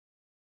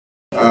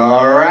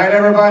All right,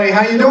 everybody,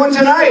 how you doing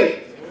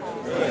tonight?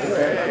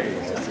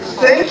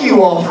 Thank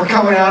you all for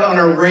coming out on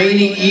a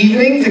rainy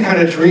evening to kind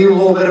of dream a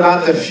little bit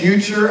about the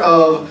future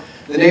of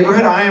the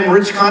neighborhood. I am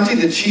Rich Conti,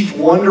 the Chief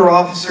Wonder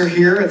Officer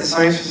here at the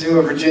Science Museum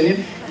of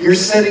Virginia. You're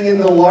sitting in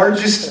the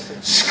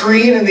largest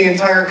screen in the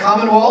entire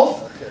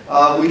Commonwealth.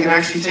 We can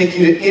actually take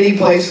you to any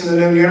place in the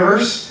known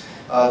universe.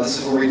 This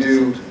is where we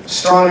do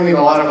astronomy and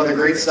a lot of other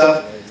great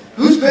stuff.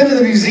 Who's been to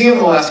the museum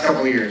the last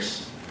couple of years?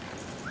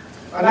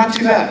 Not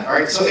too bad. All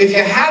right, so if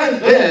you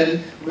haven't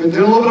been, we've been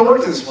doing a little bit of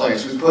work to this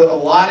place. We've put a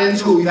lot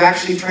into it. We've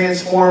actually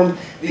transformed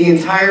the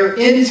entire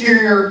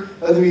interior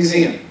of the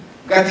museum.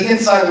 We've got the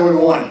inside the way we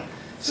want it.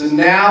 So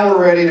now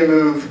we're ready to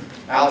move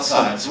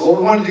outside. So what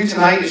we want to do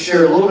tonight is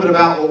share a little bit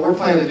about what we're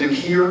planning to do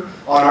here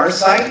on our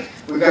site.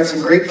 We've got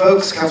some great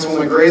folks.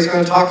 Councilwoman Gray is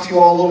going to talk to you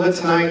all a little bit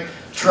tonight.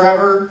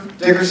 Trevor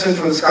Dickerson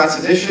from the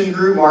Scott's Addition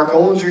Group, Mark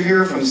Ollinger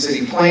here from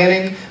City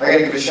Planning. I got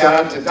to give a shout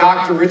out to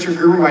Dr. Richard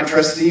Gruber, my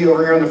trustee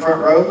over here on the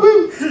front row.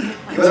 Woo!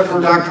 Give it up for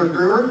Dr.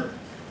 Gruber.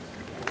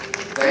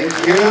 Thank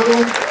you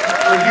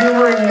for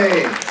humoring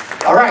me.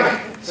 All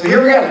right, so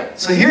here we go.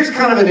 So here's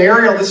kind of an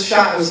aerial. This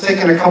shot was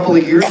taken a couple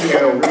of years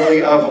ago,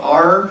 really, of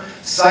our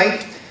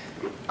site.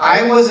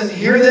 I wasn't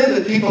here then,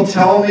 but people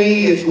tell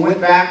me if you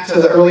went back to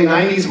the early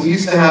 90s, we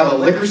used to have a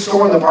liquor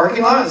store in the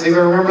parking lot. Does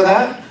anybody remember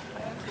that?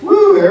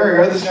 Woo, there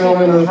we go, this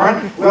gentleman in the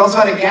front. We also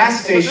had a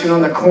gas station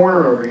on the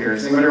corner over here.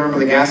 Does anybody remember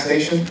the gas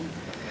station?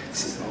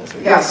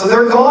 Yeah, so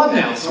they're gone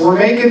now, so we're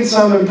making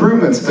some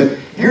improvements. But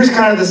here's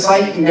kind of the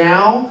site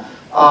now.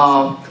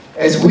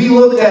 As we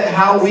looked at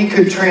how we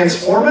could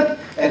transform it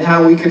and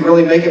how we could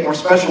really make it more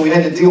special, we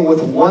had to deal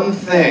with one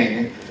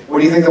thing. What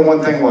do you think the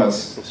one thing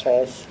was? The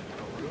pulse.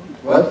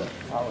 What?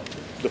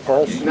 The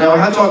pulse. Now,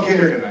 how'd y'all get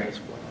here tonight?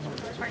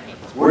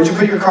 Where'd you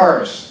put your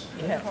cars?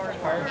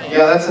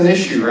 Yeah, that's an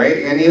issue, right?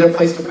 You need a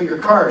place to put your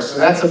cars. So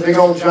that's a big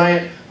old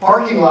giant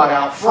parking lot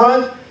out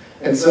front.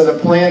 And so the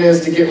plan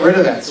is to get rid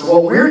of that. So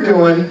what we're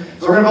doing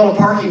is we're going to build a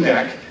parking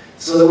deck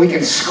so that we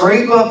can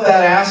scrape up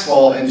that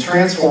asphalt and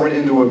transform it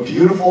into a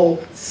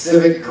beautiful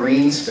civic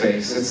green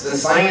space. It's the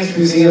Science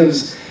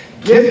Museum's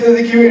gift to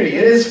the community.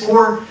 It is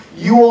for,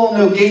 you all,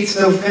 no gates,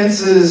 no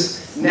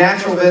fences,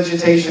 natural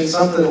vegetation,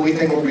 something that we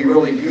think will be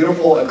really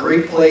beautiful, a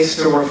great place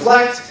to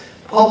reflect.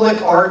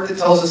 Public art that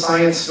tells a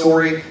science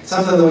story,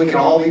 something that we can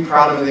all be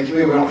proud of in the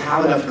community. We don't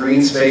have enough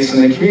green space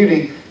in the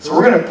community, so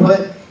we're going to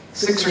put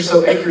 6 or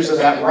so acres of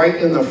that right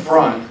in the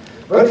front.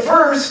 But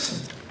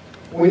first,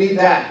 we need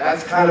that.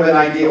 That's kind of an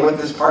idea what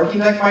this parking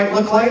deck might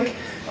look like.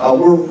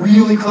 We're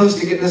really close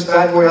to getting this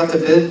bad boy out to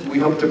bid. We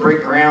hope to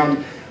break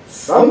ground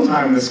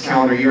sometime this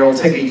calendar year. It'll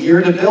take a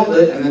year to build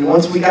it, and then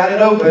once we got it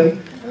open,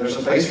 and there's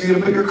a place for you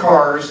to put your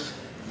cars,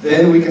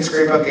 then we can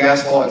scrape up the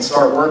asphalt and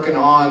start working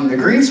on the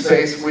green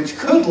space, which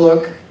could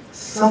look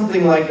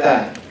something like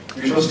that.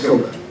 You're supposed to go,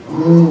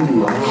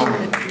 ooh,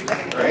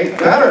 right?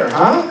 Better,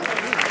 huh?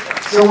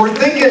 So we're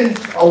thinking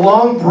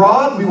along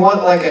Broad, we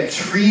want like a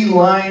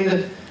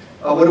tree-lined,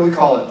 what do we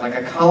call it? Like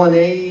a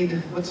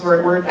colonnade, what's the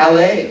right word?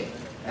 Alley.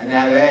 An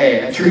alley.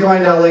 A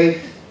tree-lined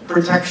alley,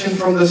 protection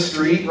from the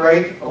street,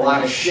 right? A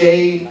lot of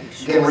shade.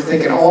 Again, we're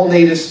thinking all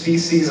native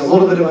species, a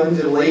little bit of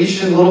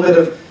undulation, a little bit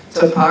of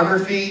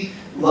topography.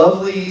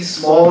 Lovely,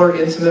 smaller,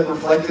 intimate,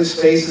 reflective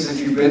spaces. If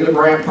you've been to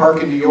Bryant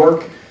Park in New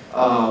York,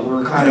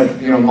 we're kind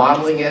of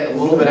modeling it a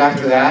little bit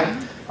after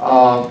that.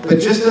 But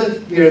just a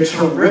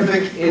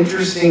terrific,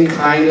 interesting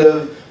kind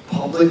of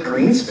public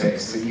green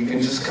space that you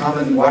can just come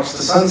and watch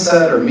the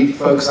sunset or meet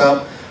folks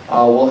up.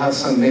 We'll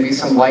have maybe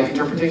some light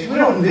interpretation. We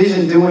don't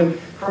envision doing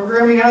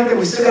programming out there.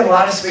 We still got a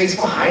lot of space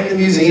behind the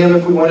museum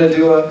if we want to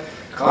do a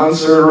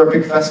concert or a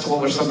big festival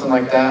or something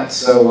like that.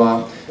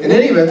 So in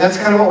any event, that's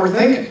kind of what we're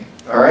thinking.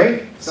 All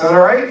right? Sound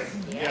all right?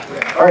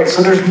 Yeah. All right,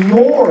 so there's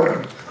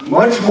more,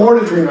 much more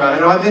to dream about. I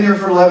know I've been here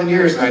for 11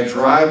 years, and I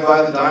drive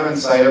by the diamond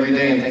site every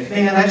day and think,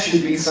 man, that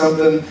should be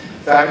something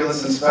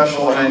fabulous and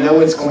special, and I know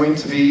it's going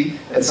to be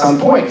at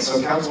some point.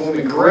 So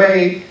Councilwoman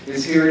Gray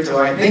is here to,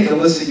 I think,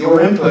 elicit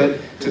your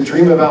input to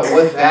dream about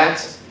what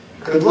that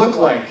could look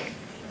like.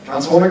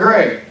 Councilwoman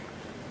Gray,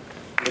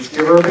 let's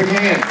give her a big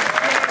hand.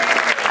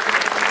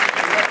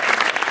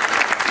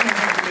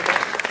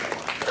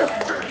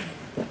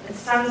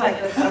 Sounds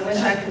like this. I wish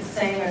I could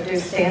sing or do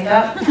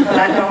stand-up, but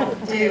I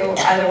don't do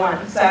either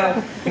one.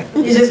 So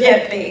you just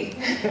get me.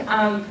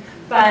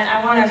 But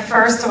I want to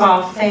first of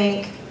all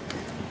thank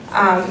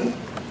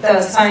the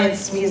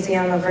Science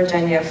Museum of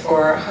Virginia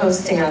for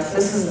hosting us.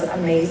 This is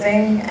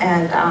amazing.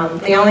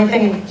 And the only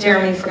thing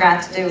Jeremy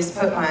forgot to do was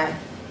put my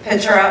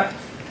picture up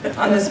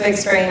on this big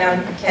screen.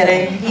 I'm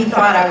kidding. He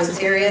thought I was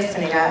serious,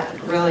 and he got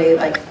really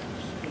like,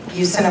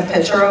 you sent a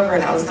picture over,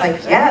 and I was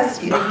like,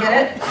 yes, you didn't get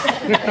it?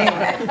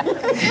 Anyway,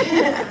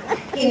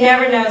 he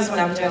never knows when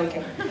I'm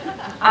joking.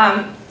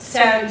 So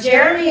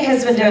Jeremy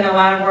has been doing a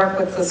lot of work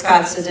with the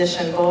Scott's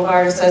Addition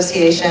Boulevard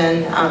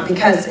Association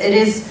because it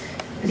is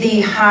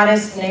the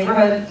hottest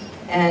neighborhood,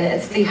 and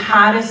it's the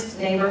hottest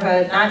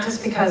neighborhood, not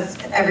just because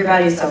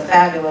everybody's so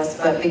fabulous,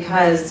 but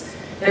because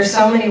there's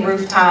so many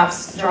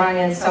rooftops drawing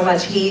in so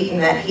much heat, and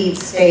that heat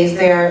stays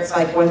there. It's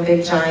like one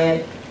big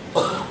giant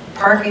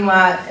parking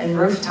lot and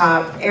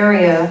rooftop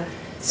area.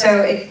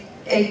 So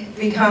it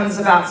becomes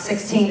about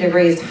 16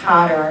 degrees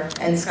hotter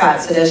in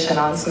Scott's Addition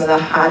on some of the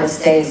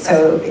hottest days.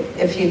 So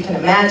if you can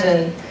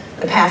imagine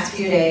the past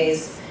few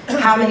days,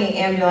 how many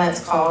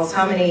ambulance calls,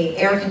 how many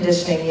air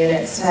conditioning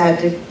units had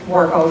to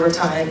work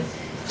overtime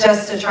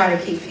just to try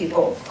to keep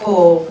people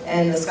cool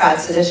in the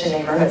Scott's Addition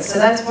neighborhood. So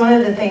that's one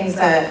of the things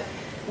that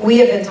we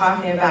have been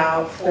talking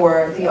about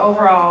for the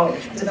overall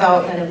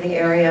development of the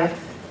area.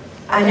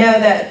 I know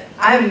that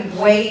I'm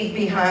way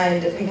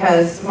behind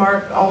because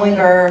Mark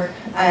Olinger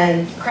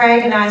and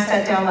Craig and I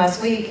sat down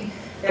last week.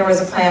 There was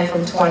a plan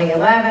from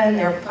 2011.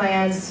 There are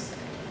plans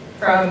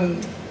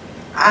from,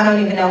 I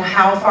don't even know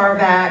how far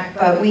back,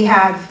 but we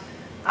have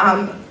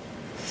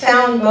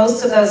found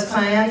most of those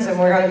plans, and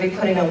we're going to be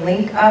putting a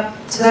link up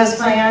to those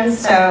plans.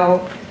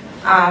 So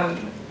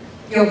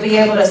you'll be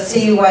able to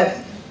see what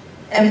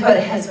input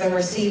has been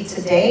received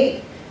to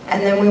date,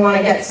 and then we want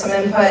to get some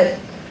input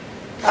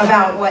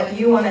about what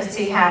you want to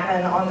see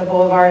happen on the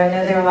boulevard. I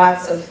know there are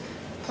lots of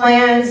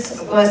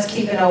plans. Let's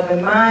keep an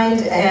open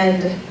mind.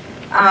 And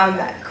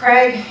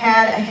Craig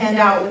had a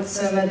handout with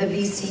some of the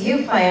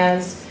VCU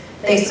plans.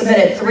 They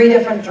submitted 3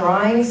 different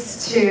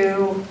drawings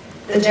to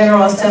the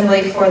General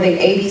Assembly for the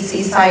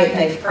ABC site, and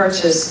they've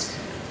purchased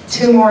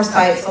 2 more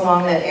sites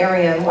along that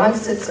area. And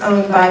once it's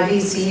owned by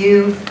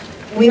VCU,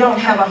 we don't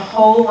have a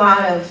whole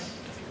lot of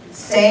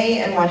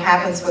say in what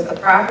happens with the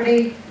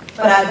property,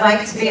 but I'd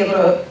like to be able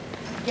to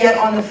get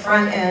on the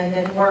front end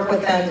and work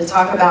with them to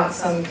talk about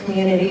some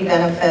community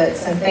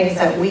benefits and things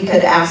that we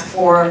could ask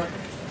for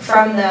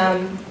from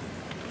them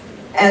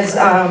as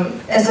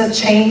a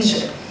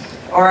change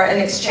or an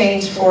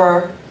exchange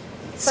for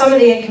some of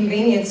the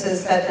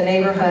inconveniences that the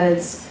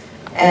neighborhoods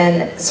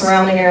and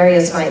surrounding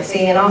areas might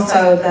see, and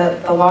also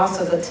the loss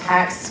of the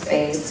tax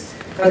base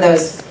for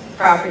those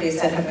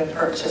properties that have been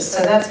purchased.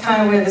 So that's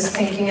kind of where this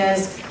thinking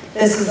is.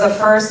 This is the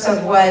first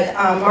of what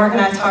Mark and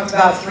I talked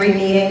about, 3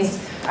 meetings.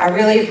 I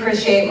really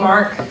appreciate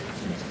Mark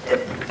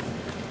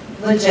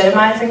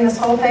legitimizing this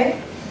whole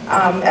thing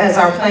as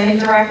our planning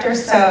director.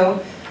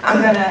 So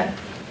I'm going to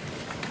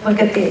look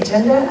at the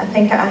agenda. I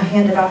think I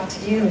hand it off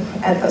to you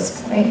at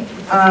this point.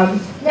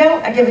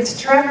 No, I give it to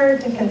Trevor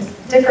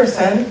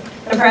Dickerson,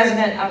 the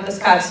president of the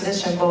Scott's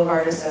Addition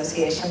Boulevard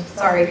Association.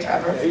 Sorry,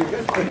 Trevor. Yeah,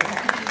 you're good.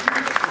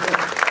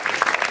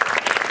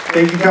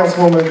 Thank you,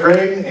 Councilwoman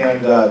Gray,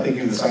 and thank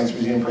you to the Science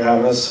Museum for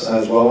having us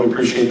as well. We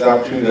appreciate the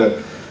opportunity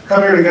to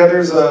come here together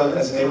as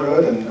a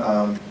neighborhood and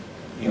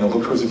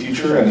look towards the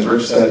future, and as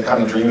Rich said,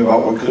 kind of dream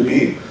about what could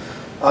be.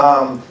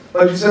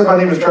 Like you said, my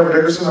name is Trevor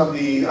Dickerson. I'm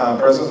the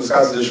president of the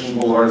Scott's Addition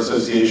Boulevard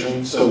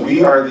Association. So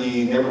we are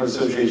the neighborhood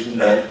association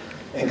that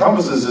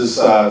encompasses this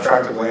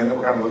tract of land that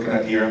we're kind of looking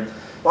at here.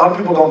 A lot of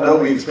people don't know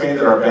we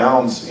expanded our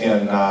bounds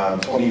in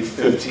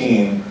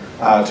 2015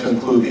 to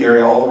include the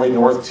area all the way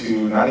north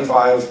to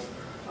 95.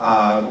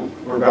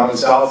 We're bounded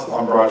south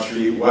on Broad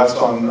Street, west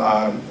on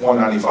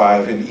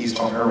 195, and east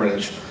on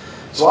Hermitage.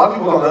 So a lot of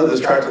people don't know this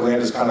tract of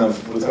land is kind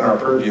of within our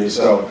purview.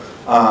 So,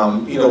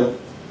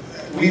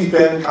 we've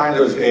been kind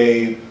of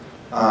a,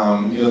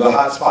 the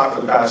hot spot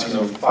for the past,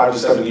 5 to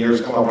 7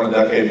 years, coming up on a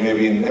decade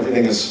maybe, and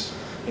everything has,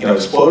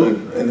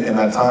 exploded in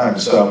that time.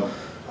 So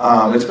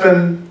it's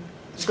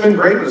been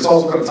great, but it's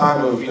also been a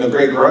time of,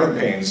 great growing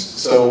pains.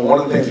 So one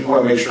of the things we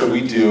want to make sure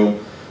we do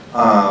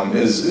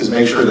is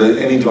make sure that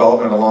any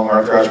development along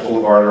Arthur Ashe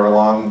Boulevard or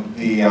along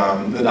the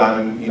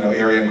Diamond,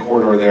 area and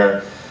corridor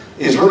there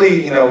is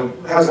really,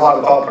 has a lot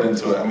of thought put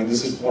into it. I mean,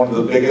 this is one of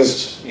the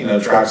biggest,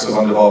 tracts of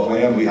undeveloped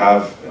land we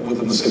have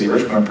within the city of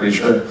Richmond, I'm pretty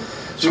sure.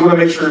 So we want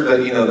to make sure that,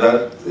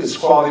 that it's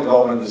quality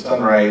development that's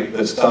done right,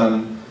 that's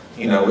done,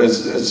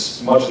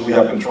 as much as we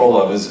have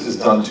control of is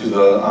done to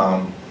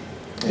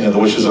the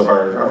wishes of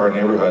our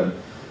neighborhood.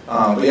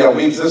 But yeah,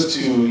 we exist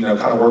to,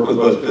 kind of work with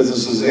both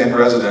businesses and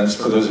residents,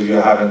 for those of you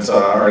who haven't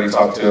already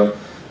talked to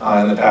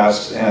in the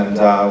past. And,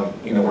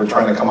 we're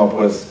trying to come up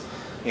with,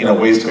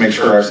 ways to make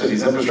sure our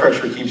city's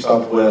infrastructure keeps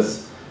up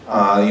with,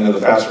 the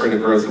fast rate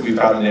of growth that we've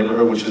had in the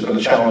neighborhood, which has been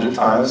a challenge at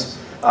times.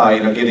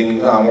 Getting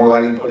more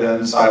lighting put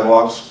in,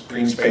 sidewalks,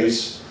 green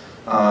space,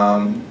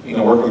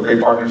 working with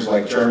great partners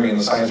like Jeremy and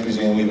the Science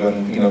Museum. We've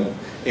been,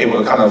 able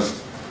to kind of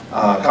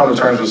come to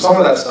terms with some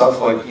of that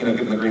stuff, like,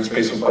 getting the green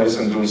space in place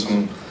and doing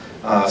some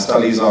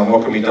studies on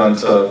what can be done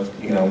to,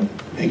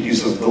 make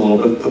use of the little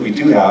bit that we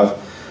do have.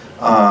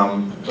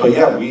 But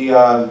yeah,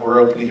 we're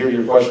open to hear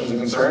your questions and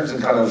concerns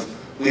and kind of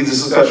lead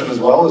this discussion as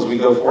well as we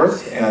go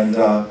forth. And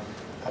I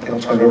think I'll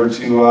turn it over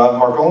to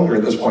Mark Olinger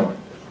at this point.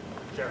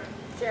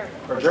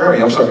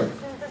 Jeremy, I'm sorry.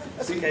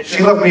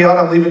 She left me out,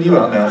 I'm leaving you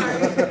out now.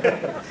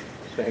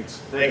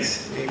 Thanks.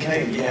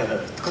 Yeah,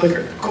 the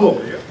clicker. Cool.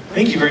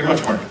 Thank you very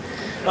much, Mark.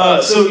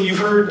 So you've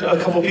heard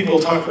a couple people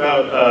talk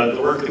about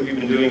the work that we've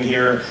been doing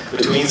here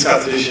between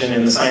Scott's Addition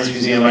and the Science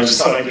Museum. I just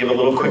thought I'd give a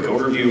little quick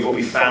overview of what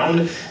we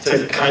found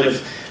to kind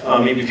of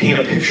maybe paint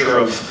a picture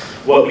of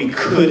what we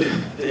could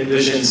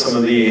envision some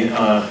of the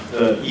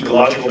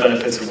ecological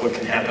benefits of what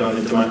can happen on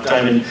the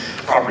Diamond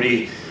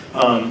property.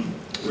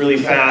 really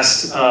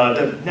fast.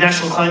 The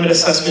National Climate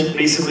Assessment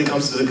basically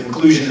comes to the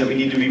conclusion that we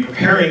need to be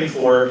preparing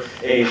for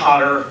a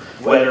hotter,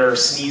 wetter,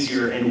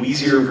 sneezier, and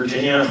wheezier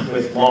Virginia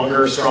with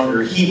longer,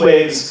 stronger heat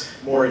waves,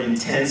 more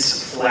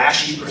intense,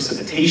 flashy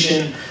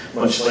precipitation,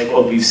 much like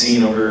what we've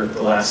seen over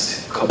the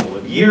last couple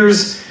of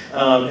years.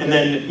 And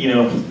then,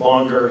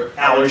 longer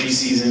allergy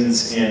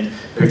seasons and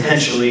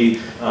potentially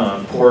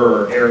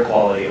poorer air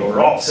quality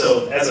overall.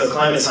 So as a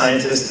climate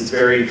scientist, it's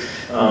very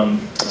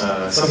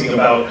something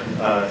about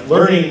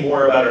learning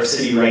more about our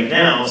city right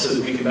now so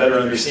that we can better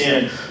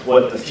understand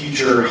what the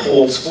future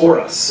holds for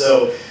us.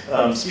 So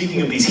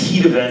speaking of these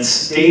heat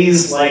events,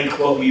 days like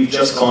what we've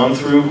just gone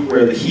through,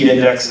 where the heat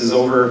index is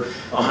over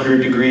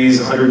 100 degrees,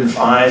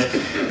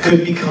 105,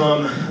 could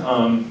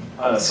become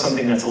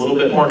something that's a little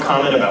bit more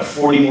common, about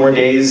 40 more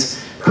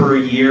days per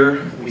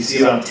year. We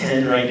see about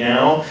 10 right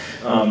now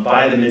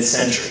by the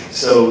mid-century.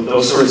 So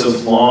those sorts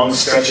of long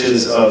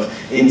stretches of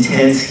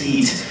intense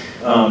heat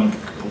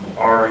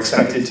are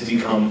expected to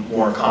become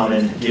more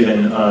common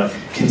given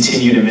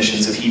continued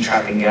emissions of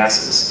heat-trapping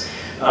gases.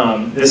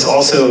 This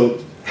also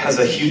has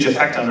a huge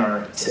effect on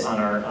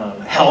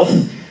our health.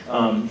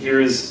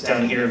 Here is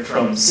down here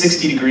from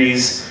 60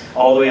 degrees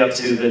all the way up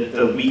to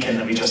the weekend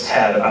that we just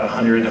had, about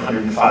 100,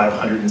 105,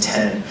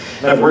 110.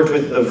 And I've worked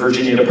with the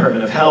Virginia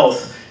Department of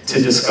Health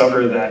to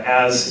discover that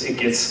as it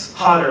gets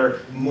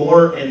hotter,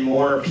 more and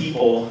more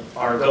people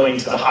are going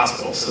to the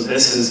hospital. So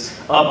this is,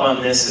 up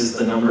on this is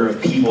the number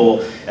of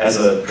people as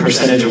a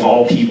percentage of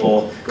all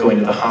people going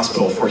to the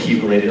hospital for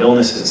heat-related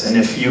illnesses. And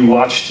if you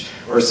watched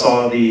or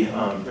saw the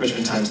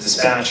Richmond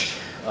Times-Dispatch,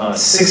 over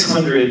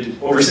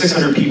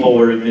 600 people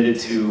were admitted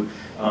to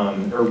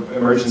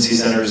emergency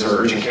centers or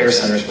urgent care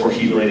centers for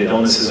heat-related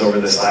illnesses over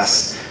this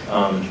last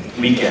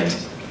weekend.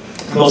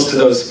 Most of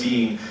those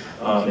being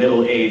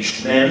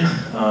middle-aged men,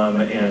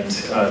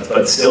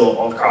 but still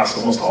all across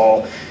almost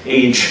all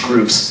age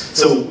groups.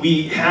 So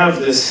we have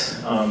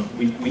this,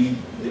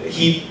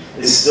 heat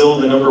is still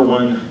the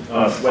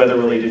 #1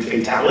 weather-related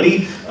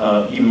fatality,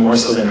 even more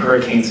so than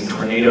hurricanes and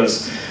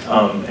tornadoes.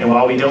 And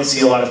while we don't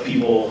see a lot of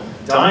people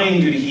dying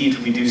due to heat,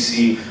 we do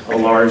see a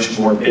large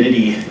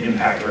morbidity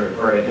impact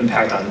or an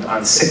impact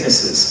on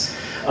sicknesses.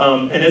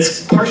 And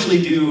it's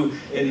partially due,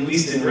 at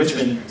least in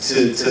Richmond, to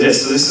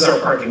this. So this is our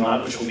parking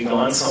lot, which will be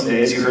gone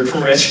someday, as you heard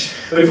from Rich.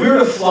 But if we were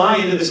to fly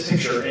into this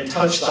picture and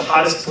touch the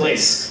hottest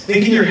place,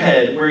 think in your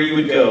head where you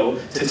would go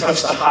to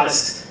touch the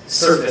hottest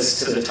surface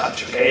to the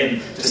touch, okay?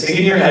 And just think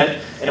in your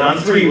head, and on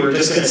 3, we're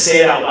just gonna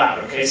say it out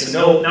loud, okay? So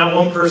no, not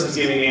one person's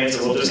giving the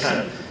answer. We'll just kind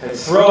of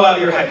throw out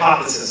your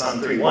hypothesis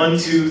on 3. 1,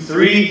 2,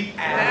 3.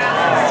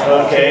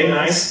 Okay,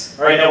 nice.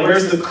 All right, now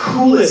where's the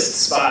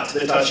coolest spot to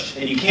the touch?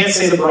 And you can't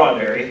say the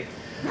Broadberry.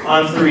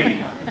 On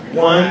 3.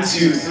 1,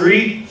 2,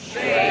 3.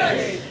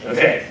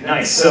 Okay,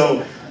 nice.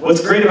 So what's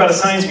great about a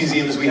science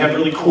museum is we have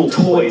really cool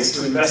toys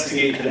to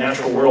investigate the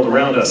natural world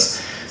around us.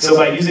 So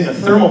by using a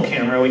thermal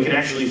camera, we can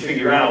actually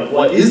figure out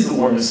what is the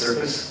warmest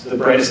surface. The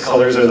brightest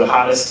colors are the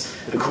hottest,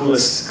 the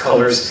coolest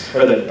colors,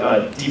 or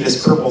the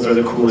deepest purples are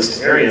the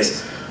coolest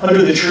areas.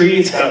 Under the tree,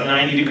 it's about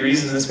 90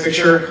 degrees in this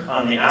picture.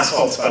 On the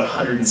asphalt, it's about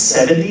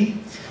 170.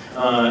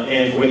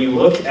 And when you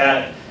look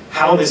at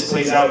how this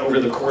plays out over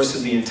the course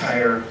of the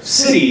entire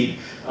city,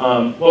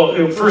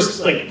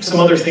 first, like some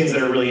other things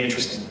that are really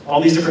interesting. All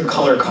these different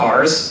color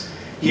cars.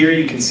 Here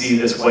you can see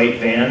this white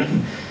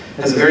van.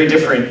 It has a very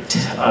different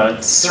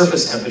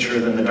surface temperature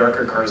than the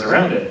darker cars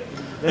around it.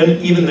 Then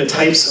even the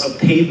types of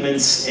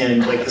pavements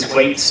and like this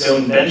white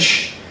stone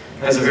bench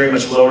has a very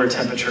much lower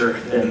temperature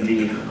than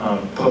the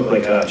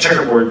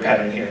checkerboard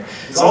pattern here.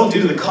 It's all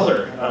due to the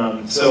color.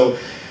 So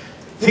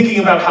thinking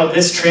about how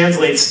this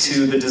translates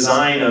to the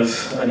design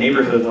of a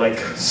neighborhood like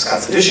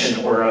Scott's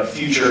Addition or a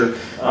future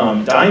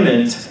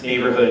Diamond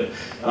neighborhood,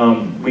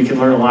 we can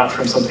learn a lot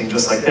from something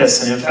just like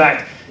this. And in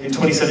fact, in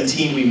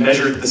 2017, we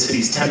measured the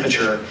city's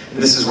temperature.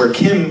 And this is where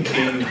Kim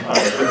came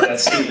with that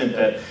statement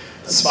that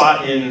a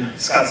spot in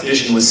Scott's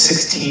Addition was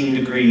 16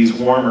 degrees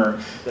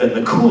warmer than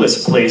the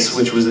coolest place,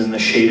 which was in the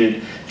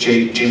shaded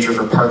James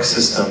River Park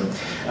system.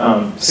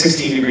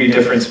 16-degree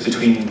difference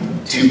between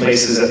two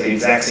places at the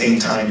exact same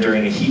time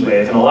during a heat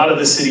wave. And a lot of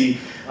the city,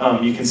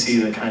 you can see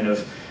the kind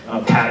of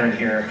pattern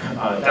here.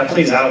 That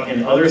plays out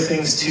in other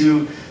things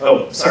too.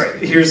 Oh, sorry,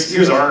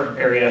 here's our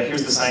area.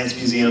 Here's the Science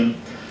Museum.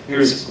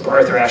 Here's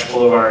Arthur Ashe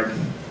Boulevard.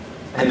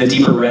 And the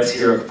deeper reds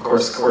here, of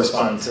course,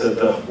 correspond to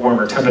the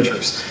warmer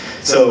temperatures.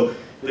 So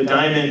the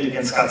Diamond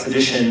and Scott's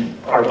Addition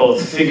are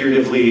both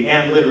figuratively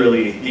and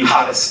literally the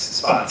hottest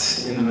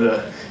spots in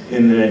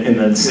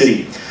the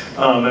city.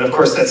 And of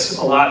course, that's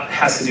a lot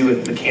has to do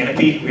with the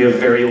canopy. We have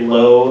very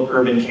low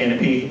urban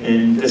canopy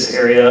in this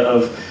area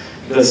of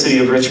the city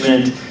of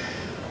Richmond.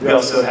 We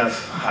also have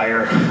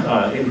higher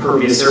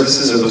impervious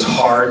surfaces, or those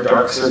hard,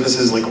 dark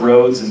surfaces like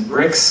roads and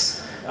bricks.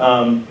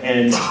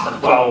 And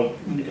while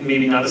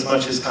maybe not as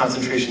much as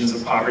concentrations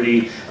of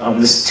poverty,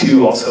 this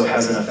too also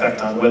has an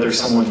effect on whether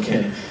someone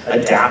can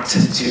adapt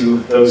to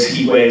those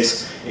heat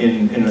waves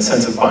in the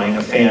sense of buying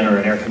a fan or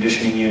an air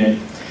conditioning unit.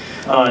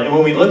 And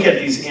when we look at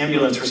these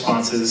ambulance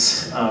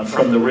responses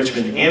from the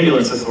Richmond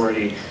Ambulance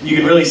Authority, you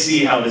can really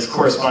see how this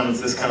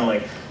correspondence, this kind of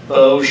like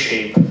bow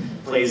shape,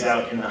 plays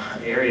out in the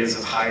areas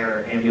of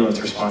higher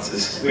ambulance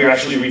responses. We were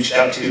actually reached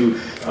out to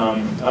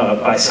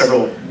by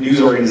several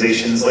news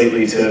organizations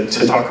lately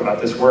to talk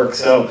about this work.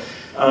 So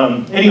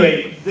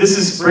anyway, this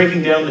is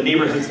breaking down the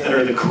neighborhoods that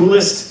are the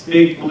coolest.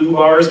 Big blue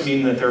bars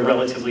mean that they're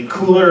relatively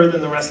cooler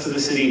than the rest of the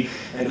city,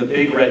 and the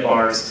big red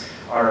bars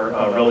are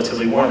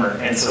relatively warmer.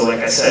 And so like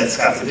I said,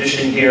 Scott's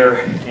Addition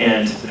here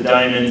and the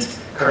Diamond,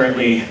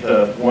 currently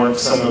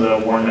some of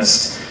the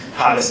warmest,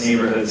 hottest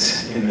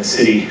neighborhoods in the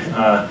city.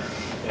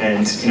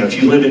 And if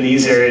you live in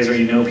these areas or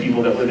you know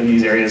people that live in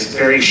these areas,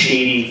 very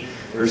shady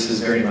versus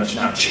very much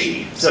not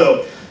shady.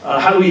 So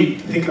how do we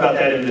think about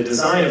that in the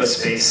design of a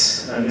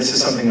space? And this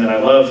is something that I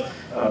love.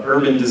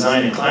 Urban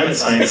design and climate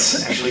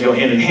science actually go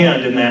hand in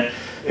hand in that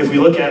if we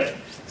look at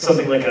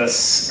something like a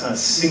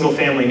single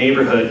family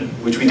neighborhood,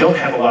 which we don't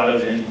have a lot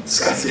of in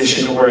Scott's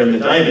Addition or in the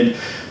Diamond,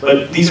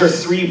 but these are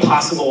three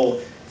possible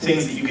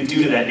things that you could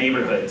do to that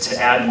neighborhood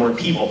to add more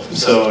people.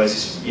 So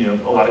as a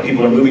lot of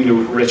people are moving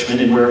to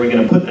Richmond, and where are we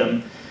going to put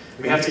them?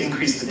 We have to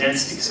increase the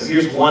density. So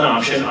here's one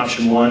option,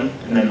 option one,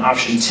 and then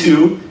option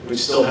two, which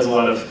still has a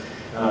lot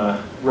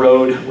of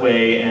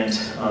roadway and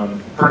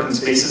parking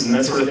spaces and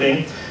that sort of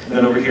thing. And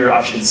then over here,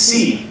 option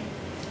C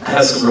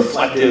has some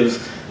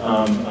reflective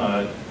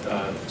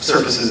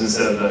surfaces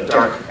instead of the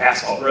dark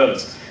asphalt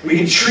roads. We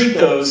can treat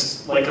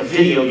those like a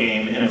video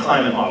game in a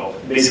climate model.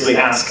 Basically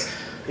ask,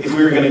 if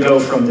we were going to go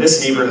from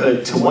this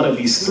neighborhood to one of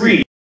these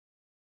three,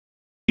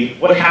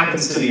 what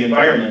happens to the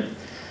environment?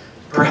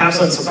 Perhaps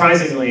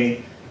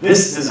unsurprisingly,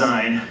 this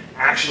design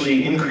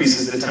actually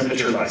increases the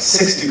temperature by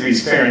 6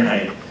 degrees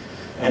Fahrenheit,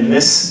 and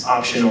this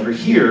option over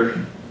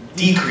here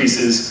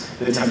decreases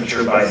the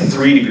temperature by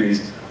 3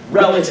 degrees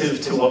relative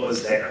to what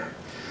was there.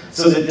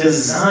 So the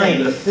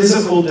design, the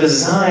physical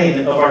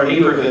design of our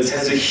neighborhoods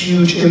has a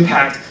huge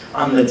impact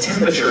on the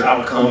temperature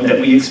outcome that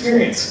we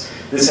experience.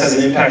 This has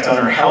an impact on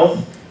our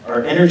health,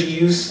 our energy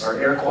use, our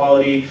air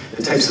quality,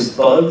 the types of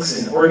bugs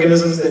and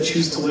organisms that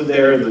choose to live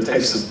there, the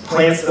types of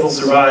plants that will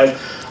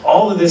survive.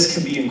 All of this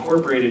can be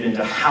incorporated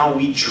into how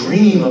we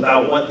dream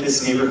about what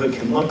this neighborhood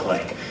can look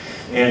like.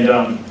 And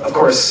of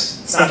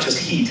course, it's not just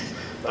heat,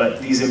 but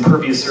these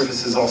impervious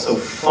surfaces also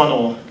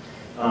funnel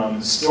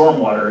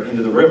stormwater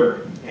into the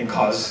river and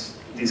cause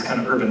these kind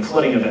of urban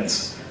flooding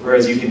events,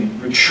 whereas you can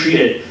retreat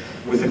it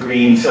with a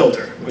green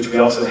filter, which we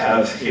also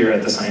have here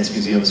at the Science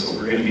Museum, is what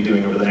we're going to be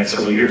doing over the next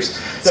several years.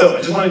 So I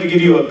just wanted to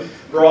give you a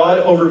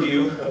broad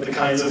overview of the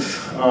kinds of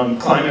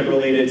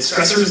climate-related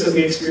stressors that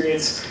we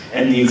experience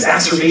and the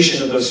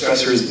exacerbation of those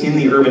stressors in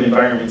the urban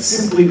environment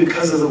simply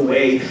because of the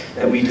way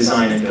that we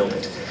design and build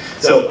it.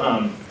 So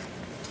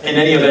in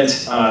any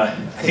event, I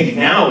think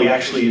now we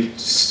actually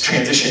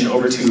transition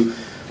over to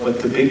what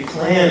the big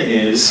plan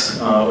is,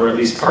 or at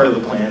least part of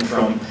the plan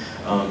from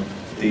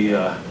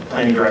the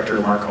planning director,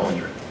 Mark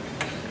Hollinger.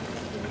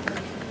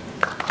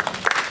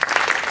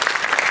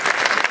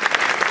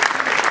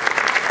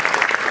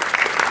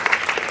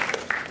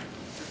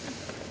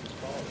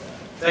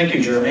 Thank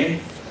you,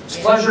 Jeremy. It's a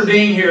pleasure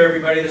being here,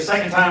 everybody. The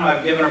second time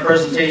I've given a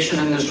presentation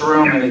in this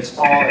room, and it's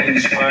all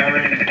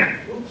inspiring.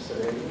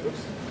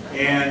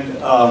 And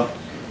of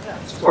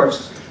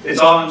course,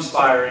 it's all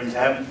inspiring to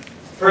have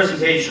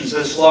presentations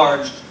this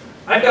large.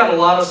 I've got a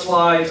lot of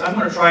slides. I'm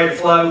going to try to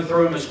fly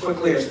through them as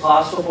quickly as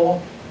possible.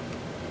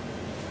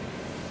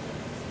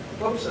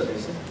 Whoops, that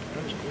isn't.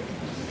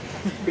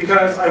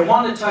 Because I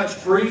want to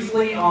touch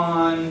briefly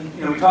on,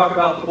 we talk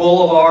about the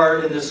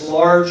boulevard in this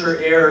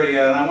larger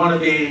area, and I want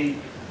to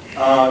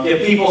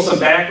give people some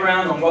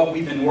background on what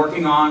we've been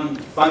working on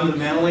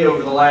fundamentally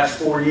over the last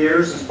 4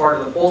 years as part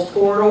of the Pulse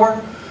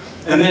Corridor,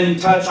 and then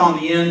touch on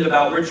the end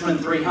about Richmond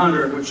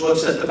 300, which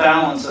looks at the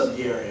balance of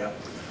the area.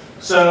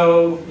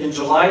 So in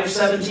July of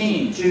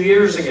 17, 2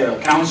 years ago,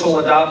 Council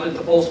adopted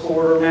the Pulse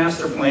Corridor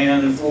Master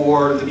Plan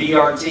for the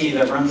BRT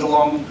that runs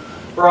along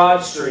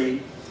Broad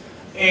Street.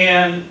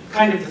 And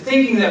kind of the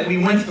thinking that we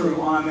went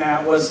through on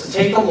that was to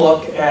take a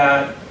look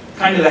at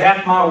kind of the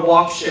half-mile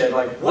watershed,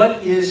 like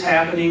what is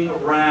happening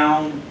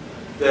around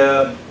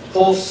the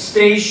Pulse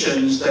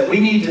stations that we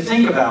need to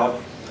think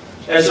about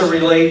as it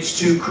relates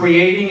to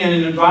creating an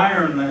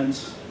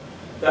environment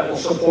that will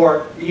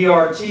support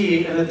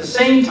BRT and at the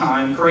same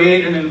time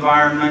create an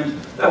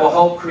environment that will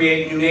help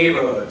create new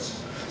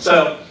neighborhoods.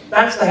 So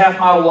that's the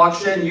half-mile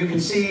watershed, and you can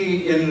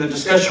see in the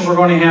discussion we're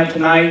going to have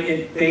tonight,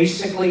 it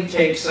basically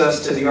takes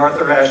us to the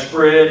Arthur Ashe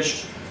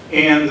Bridge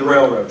and the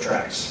railroad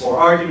tracks. For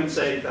argument's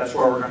sake, that's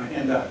where we're going to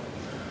end up.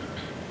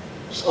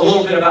 A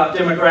little bit about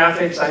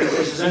demographics. I think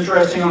this is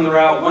interesting on the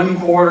route.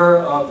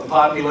 1/4 of the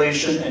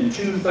population and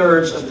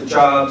 2/3 of the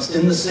jobs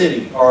in the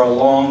city are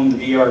along the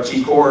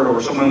BRT corridor.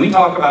 So when we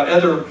talk about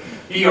other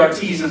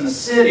BRTs in the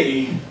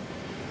city,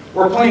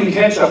 we're playing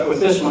catch up with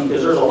this one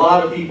because there's a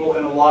lot of people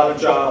and a lot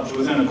of jobs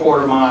within a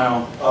 1/4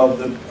 mile of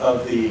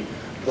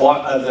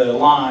the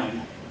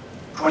line.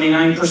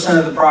 29%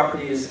 of the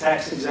property is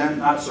tax exempt,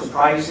 not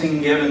surprising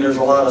given there's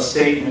a lot of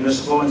state and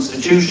municipal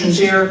institutions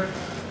here.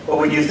 But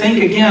when you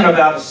think again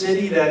about a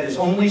city that is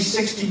only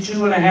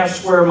 62.5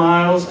 square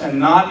miles, and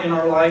not in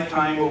our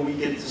lifetime will we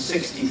get to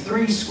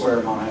 63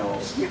 square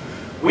miles,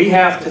 we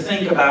have to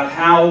think about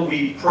how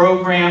we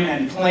program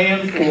and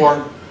plan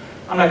for,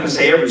 I'm not going to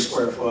say every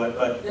square foot,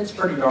 but it's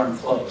pretty darn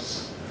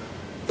close.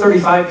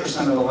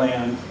 35% of the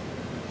land,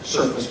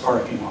 surface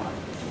parking lot.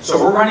 So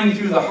we're running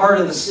through the heart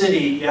of the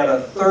city, yet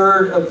a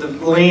third of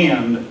the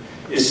land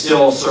is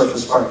still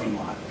surface parking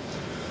lot.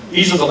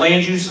 These are the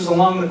land uses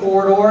along the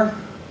corridor.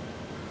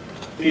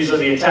 These are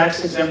the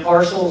tax-exempt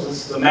parcels.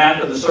 This is the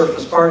map of the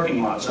surface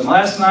parking lots. And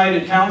last night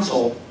at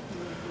council,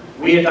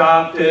 we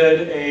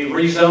adopted a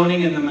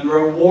rezoning in the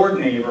Monroe Ward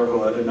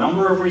neighborhood, a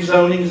number of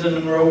rezonings in the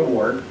Monroe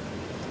Ward,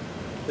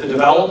 the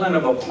development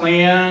of a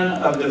plan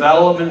of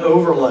development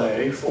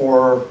overlay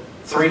for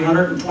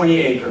 320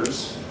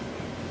 acres.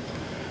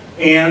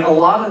 And a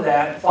lot of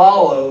that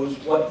follows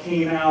what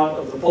came out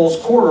of the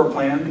Pulse Corridor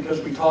Plan, because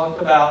we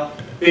talked about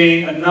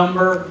being a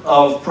number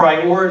of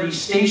priority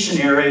station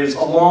areas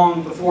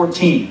along the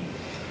 14.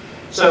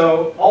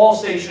 So all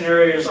station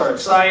areas are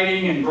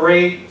exciting and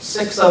great.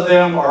 6 of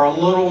them are a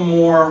little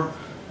more,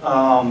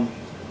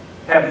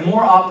 have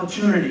more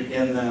opportunity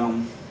in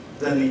them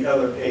than the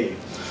other 8.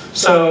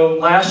 So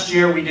last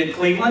year we did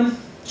Cleveland.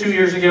 2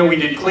 years ago we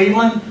did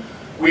Cleveland.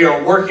 We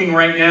are working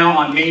right now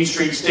on Main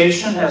Street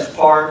Station as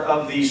part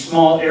of the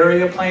small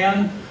area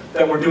plan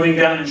that we're doing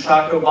down in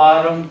Chaco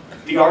Bottom.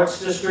 The Arts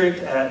District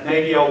at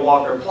Nagiel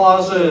Walker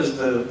Plaza is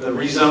the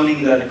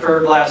rezoning that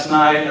occurred last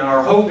night, and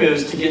our hope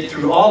is to get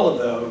through all of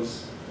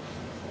those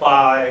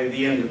by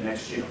the end of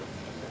next year.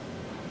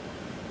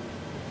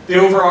 The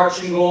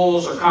overarching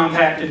goals are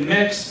compacted,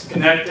 mixed,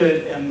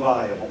 connected, and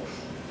viable.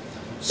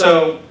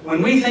 So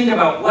when we think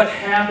about what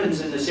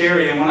happens in this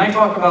area, and when I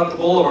talk about the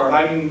boulevard,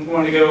 I'm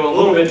going to go a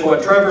little bit to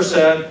what Trevor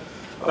said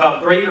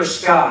about Greater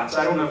Scots.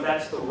 I don't know if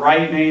that's the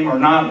right name or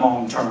not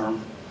long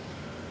term.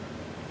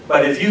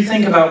 But if you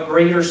think about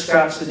Greater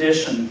Scots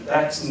Addition,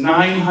 that's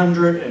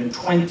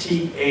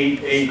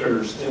 928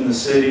 acres in the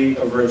city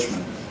of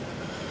Richmond.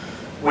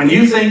 When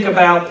you think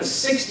about the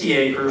 60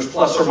 acres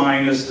plus or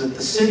minus that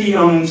the city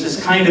owns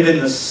is kind of in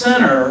the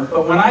center,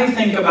 but when I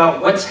think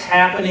about what's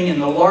happening in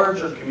the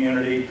larger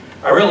community,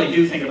 I really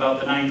do think about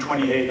the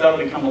 928. That'll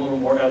become a little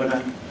more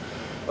evident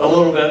a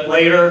little bit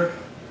later.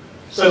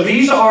 So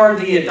these are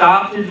the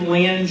adopted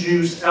land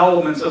use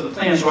elements of the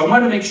plan. So I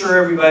want to make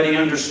sure everybody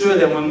understood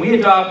that when we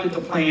adopted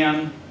the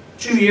plan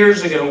 2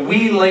 years ago,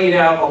 we laid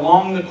out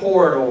along the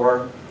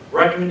corridor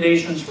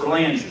recommendations for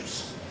land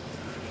use.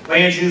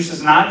 Land use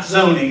is not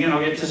zoning, and I'll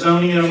get to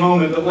zoning in a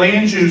moment, but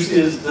land use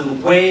is the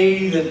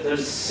way that the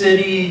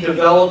city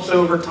develops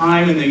over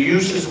time and the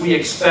uses we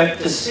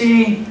expect to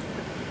see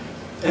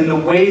and the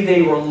way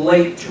they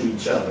relate to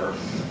each other.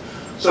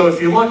 So if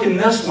you look in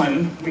this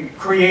one, we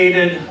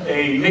created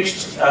a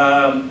mixed,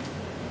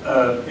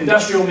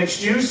 industrial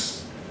mixed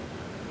use.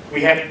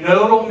 We had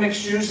nodal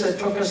mixed use that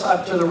took us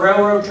up to the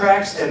railroad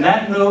tracks, and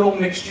that nodal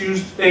mixed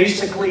use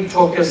basically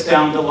took us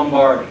down to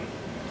Lombardi.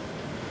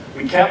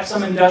 We kept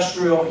some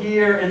industrial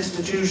here,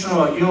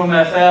 institutional at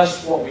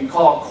UMFS, what we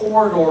call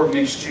corridor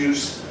mixed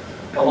use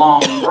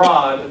along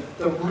Broad.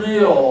 The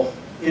real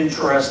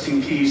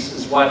interesting piece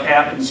is what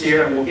happens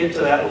here, and we'll get to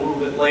that a little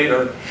bit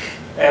later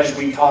as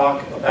we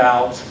talk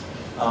about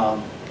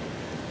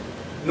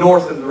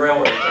north of the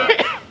railroad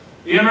track.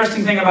 The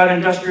interesting thing about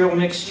industrial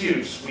mixed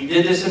use, we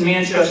did this in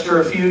Manchester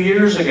a few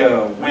years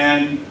ago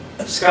when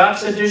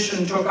Scott's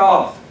Addition took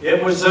off.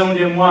 It was zoned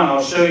M1.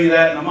 I'll show you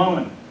that in a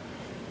moment.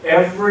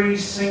 Every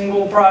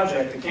single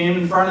project that came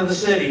in front of the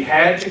city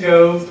had to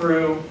go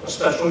through a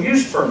special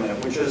use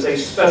permit, which is a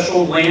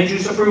special land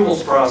use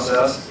approvals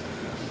process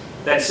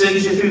that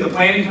sends you through the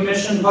Planning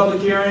Commission,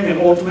 public hearing, and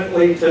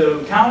ultimately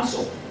to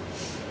council.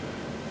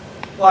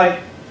 Like,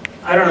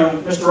 I don't know,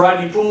 Mr.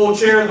 Rodney Poole,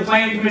 chair of the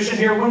Planning Commission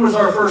here, when was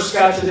our first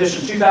Scott's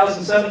Addition?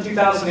 2007,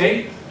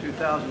 2008?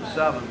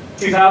 2007.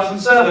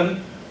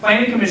 2007.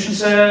 Planning Commission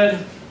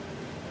said,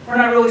 we're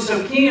not really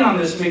so keen on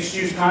this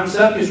mixed-use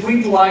concept because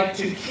we'd like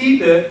to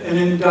keep it an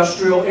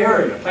industrial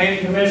area.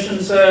 Planning Commission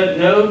said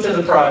no to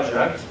the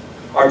project.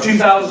 Our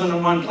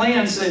 2001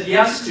 plan said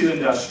yes to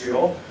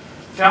industrial.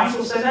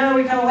 Council said, no,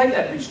 we kind of like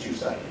that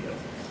mixed-use idea.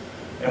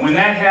 And when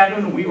that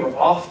happened, we were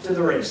off to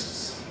the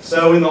races.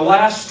 So in the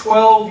last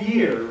 12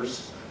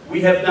 years,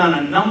 we have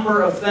done a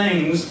number of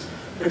things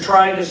to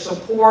try to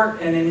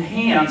support and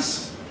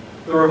enhance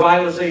the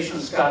revitalization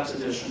of Scott's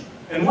Addition.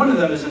 And one of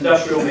them is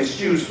industrial mixed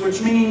use,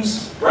 which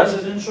means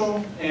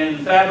residential and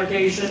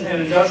fabrication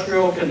and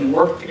industrial can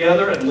work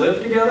together and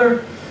live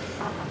together.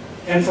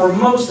 And for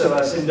most of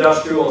us,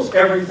 industrial is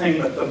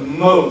everything but the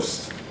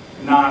most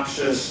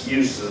noxious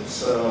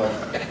uses.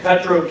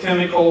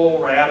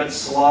 Petrochemical, rabbit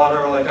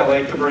slaughter, like I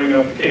like to bring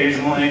up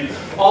occasionally.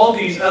 All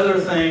these other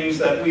things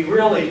that we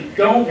really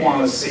don't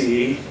want to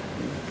see.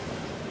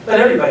 But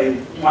everybody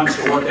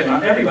wants to work in,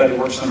 everybody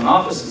works in an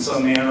office in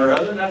some manner or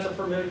other, and that's a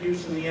permitted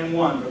use in the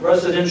M1, but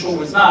residential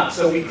was not,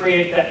 so we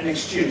create that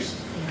mixed use.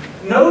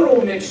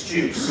 Nodal mixed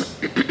use.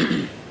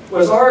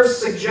 was our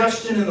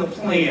suggestion in the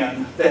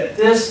plan that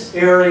this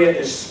area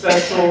is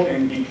special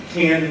and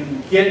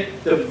can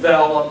get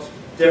developed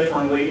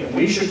differently, and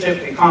we should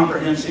take a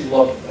comprehensive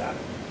look at that.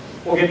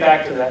 We'll get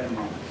back to that in a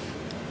moment.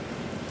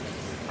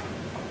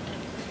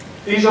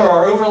 These are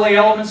our overlay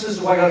elements. This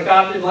is what got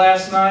adopted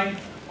last night.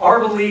 Our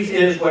belief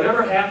is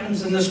whatever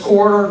happens in this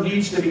corridor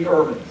needs to be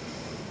urban.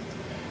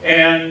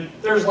 And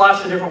there's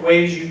lots of different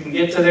ways you can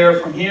get to there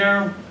from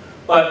here,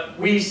 but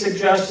we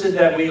suggested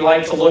that we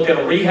like to look at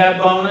a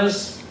rehab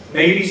bonus.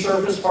 Maybe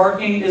surface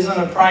parking isn't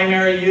a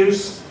primary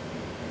use.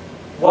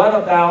 What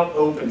about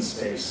open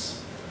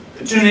space?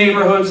 The two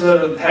neighborhoods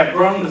that have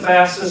grown the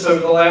fastest over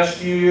the last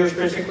few years,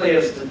 particularly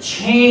as the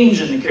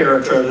change in the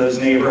character of those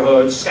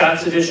neighborhoods,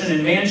 Scott's Addition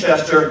and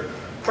Manchester,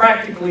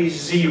 practically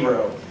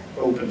zero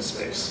open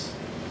space.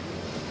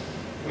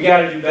 We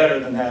got to do better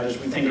than that as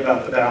we think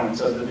about the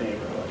balance of the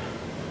neighborhood.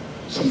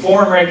 Some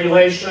form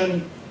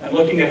regulation and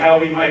looking at how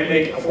we might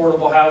make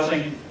affordable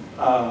housing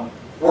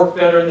work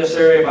better in this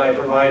area by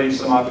providing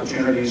some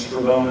opportunities for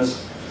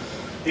bonus.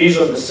 These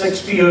are the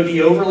 6 POD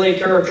overlay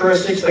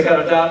characteristics that got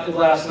adopted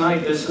last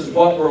night. This is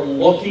what we're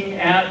looking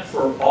at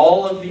for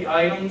all of the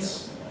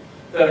items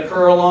that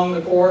occur along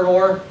the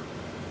corridor.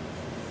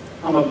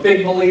 I'm a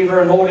big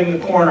believer in holding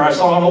the corner. I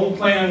saw an old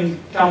plan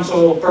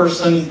council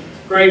person,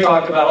 Gray,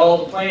 talk about all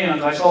the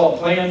plans. I saw a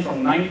plan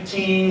from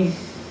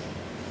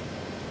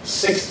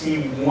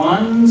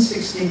 1961,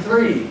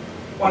 63.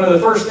 One of the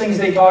first things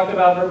they talked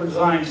about in urban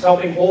design is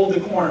helping hold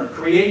the corner,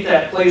 create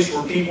that place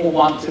where people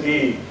want to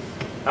be.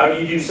 How do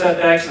you do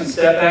setbacks and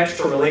stepbacks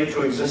to relate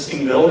to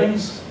existing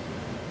buildings?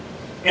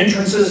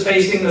 Entrances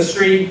facing the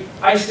street.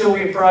 I still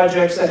get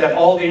projects that have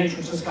all the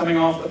entrances coming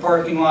off the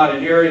parking lot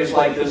in areas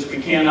like this. We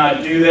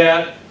cannot do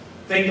that.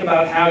 Think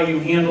about how you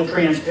handle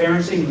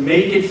transparency.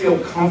 Make it feel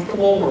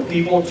comfortable where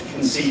people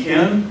can see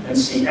in and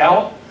see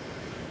out.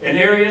 In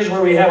areas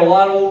where we have a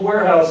lot of old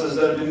warehouses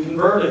that have been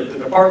converted, the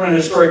Department of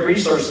Historic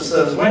Resources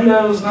says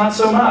windows, not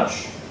so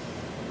much.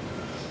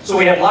 So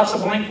we have lots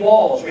of blank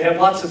walls. We have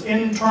lots of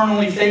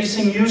internally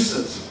facing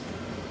uses.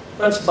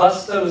 Let's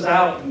bust those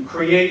out and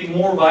create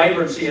more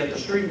vibrancy at the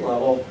street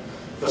level.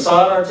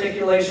 Facade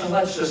articulation,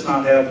 let's just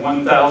not have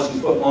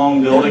 1,000-foot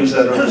long buildings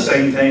that are the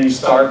same thing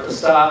start to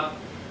stop.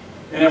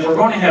 And if we're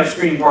going to have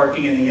screen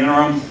parking in the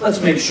interim, let's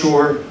make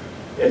sure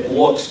it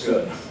looks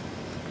good.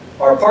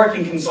 Our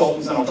parking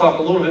consultants, and I'll talk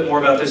a little bit more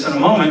about this in a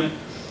moment,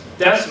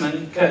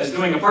 Desmond is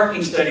doing a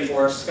parking study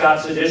for us.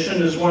 Scott's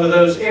Addition is one of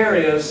those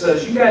areas,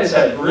 says you guys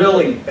have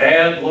really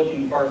bad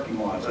looking parking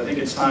lots. I think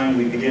it's time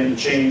we begin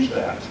to change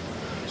that.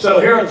 So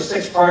here are the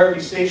 6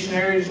 priority station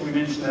areas. We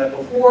mentioned that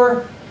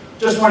before.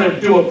 Just wanted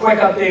to do a quick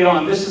update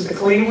on, this is the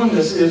Cleveland,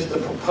 this is the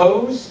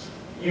proposed.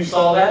 You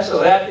saw that, so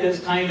that is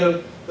kind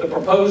of the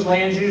proposed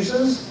land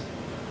uses.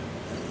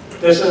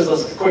 This is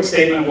a quick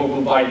statement, we'll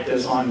provide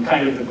this on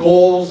kind of the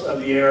goals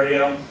of the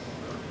area.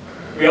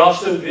 We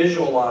also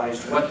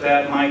visualized what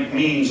that might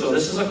mean. So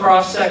this is a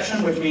cross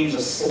section, which means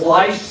a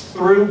slice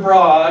through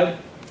Broad,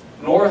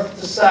 north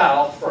to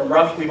south, from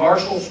roughly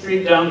Marshall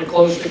Street down to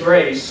close to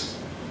Grace,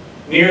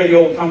 near the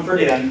old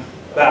Comfort Inn,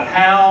 about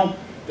how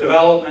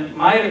development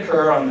might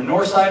occur on the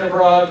north side of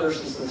Broad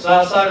versus the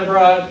south side of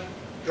Broad.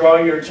 Draw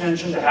your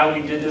attention to how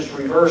we did this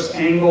reverse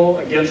angle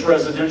against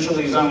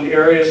residentially zoned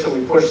areas, so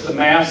we pushed the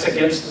mass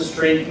against the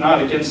street,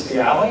 not against the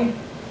alley.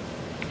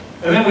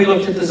 And then we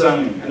looked at the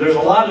zoning, and there's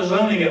a lot of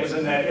zoning that was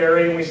in that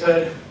area, and we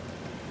said,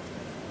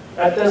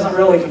 that doesn't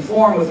really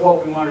conform with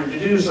what we wanted to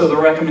do, so the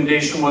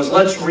recommendation was,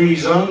 let's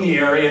rezone the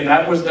area, and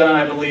that was done,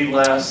 I believe,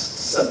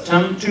 last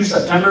September, 2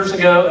 Septembers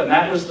ago, and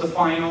that was the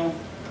final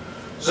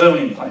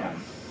zoning plan.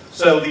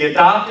 So the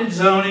adopted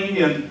zoning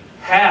in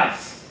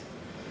half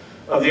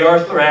of the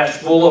Arthur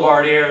Ashe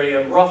Boulevard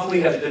area roughly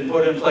has been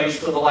put in place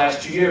for the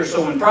last 2 years.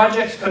 So when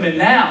projects come in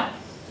now,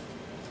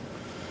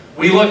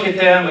 we look at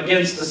them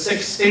against the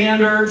 6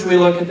 standards. We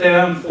look at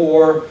them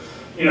for,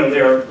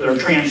 their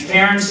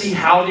transparency,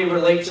 how they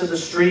relate to the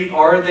street.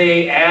 Are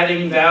they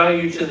adding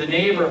value to the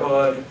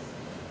neighborhood?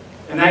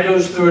 And that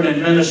goes through an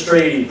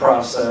administrative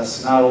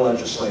process, not a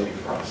legislative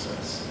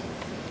process.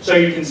 So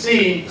you can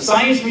see the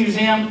Science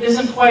Museum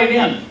isn't quite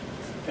in,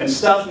 and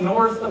stuff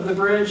north of the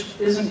bridge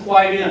isn't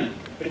quite in.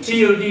 But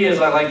TOD,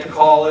 as I like to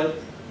call it,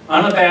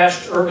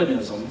 unabashed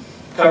urbanism,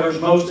 covers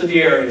most of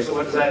the area. So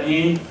what does that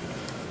mean?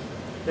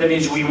 That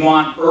means we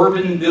want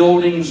urban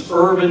buildings,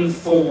 urban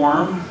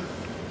form,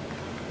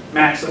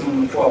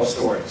 maximum of 12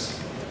 stories.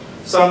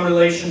 Some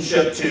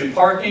relationship to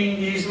parking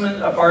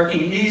easement,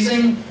 parking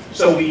easing.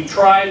 So we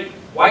tried,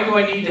 why do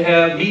I need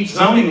to meet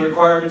zoning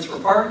requirements for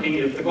parking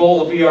if the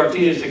goal of BRT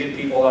is to get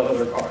people out of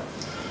their car?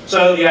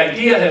 So the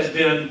idea has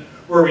been,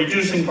 we're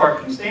reducing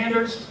parking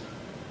standards.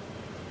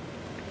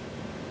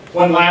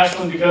 One last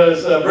one,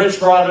 because Rich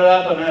brought it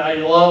up, and I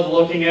love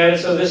looking at it.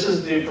 So this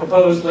is the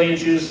proposed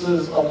land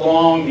uses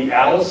along the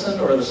Allison,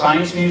 or the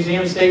Science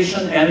Museum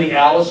station, and the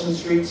Allison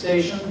Street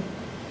station.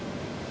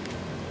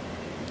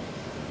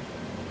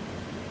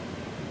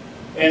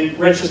 And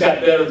Rich has got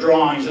better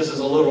drawings. This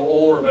is a little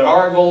older, but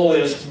our goal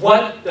is,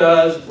 what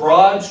does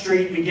Broad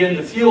Street begin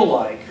to feel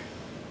like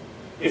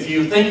if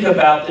you think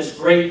about this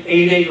great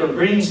 8-acre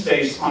green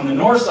space on the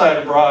north side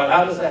of Broad,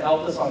 how does that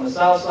help us on the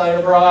south side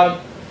of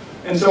Broad?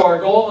 And so our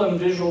goal in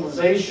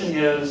visualization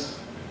is,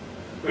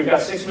 we've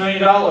got $6 million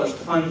to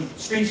fund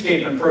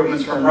streetscape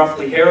improvements from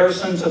roughly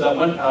Harrison to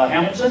the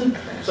Hamilton.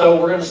 So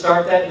we're going to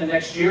start that in the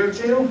next year or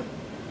two.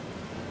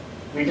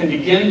 We can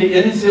begin to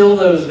infill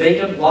those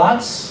vacant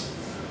lots,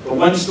 the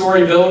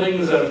one-story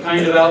buildings that have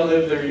kind of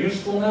outlived their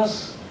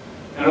usefulness.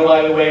 And oh,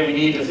 by the way, we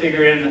need to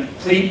figure in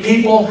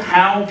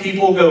how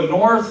people go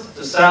north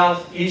to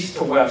south, east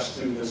to west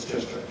through this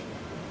district.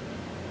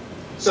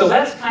 So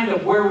that's kind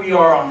of where we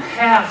are on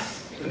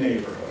half the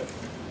neighborhood.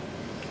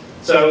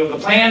 So the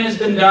plan has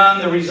been done,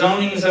 the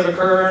rezonings have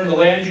occurred, the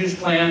land use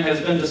plan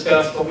has been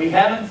discussed, but we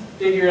haven't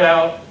figured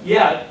out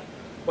yet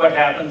what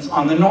happens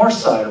on the north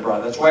side of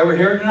Broad. That's why we're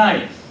here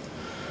tonight.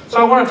 So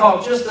I want to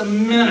talk just a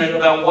minute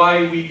about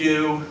why we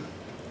do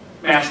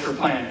master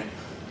planning.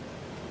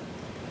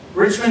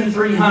 Richmond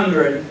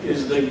 300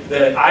 is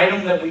the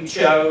item that we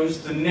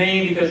chose, the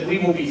name, because we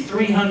will be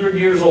 300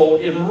 years old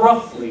in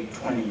roughly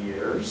 20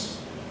 years.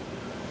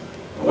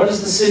 What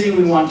is the city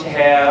we want to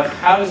have?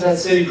 How does that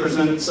city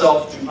present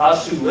itself to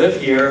us who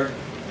live here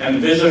and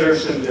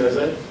visitors who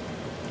visit?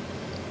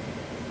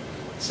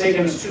 It's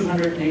taken us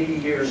 280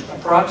 years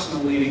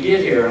approximately to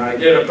get here. And I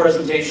did a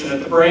presentation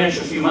at the branch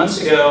a few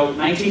months ago.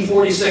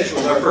 1946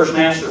 was our first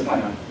master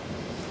plan.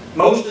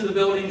 Most of the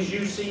buildings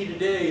you see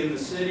today in the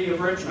city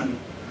of Richmond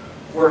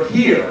were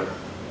here.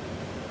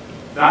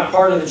 Not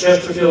part of the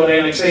Chesterfield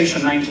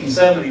annexation in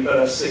 1970, but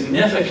a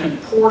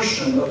significant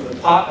portion of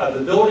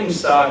the building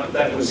stock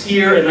that was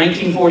here in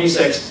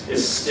 1946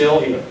 is still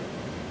here.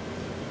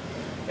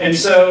 And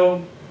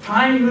so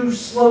time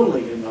moves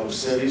slowly in those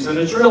cities, and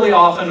it's really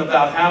often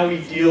about how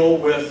we deal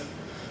with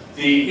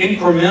the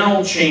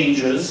incremental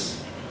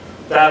changes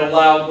that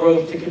allow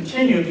growth to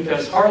continue,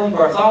 because Harlan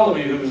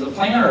Bartholomew, who was the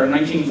planner in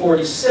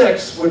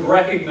 1946, would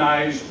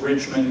recognize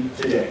Richmond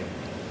today.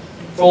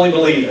 Fully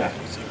believe that.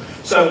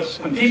 So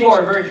when people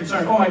are very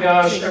concerned, oh my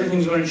gosh,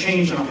 everything's going to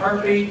change in a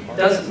heartbeat,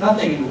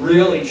 nothing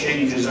really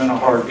changes in a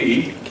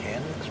heartbeat.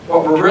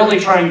 What we're really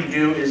trying to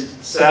do is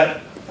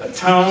set a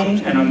tone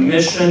and a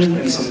mission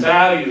and some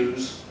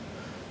values,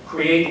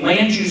 create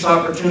land use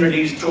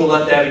opportunities to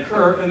let that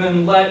occur, and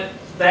then let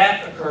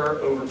that occur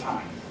over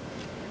time.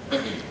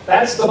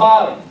 That's the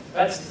bottom.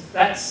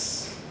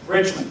 That's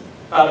Richmond,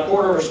 about a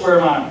quarter of a square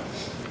mile.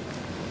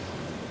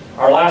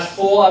 Our last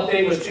full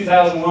update was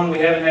 2001. We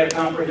haven't had a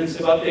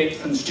comprehensive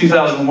update since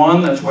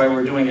 2001. That's why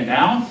we're doing it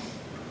now.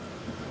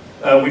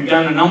 We've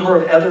done a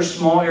number of other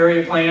small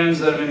area plans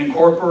that have been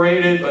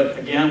incorporated, but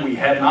again, we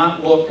have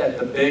not looked at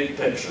the big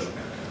picture.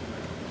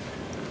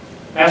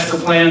 Master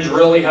plans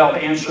really help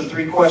answer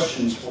three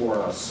questions for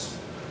us.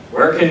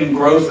 Where can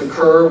growth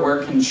occur?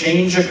 Where can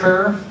change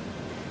occur?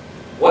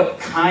 What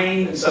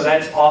kind? So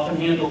that's often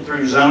handled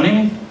through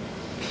zoning.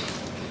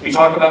 We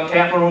talk about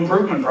capital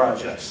improvement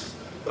projects.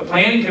 The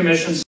Planning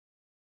Commission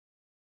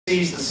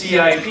sees the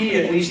CIP,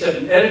 at least at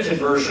an edited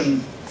version,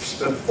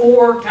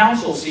 before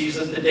Council sees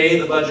it the day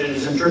the budget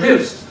is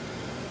introduced.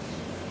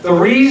 The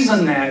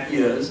reason that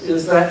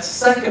is that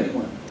second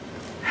one.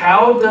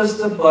 How does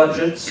the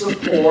budget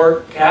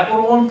support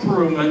capital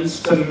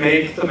improvements to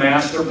make the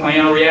master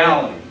plan a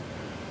reality?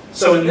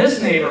 So in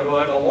this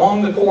neighborhood,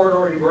 along the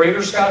corridor in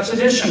Greater Scott's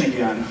Addition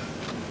again,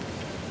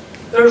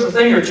 there's a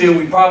thing or two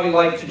we'd probably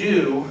like to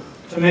do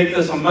to make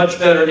this a much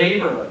better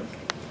neighborhood.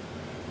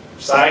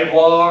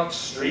 Sidewalks,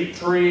 street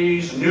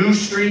trees, new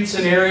streets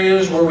in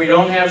areas where we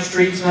don't have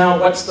streets now.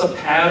 What's the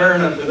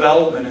pattern of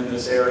development in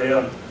this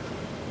area?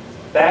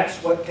 That's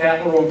what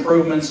capital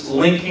improvements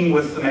linking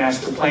with the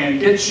master plan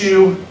gets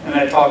you, and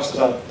that talks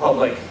about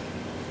public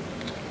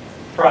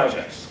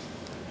projects.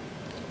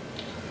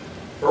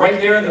 Right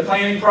there in the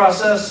planning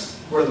process,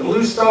 where the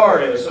blue star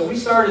is. So we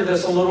started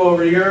this a little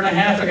over a year and a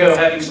half ago,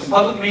 having some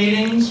public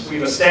meetings.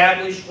 We've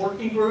established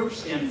working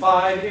groups in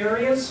 5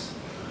 areas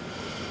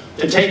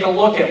to take a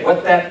look at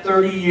what that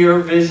 30-year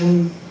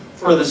vision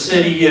for the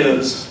city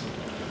is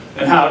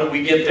and how do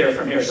we get there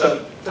from here.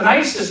 So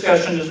tonight's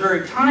discussion is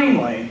very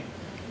timely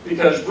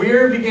because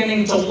we're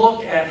beginning to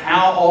look at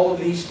how all of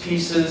these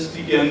pieces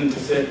begin to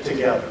fit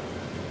together.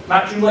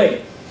 Not too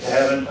late to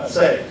have a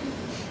say.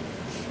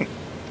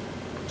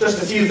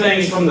 Just a few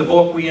things from the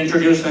book we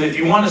introduced, and if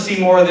you want to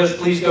see more of this,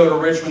 please go to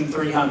Richmond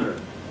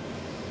 300.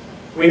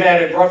 We've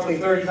added roughly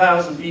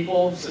 30,000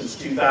 people since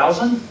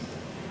 2000.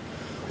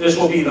 This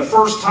will be the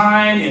first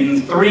time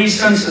in 3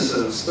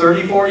 censuses,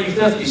 30, 40,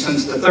 50,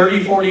 since the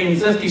 30, 40,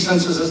 and 50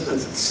 censuses, that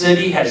the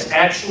city has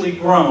actually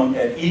grown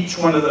at each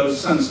one of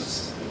those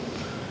censuses.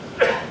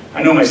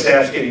 I know my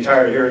staff's getting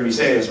tired of hearing me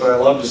say this, but I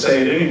love to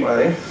say it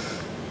anyway.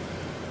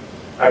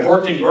 I've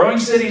worked in growing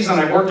cities and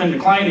I've worked in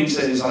declining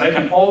cities, and I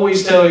can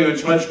always tell you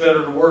it's much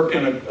better to work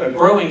in a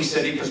growing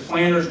city because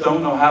planners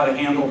don't know how to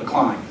handle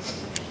decline.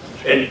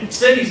 And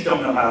cities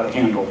don't know how to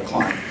handle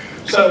decline.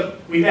 So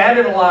we've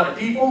added a lot of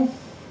people.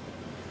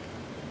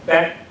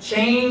 That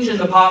change in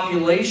the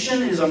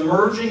population is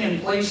emerging in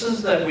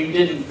places that we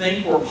didn't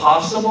think were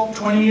possible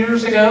 20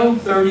 years ago,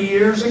 30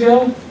 years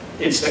ago.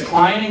 It's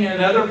declining in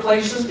other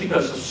places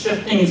because of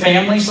shifting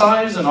family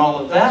size and all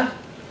of that.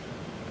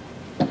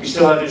 We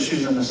still have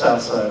issues in the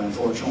south side,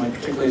 unfortunately,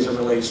 particularly as it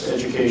relates to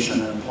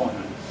education and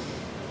employment.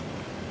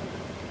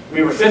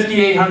 We were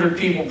 5,800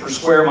 people per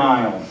square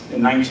mile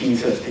in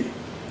 1950.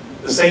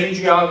 The same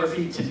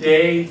geography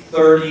today,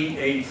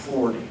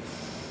 3,840.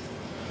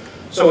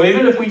 So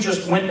even if we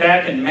just went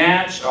back and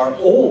matched our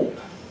old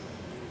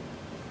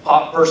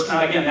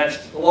now again,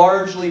 that's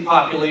largely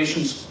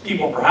populations,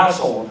 people per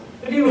household,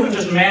 but even if we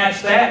just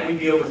match that, we'd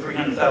be over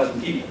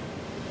 300,000 people.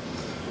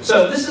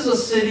 So this is a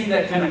city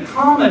that can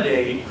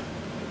accommodate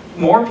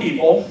more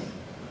people.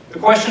 The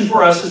question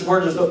for us is where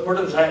does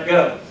that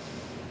go?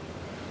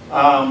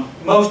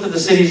 Most of the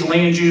city's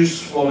land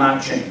use will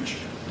not change.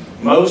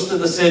 Most of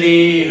the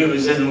city who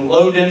is in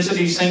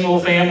low-density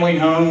single-family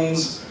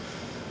homes,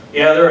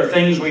 yeah, there are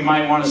things we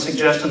might want to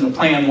suggest in the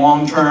plan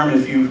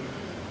long-term.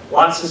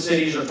 Lots of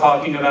cities are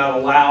talking about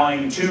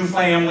allowing 2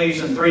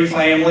 families and 3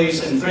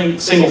 families in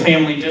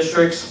single-family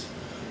districts,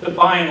 but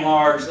by and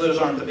large, those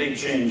aren't the big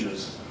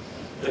changes.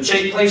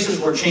 The places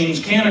where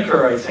change can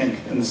occur, I think,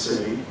 in the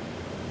city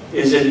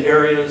is in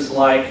areas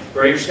like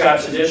Greater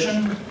Scott's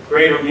Addition,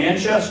 Greater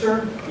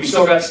Manchester. We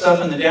still got stuff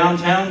in the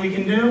downtown we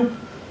can do,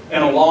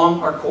 and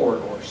along our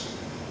corridors.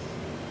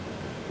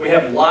 We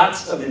have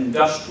lots of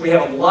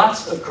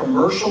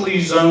commercially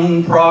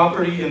zoned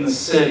property in the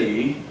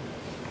city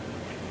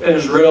that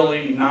is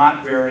really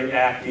not very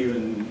active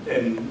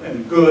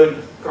and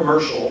good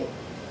commercial.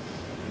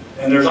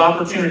 And there's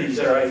opportunities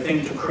there, I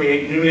think, to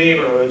create new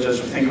neighborhoods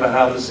as we think about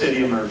how the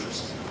city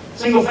emerges.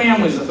 Single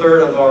family is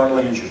 1/3 of our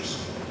land use.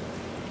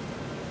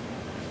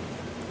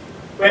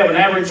 We have an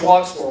average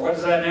walk score. What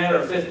does that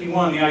matter?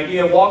 51. The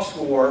idea of walk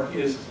score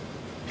is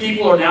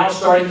people are now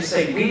starting to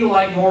say, we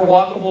like more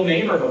walkable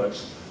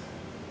neighborhoods.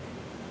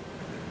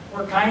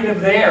 We're kind of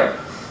there.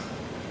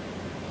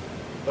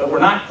 But we're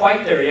not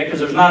quite there yet because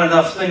there's not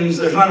enough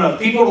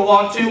people to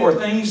walk to or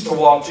things to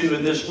walk to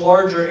in this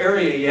larger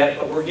area yet,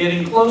 but we're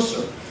getting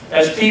closer.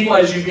 As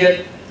you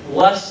get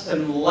less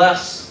and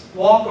less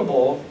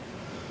walkable,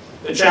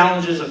 the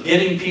challenges of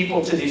getting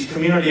people to these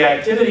community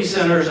activity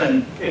centers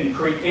and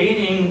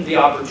creating the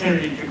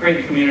opportunity to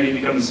create a community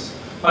becomes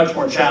much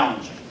more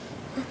challenging.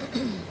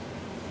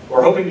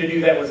 We're hoping to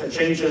do that with the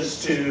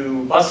changes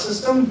to bus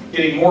system,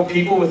 getting more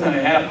people within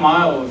a half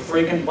mile of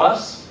frequent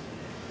bus,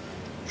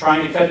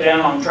 trying to cut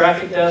down on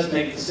traffic deaths,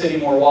 make the city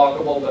more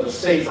walkable, but a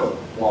safer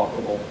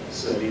walkable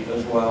city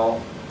as well.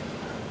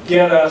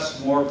 Get us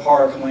more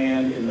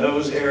parkland in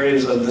those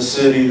areas of the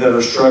city that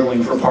are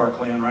struggling for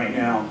parkland right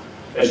now.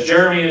 As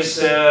Jeremy has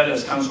said,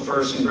 as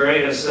Councilperson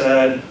Gray has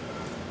said,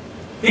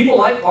 people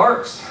like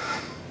parks.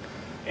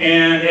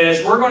 And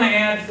as we're going to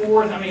add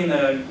forth,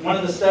 one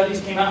of the studies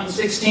came out in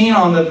 2016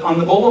 on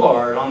the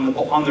boulevard,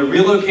 on the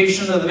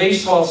relocation of the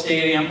baseball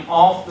stadium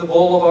off the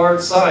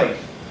boulevard site.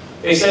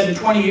 They said in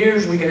 20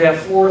 years we could have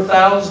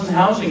 4,000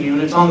 housing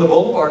units on the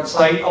boulevard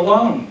site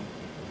alone.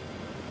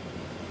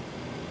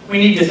 We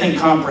need to think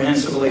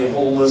comprehensively and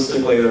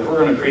holistically that if we're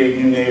going to create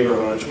new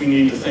neighborhoods, we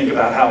need to think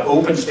about how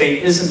open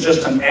space isn't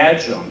just an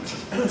adjunct.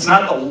 It's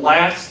not the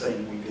last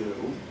thing we do.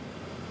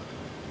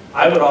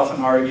 I would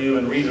often argue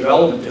in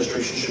redevelopment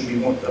districts it should be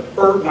one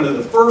of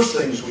the first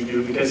things we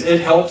do because it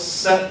helps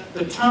set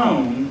the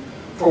tone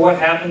for what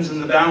happens in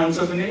the balance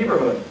of the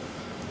neighborhood.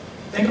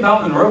 Think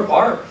about Monroe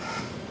Park.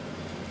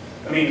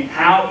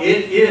 How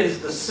it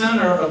is the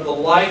center of the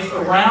life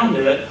around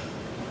it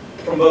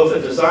from both a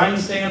design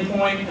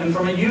standpoint and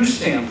from a use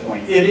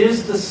standpoint. It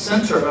is the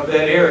center of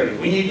that area.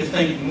 We need to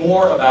think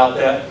more about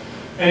that.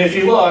 And if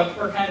you look,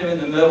 we're kind of in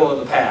the middle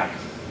of the pack.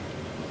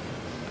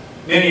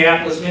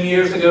 Minneapolis, many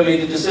years ago, made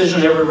the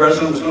decision every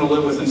resident was going to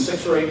live within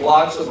 6 or 8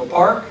 blocks of a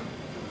park.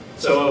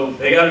 So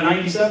they got a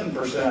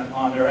 97%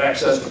 on their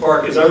access to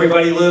park, because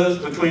everybody lives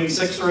between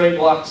 6 or 8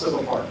 blocks of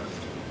a park.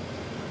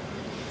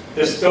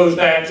 This goes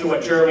back to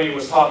what Jeremy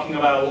was talking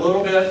about a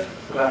little bit,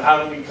 about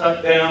how do we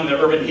cut down the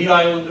urban heat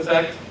island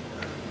effect.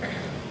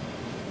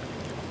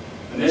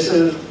 And this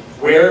is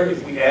where,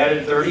 if we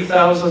added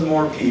 30,000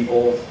 more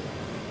people,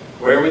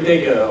 where would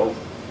they go?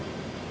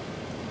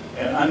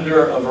 And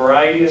under a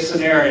variety of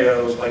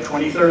scenarios, by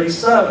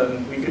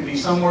 2037, we could be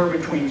somewhere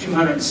between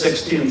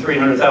 260 and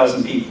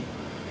 300,000 people.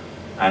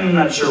 I'm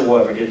not sure we'll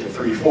ever get to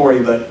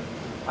 340, but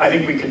I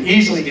think we could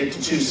easily get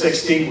to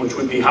 260, which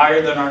would be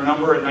higher than our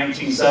number in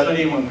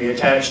 1970 when we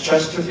attached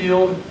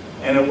Chesterfield,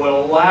 and it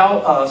will allow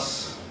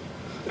us,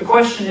 the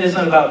question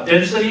isn't about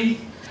density,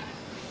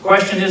 the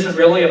question isn't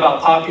really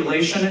about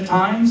population at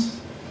times.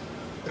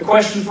 The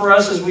question for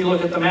us as we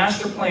look at the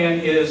master plan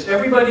is,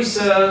 everybody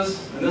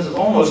says, and this is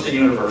almost a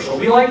universal,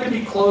 we like to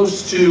be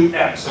close to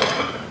X,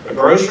 a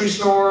grocery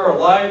store, a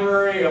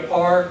library, a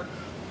park,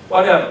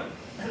 whatever.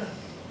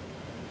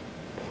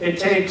 It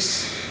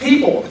takes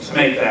people to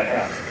make that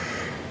happen.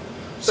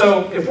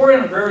 So if we're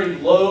in a very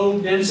low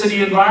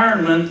density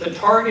environment, the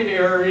target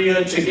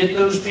area to get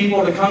those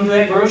people to come to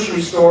that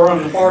grocery store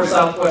on the far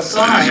southwest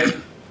side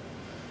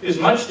is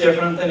much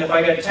different than if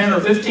I got 10 or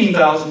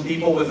 15,000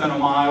 people within a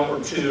mile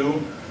or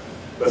two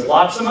with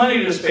lots of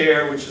money to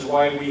spare, which is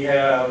why we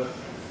have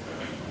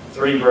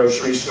 3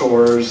 grocery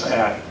stores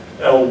at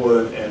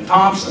Elwood and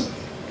Thompson.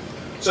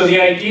 So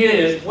the idea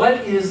is, what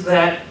is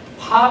that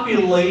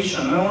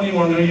population? I don't even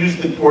want to use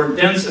the word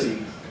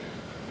density,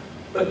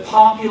 but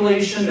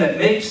population that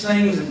makes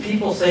things that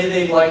people say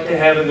they'd like to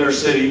have in their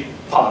city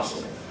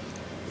possible.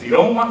 If you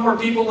don't want more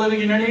people living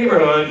in your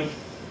neighborhood,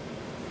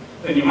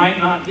 then you might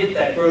not get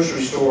that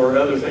grocery store or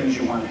other things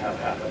you want to have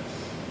happen.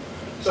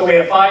 So we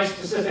have 5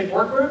 specific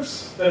work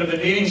groups that have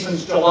been meeting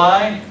since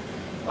July.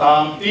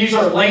 These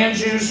are land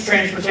use,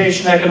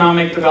 transportation,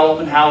 economic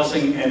development,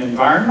 housing, and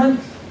environment.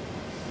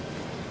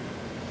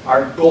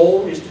 Our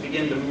goal is to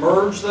begin to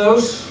merge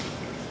those.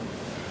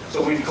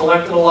 So we've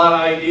collected a lot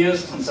of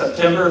ideas from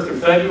September through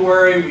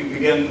February. We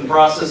begin the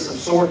process of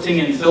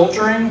sorting and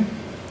filtering.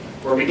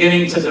 We're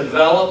beginning to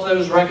develop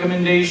those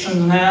recommendations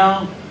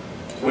now.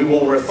 We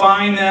will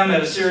refine them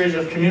at a series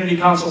of community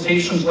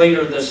consultations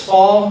later this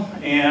fall,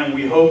 and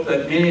we hope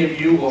that many of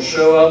you will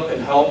show up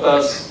and help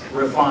us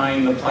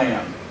refine the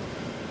plan.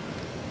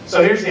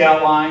 So here's the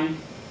outline.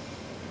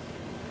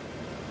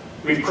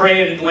 We've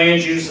created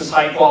land use as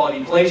high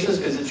quality places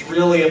because it's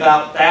really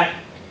about that.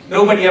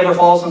 Nobody ever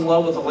falls in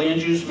love with a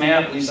land use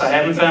map, at least I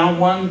haven't found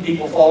one.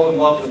 People fall in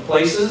love with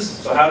places.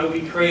 So how do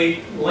we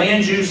create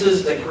land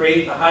uses that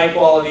create the high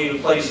quality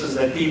of places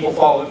that people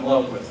fall in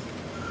love with?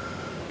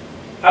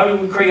 How do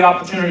we create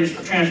opportunities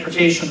for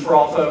transportation for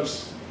all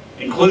folks?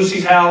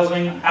 Inclusive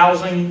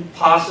housing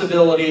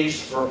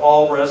possibilities for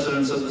all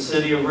residents of the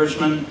city of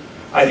Richmond.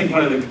 I think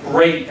one of the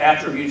great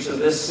attributes of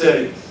this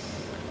city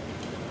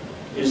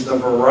is the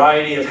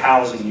variety of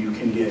housing you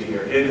can get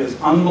here. It is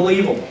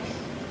unbelievable.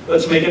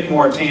 Let's make it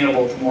more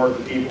attainable to more of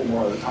the people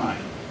more of the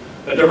time.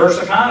 A diverse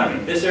economy.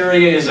 This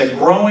area is a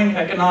growing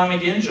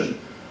economic engine.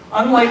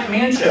 Unlike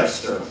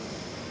Manchester,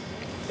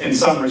 in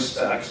some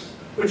respects,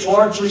 which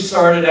largely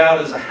started out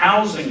as a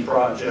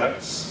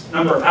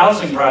number of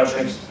housing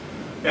projects,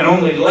 and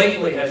only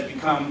lately has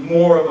become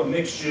more of a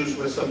mixed use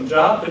with some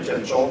job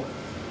potential.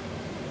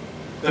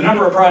 The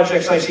number of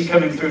projects I see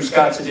coming through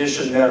Scott's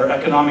Addition that are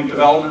economic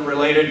development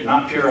related,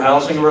 not pure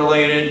housing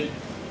related,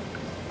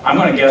 I'm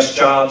going to guess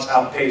jobs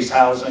outpace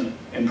housing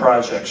in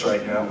projects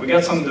right now. We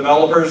got some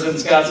developers in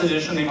Scott's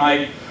Addition, they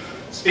might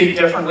speak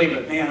differently,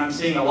 but man, I'm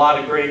seeing a lot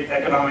of great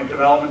economic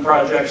development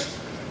projects.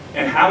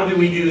 And how do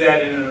we do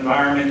that in an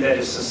environment that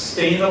is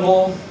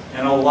sustainable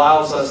and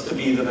allows us to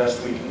be the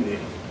best we can be?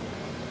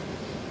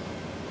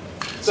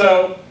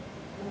 So,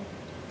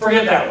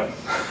 forget that one.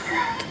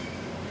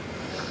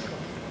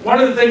 One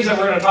of the things that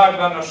we're going to talk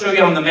about, and I'll show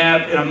you on the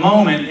map in a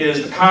moment,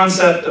 is the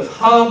concept of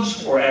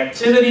hubs or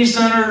activity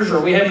centers, or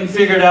we haven't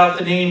figured out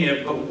the name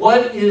yet, but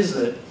what is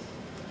it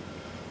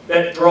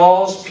that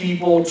draws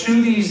people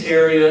to these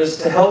areas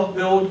to help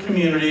build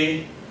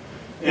community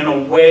in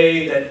a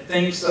way that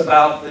thinks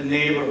about the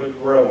neighborhood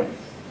growing?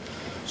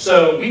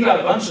 So we've got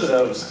a bunch of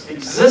those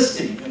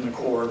existing in the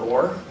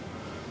corridor.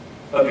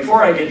 But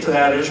before I get to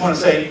that, I just want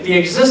to say the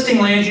existing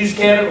land use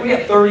category, we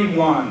have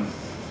 31.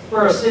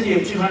 We're a city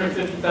of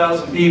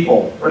 250,000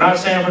 people. We're not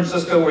San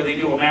Francisco where they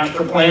do a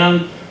master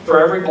plan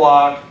for every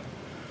block.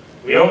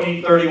 We don't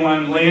need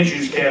 31 land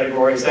use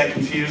categories. That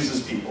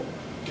confuses people,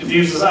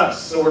 confuses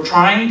us. So we're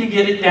trying to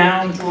get it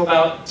down to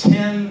about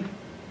 10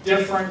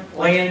 different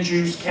land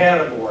use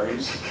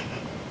categories.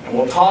 And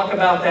we'll talk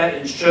about that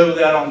and show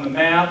that on the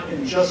map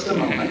in just a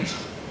moment.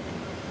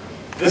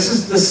 This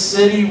is the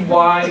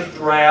citywide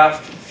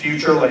draft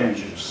future land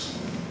use.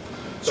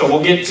 So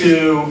we'll get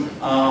to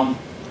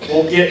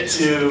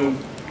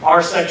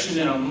our section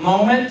in a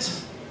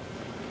moment,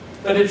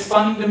 but it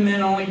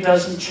fundamentally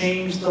doesn't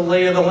change the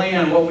lay of the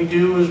land. What we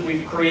do is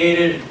we've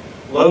created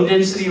low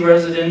density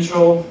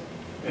residential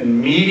and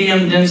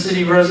medium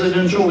density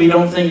residential. We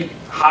don't think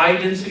high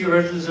density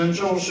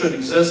residential should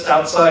exist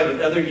outside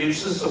of other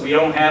uses, so we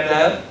don't have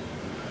that.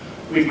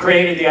 We've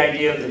created the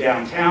idea of the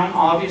downtown,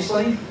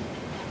 obviously.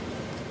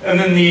 And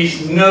then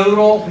these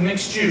nodal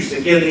mixed use,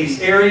 again,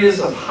 these areas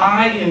of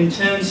high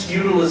intense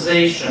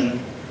utilization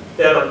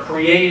that are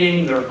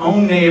creating their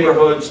own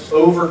neighborhoods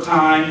over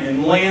time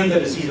in land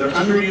that is either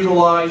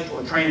underutilized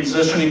or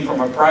transitioning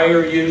from a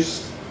prior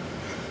use.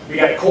 We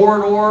got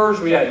corridors,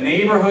 we got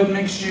neighborhood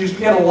mixed use,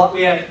 we have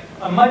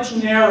a much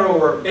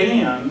narrower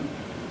band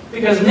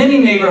because many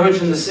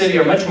neighborhoods in the city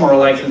are much more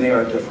alike than they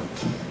are different.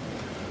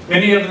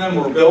 Many of them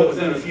were built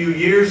within a few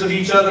years of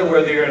each other,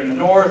 where they're in the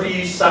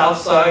northeast, south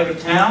side of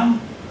town.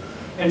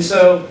 And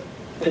so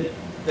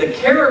the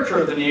character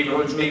of the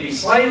neighborhoods may be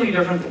slightly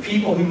different, the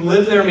people who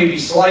live there may be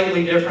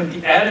slightly different,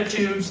 the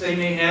attitudes they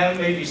may have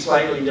may be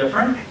slightly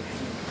different,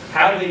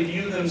 how they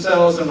view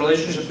themselves in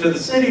relationship to the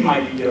city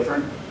might be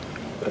different,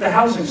 but the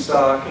housing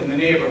stock and the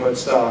neighborhood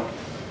stock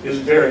is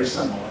very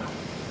similar.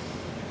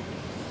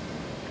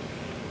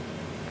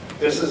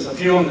 This is a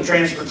view on the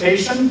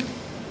transportation.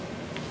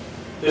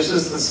 This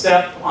is the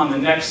step on the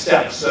next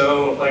step.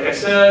 So, like I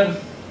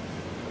said,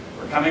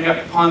 we're coming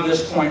up upon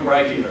this point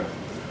right here.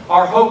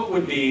 Our hope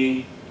would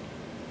be,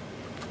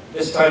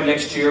 this time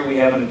next year, we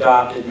have an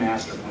adopted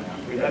master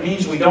plan. That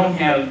means we don't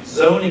have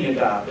zoning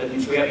adopted, it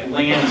means we have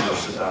land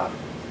use adopted.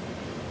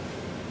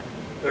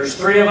 There's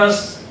three of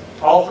us,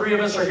 all three of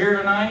us are here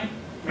tonight.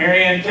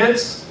 Mary Ann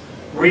Pitts,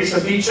 Marisa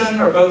Peachin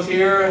are both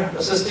here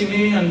assisting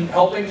me and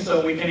helping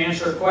so we can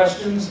answer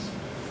questions.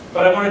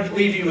 But I wanted to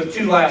leave you with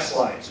two last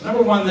slides.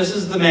 Number one, this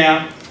is the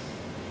map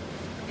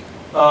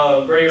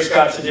of Greater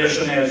Scotts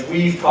Addition as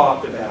we've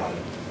talked about it.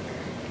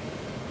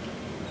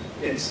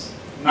 It's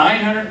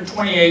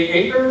 928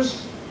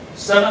 acres,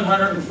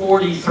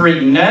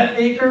 743 net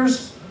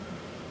acres,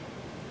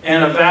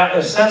 and an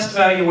assessed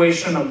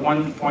valuation of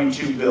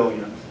 $1.2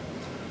 billion.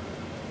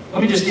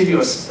 Let me just give you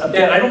a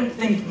bit. I don't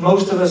think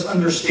most of us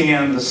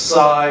understand the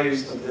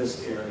size of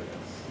this area.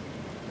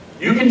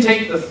 You can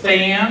take the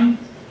fan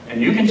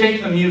and you can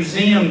take the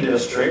museum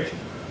district,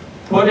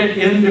 put it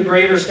into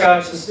Greater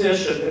Scotts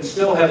Addition, and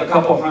still have a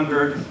couple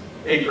hundred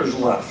acres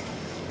left.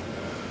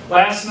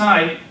 Last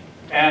night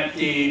at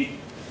the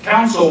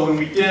council, when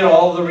we did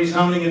all the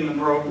rezoning in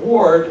Monroe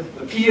Ward,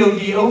 the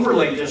POD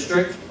overlay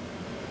district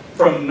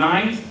from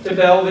 9th to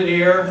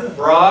Belvedere,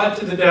 Broad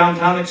to the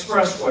Downtown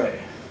Expressway,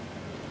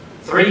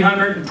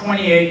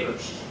 320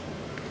 acres.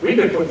 We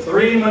could put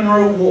 3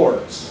 Monroe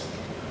Wards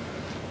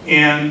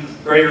in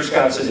Greater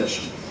Scotts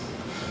Addition.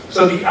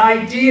 So the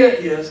idea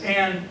is,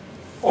 and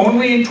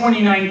only in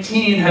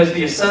 2019 has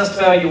the assessed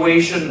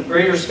valuation of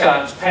Greater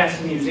Scotts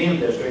passed the museum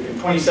district. In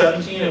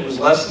 2017 it was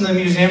less than the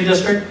museum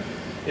district.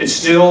 It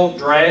still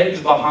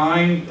drags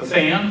behind the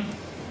fan.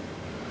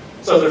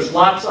 So there's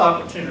lots of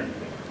opportunity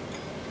there.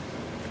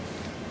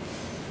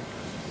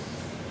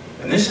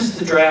 And this is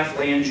the draft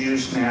land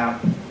use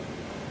map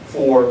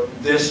for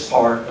this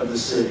part of the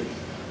city.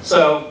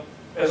 So,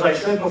 as I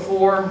said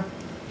before,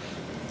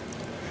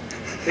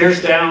 here's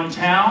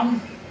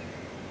downtown,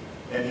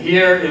 and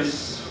here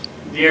is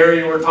the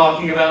area we're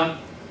talking about.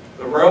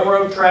 The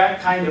railroad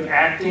track kind of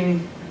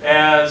acting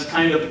as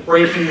kind of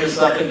breaking this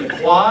up into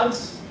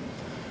quads.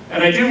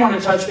 And I do want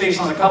to touch base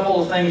on a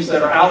couple of things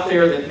that are out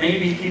there that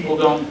maybe people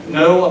don't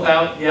know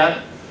about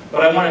yet,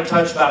 but I want to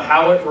touch about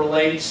how it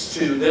relates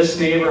to this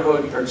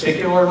neighborhood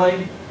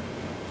particularly.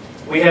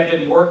 We have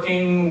been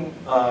working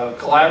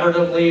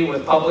collaboratively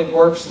with Public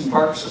Works and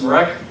Parks and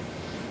Rec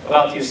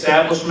about the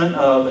establishment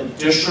of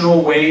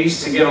additional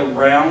ways to get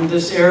around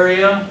this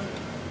area.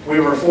 We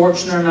were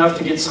fortunate enough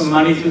to get some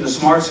money through the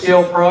Smart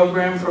Scale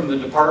program from the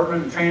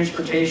Department of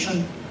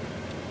Transportation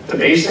to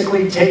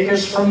basically take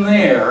us from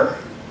there,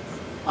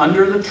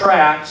 under the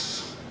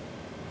tracks,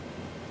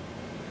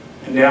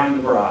 and down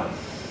the Broad.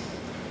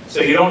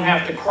 So you don't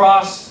have to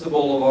cross the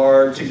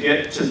boulevard to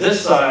get to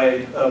this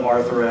side of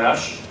Arthur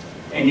Ashe,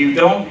 and you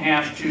don't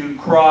have to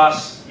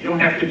cross, you don't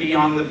have to be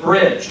on the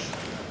bridge.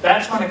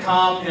 That's going to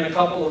come in a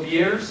couple of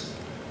years,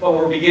 but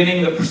we're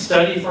beginning the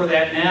study for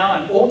that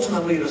now, and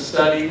ultimately the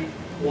study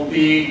will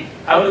be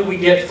how do we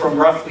get from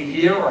roughly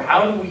here, or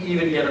how do we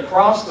even get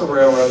across the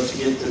railroad to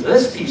get to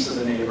this piece of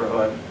the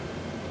neighborhood,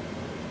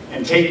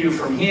 and take you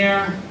from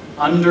here,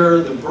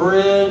 under the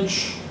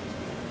bridge,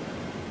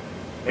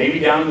 maybe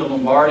down to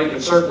Lombardi,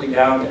 but certainly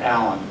down to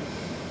Allen.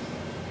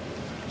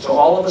 So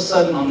all of a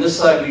sudden on this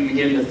side we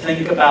begin to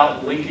think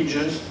about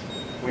linkages.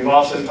 We've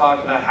also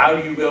talked about how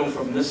do you go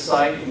from this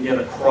site and get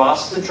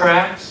across the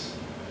tracks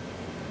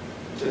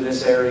to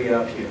this area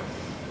up here.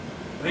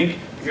 I think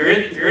if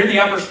you're in the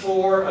upper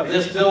floor of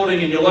this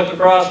building and you look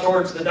across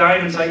towards the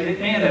diamond site, you think,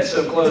 man, that's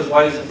so close,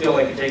 why does it feel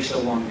like it takes so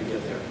long to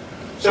get there?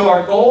 So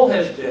our goal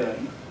has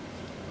been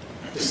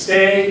to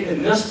stay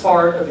in this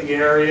part of the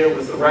area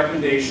with the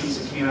recommendations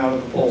that came out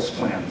of the Pulse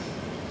Plan.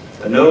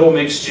 The nodal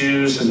mixed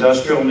use,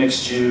 industrial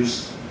mixed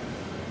use,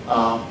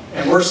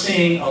 and we're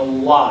seeing a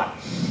lot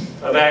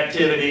of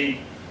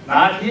activity,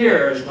 not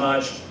here as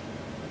much,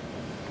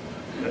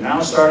 but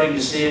now starting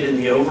to see it in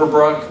the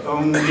Overbrook,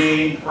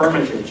 Omni,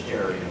 Hermitage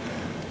area.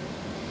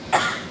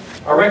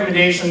 Our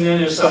recommendation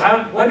then is, so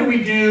what do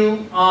we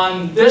do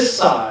on this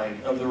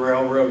side of the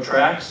railroad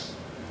tracks?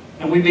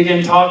 And we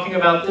begin talking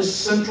about this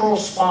central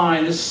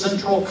spine, this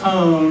central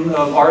cone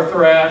of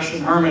Arthur Ashe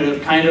and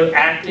Hermitage kind of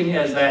acting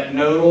as that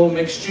nodal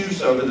mixed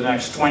use over the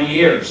next 20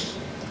 years.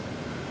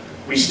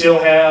 We still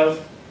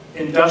have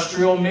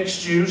industrial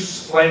mixed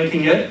use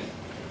flanking it.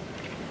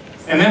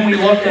 And then we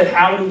looked at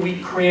how do we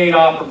create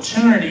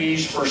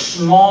opportunities for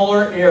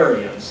smaller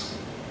areas.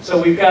 So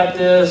we've got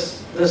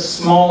this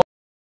smaller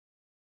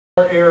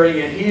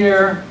area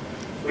here.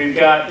 We've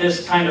got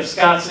this kind of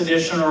Scotts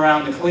Addition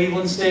around the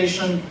Cleveland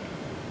station.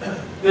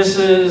 This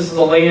is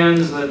the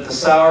lands that the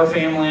Sauer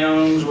family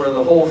owns where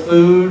the Whole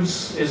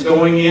Foods is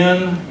going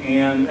in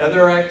and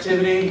other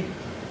activity.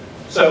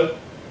 So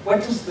what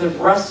does the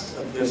rest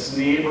of this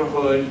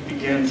neighborhood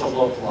begin to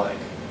look like?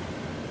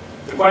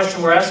 The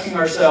question we're asking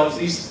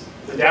ourselves,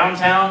 the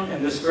downtown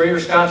and this Greater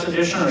Scotts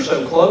Addition are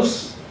so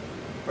close,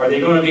 are they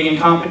going to be in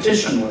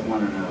competition with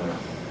one another?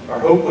 Our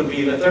hope would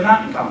be that they're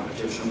not in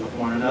competition with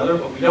one another,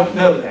 but we don't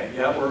know that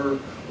yet. We're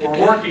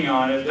working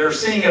on it. They're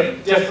seeing a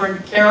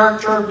different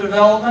character of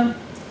development,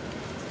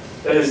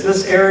 that as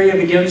this area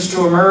begins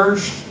to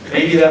emerge,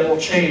 maybe that will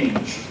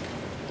change.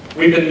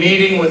 We've been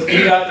meeting with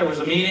VDOT. There was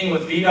a meeting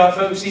with VDOT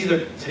folks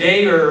either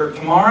today or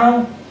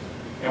tomorrow,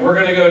 And we're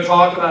going to go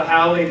talk about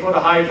how they put a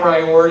high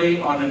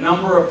priority on a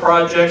number of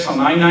projects on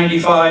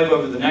I-95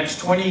 over the next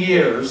 20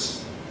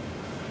 years.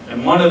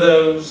 And one of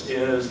those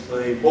is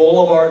the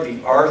Boulevard,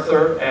 the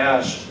Arthur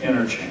Ashe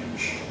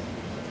interchange.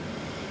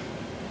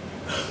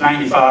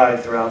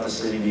 95 throughout the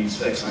city needs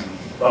fixing.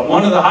 But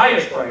one of the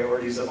highest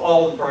priorities of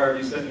all the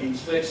priorities that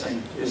needs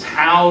fixing is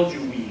how do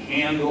we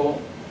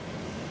handle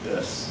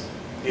this,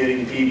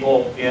 getting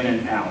people in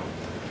and out.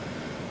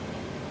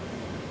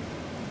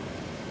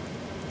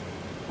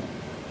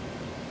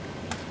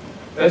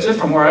 That's it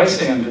from where I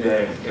stand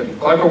today.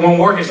 Clock for one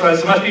working, so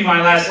this must be my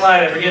last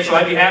slide. I forget, so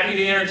I'd be happy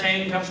to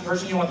entertain.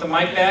 Councilperson, you want the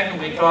mic back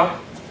and we talk?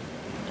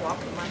 Walk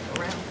the mic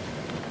around.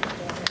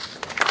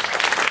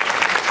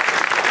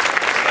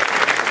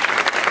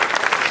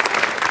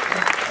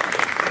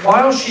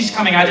 While she's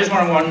coming, I just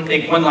want to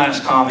make one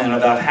last comment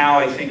about how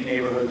I think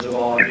neighborhoods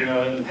evolve. You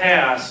know, in the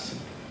past,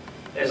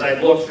 as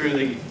I've looked through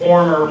the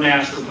former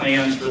master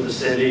plans for the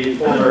city,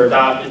 former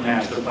adopted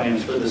master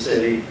plans for the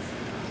city,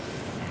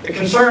 the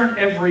concern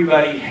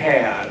everybody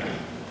had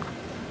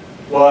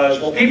was,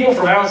 well, people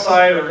from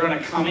outside are going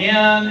to come in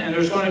and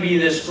there's going to be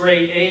this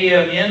great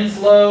AM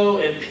inflow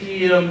and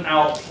PM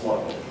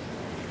outflow.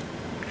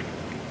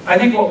 I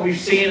think what we've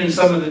seen in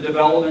some of the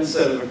developments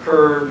that have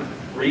occurred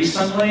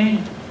recently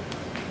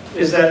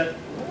is that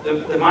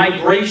the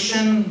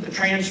migration, the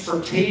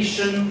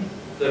transportation,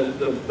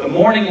 the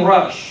morning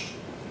rush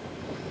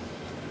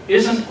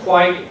isn't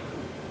quite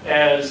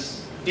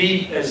as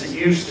deep as it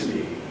used to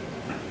be.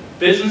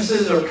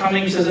 Businesses are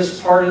coming to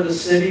this part of the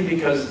city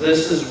because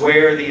this is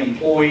where the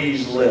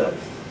employees live.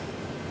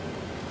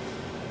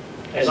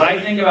 As I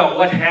think about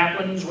what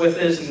happens with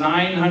this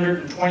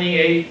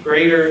 928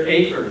 greater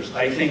acres,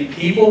 I think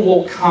people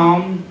will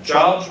come,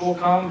 jobs will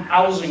come,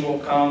 housing will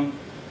come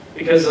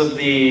because of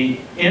the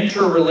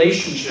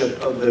interrelationship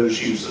of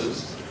those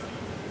uses.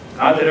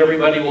 Not that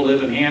everybody will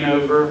live in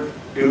Hanover,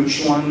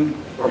 Goochland,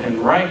 or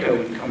Henrico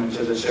and come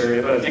into this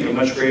area, but I think a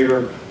much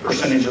greater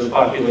percentage of the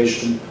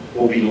population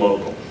will be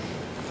local.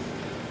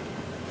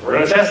 We're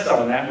going to test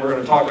on that. We're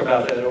going to talk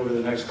about that over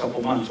the next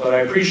couple months. But I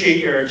appreciate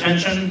your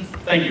attention.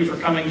 Thank you for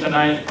coming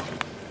tonight.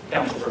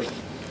 Councilperson.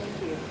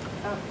 Thank you.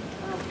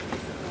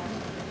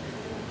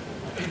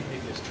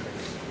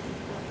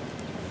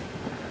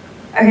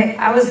 Okay,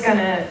 I was going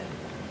to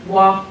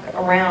walk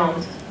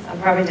around. I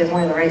probably didn't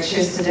wear the right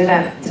shoes to do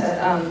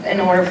that in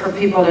order for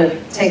people to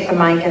take the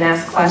mic and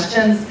ask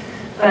questions.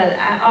 But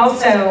I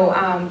also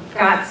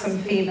got some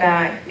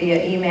feedback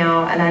via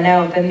email, and I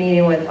know I've been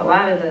meeting with a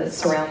lot of the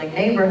surrounding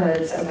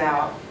neighborhoods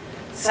about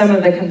some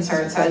of the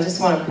concerns. So I just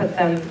want to put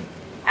them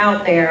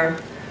out there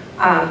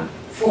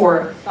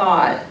for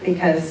thought,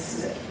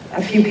 because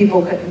a few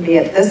people couldn't be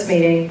at this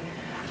meeting.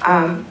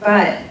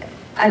 But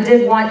I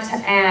did want to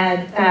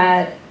add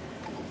that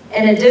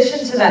in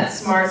addition to that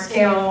smart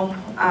scale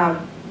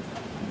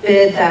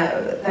bid,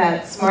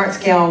 that smart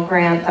scale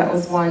grant that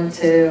was won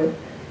to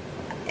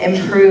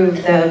improve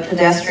the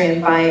pedestrian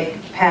bike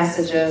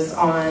passages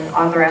on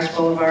Arthur Ashe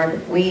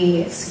Boulevard,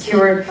 we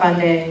secured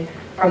funding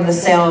from the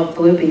sale of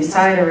Blue Bee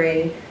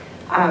Cidery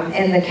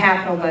in the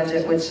capital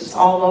budget, which is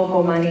all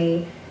local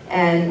money,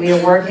 and we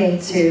are working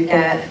to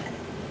get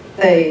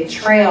the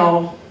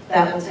trail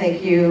that will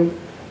take you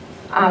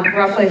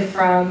roughly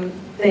from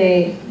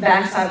the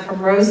backside from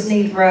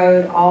Roseneath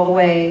Road all the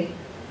way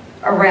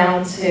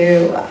around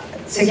to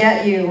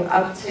get you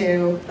up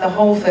to the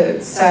Whole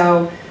Foods.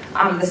 So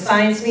the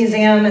Science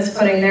Museum is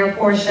putting their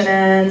portion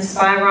in.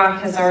 Spy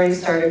Rock has already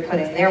started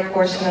putting their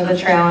portion of the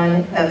trail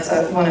in. That's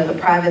one of the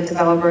private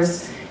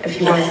developers. If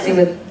you want to see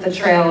what the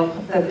trail,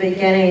 the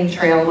beginning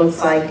trail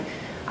looks like,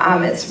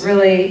 it's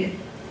really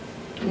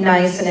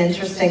nice and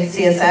interesting.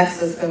 CSX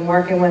has been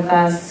working with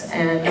us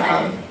and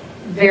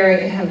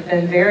have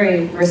been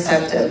very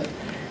receptive.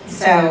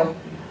 So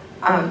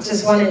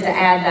just wanted to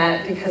add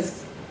that,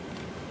 because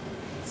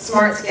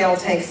smart scale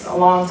takes a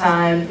long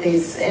time.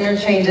 These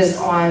interchanges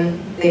on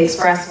the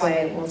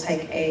expressway will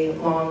take a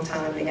long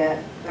time to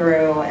get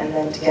through, and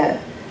then to get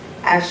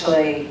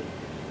actually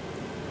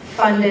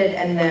funded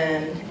and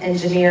then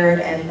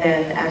engineered and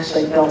then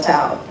actually built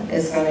out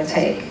is going to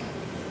take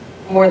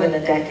more than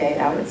a decade,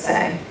 I would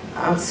say.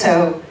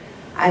 So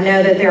I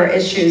know that there are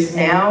issues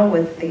now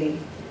with the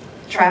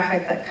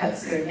traffic that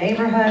cuts through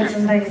neighborhoods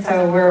and things,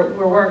 so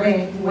we're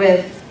working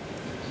with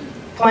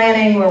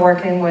planning, we're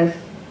working with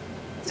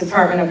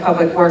Department of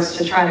Public Works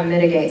to try to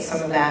mitigate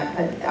some of that.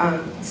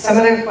 But some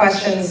of the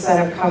questions that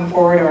have come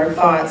forward, or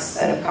thoughts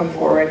that have come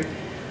forward,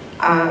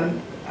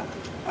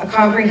 a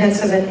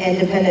comprehensive and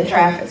independent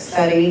traffic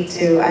study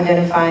to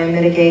identify and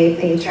mitigate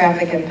the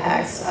traffic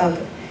impacts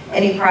of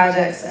any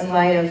projects in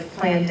light of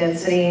planned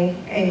density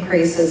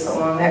increases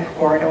along that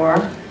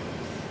corridor.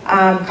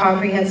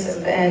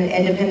 Comprehensive and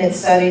independent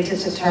study to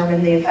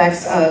determine the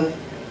effects of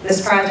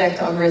this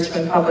project on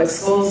Richmond Public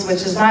Schools,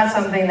 which is not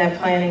something that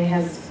planning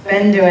has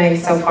been doing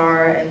so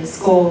far, and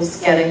schools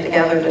getting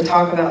together to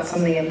talk about some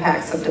of the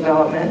impacts of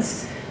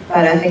developments.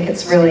 But I think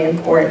it's really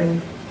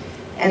important.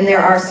 And there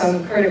are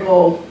some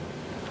critical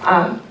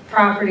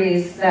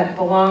properties that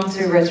belong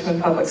to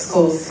Richmond Public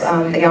Schools,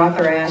 the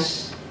Arthur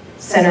Ashe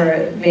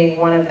Center being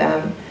one of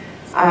them,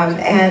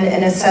 and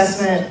an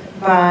assessment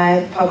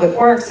by Public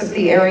Works if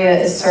the area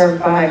is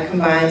served by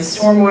combined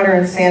stormwater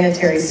and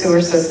sanitary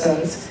sewer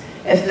systems.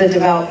 If the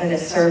development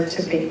is served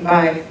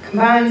by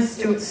combined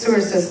sewer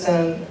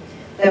system,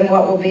 then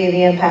what will be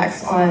the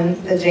impacts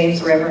on the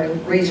James River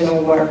and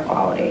regional water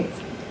quality?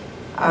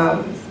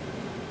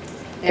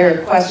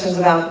 There are questions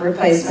about the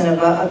replacement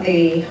of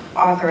the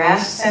Arthur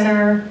Ashe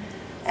Center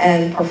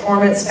and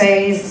performance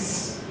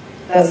space,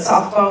 the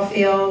softball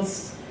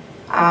fields.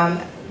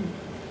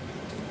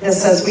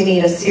 This says we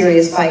need a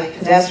serious bike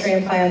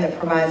pedestrian plan that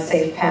provides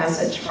safe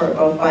passage for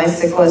both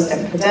bicyclists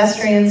and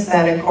pedestrians,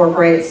 that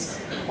incorporates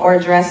or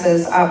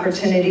addresses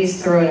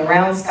opportunities through and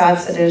around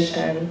Scott's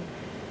Addition,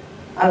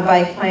 a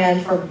bike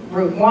plan for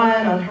Route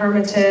 1 on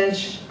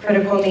Hermitage,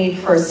 critical need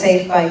for a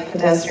safe bike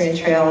pedestrian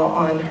trail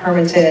on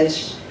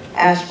Hermitage,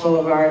 Ashe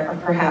Boulevard, or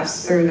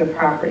perhaps through the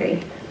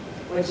property,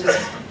 which is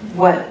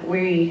what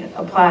we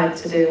applied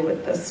to do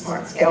with the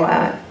Smart Scale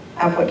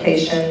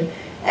application,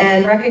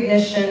 and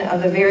recognition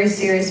of the very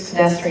serious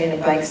pedestrian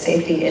and bike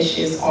safety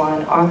issues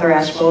on Arthur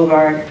Ashe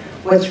Boulevard,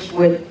 which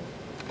would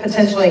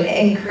potentially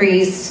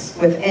increase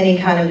with any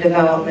kind of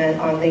development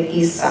on the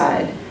east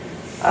side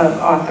of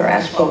Arthur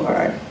Ashe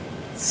Boulevard.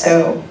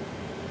 So,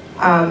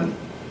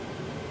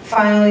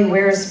 finally,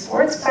 where's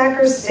Sports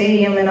Packers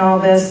Stadium in all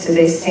this? Do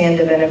they stand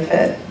to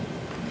benefit?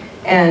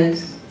 And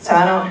so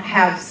I don't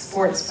have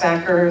sports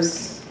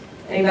backers,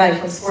 anybody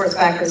from sports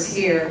backers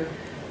here,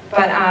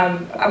 but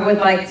I would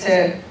like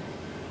to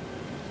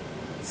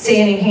see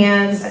any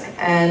hands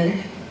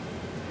and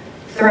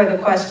throw the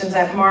questions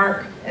at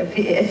Mark.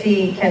 If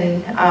he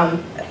can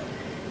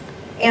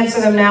answer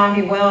them now,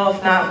 he will.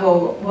 If not,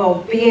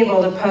 we'll be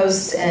able to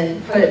post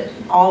and put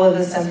all of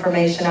this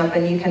information up,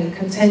 and you can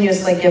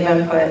continuously give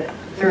input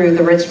through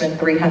the Richmond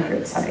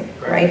 300 site,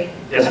 right?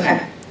 Yes.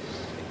 Okay.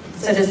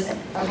 So just,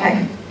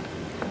 okay.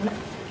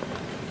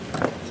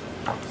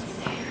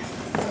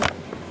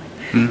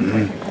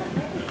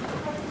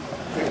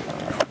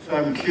 So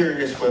I'm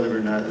curious whether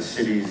or not the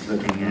city is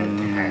looking at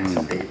tax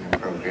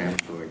abatement programs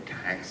or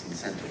tax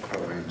incentive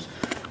programs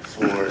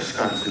for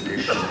Scott's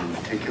Addition in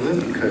particular,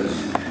 because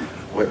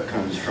what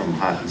comes from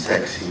hot and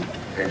sexy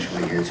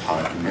eventually gets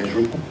hot and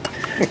miserable.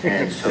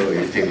 And so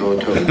if they go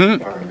to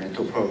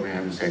environmental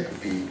programs that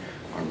could be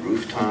on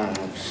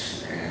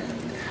rooftops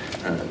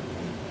and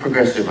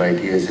progressive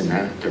ideas in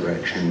that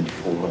direction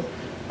for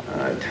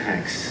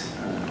tax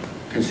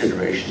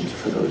considerations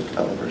for those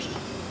developers.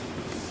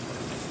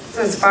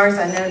 So as far as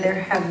I know, there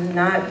have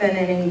not been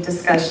any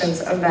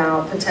discussions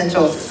about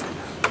potential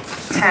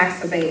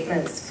tax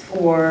abatements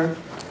for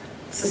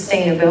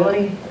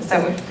sustainability. Is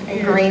that what,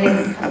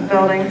 greening of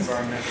buildings?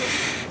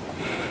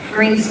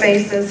 Green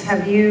spaces,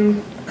 have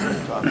you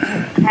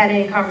had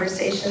any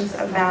conversations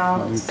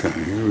about? Okay,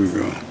 here we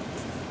go.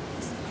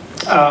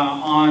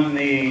 On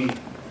the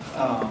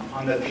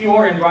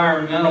pure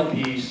environmental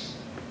piece,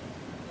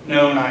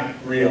 no, not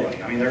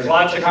really. I mean, there's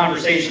lots of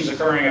conversations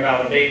occurring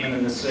about abatement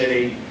in the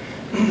city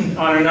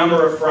on a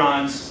number of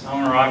fronts,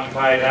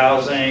 owner-occupied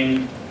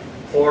housing,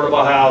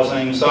 affordable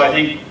housing. So I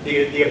think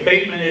the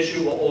abatement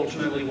issue will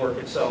ultimately work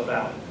itself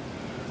out.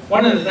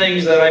 One of the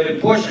things that I've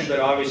been pushing, but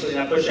obviously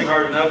not pushing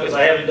hard enough because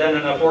I haven't done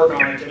enough work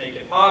on it to make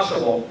it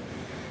possible,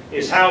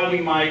 is how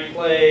we might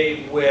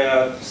play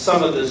with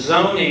some of the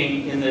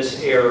zoning in this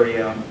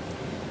area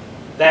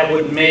that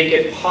would make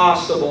it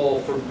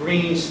possible for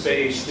green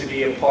space to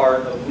be a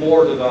part of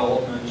more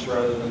developments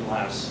rather than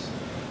less.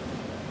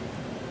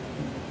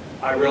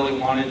 I really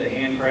wanted the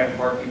handcraft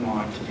parking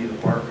lot to be the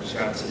park of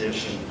Scott's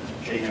Addition,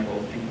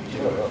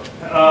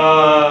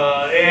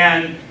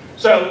 and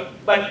so,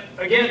 but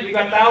again, we've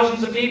got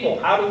thousands of people.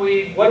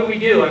 What do we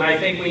do? And I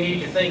think we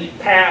need to think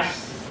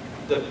past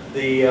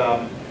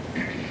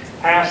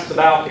past the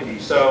balcony.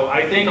 So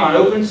I think on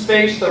open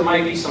space, there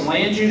might be some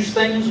land use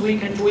things we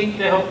can tweak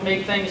to help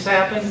make things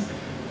happen.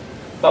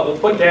 But we'll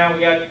put down,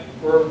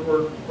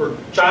 we're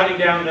jotting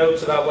down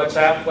notes about what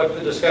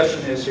the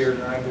discussion is here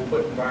tonight. We'll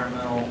put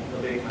environmental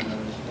abatement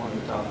as one of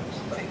the topics.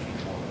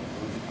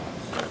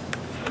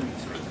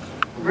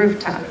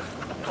 Rooftop.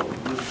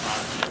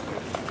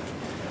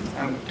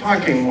 I'm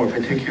talking more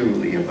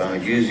particularly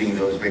about using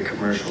those big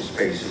commercial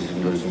spaces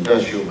and those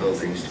industrial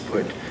buildings to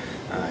put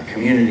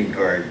community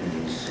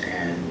gardens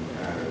and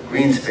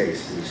green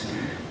spaces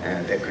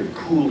that could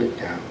cool it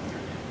down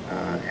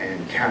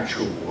and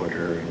capture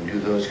water and do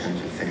those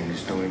kinds of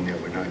things, knowing that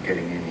we're not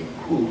getting any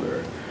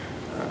cooler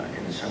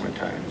in the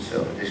summertime.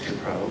 So this could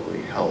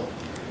probably help.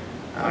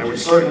 I would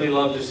certainly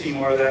love to see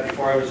more of that.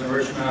 Before I was in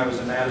Richmond, I was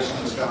in Madison,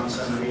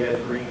 Wisconsin. We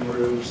had green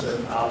roofs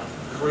and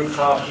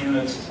rooftop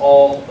units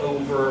all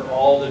over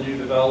all the new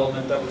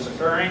development that was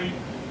occurring.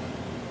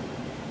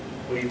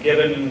 We've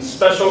given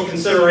special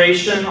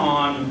consideration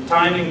on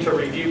timing to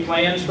review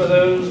plans for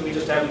those. We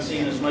just haven't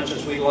seen as much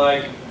as we'd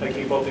like. I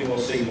keep hoping we'll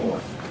see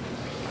more.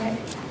 Okay.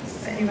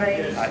 Does anybody?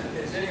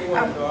 Has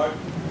anyone thought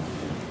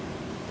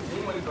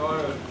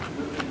of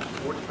moving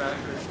sports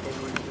backers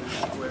over to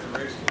where the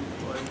Redskins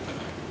play?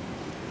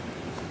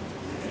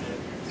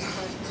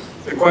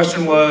 The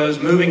question was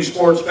moving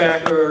sports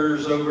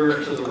backers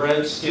over to the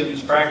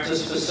Redskins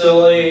practice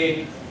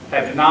facility.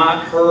 Have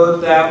not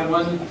heard that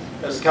one.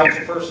 As the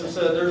councilperson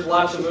said, there's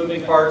lots of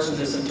moving parts in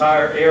this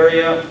entire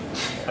area.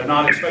 I'm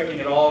not expecting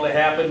it all to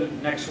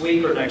happen next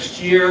week or next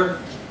year.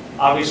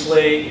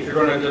 Obviously, if you're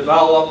going to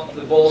develop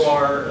the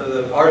Boulevard,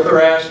 the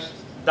Arthur Ashe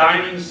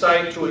dining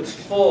site to its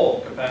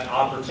full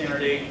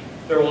opportunity,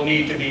 there will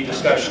need to be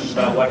discussions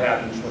about what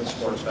happens with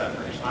sports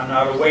backers. I'm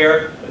not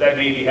aware that that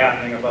may be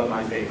happening above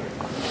my pay grade.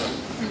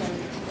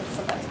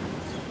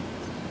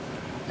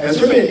 Has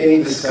there been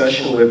any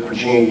discussion with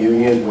Virginia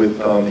Union with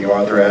the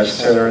Arthur Ashe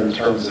Center in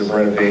terms of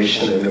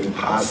renovation and then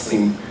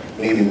possibly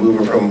maybe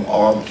moving from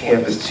off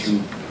campus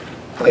to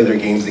play their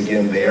games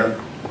again there?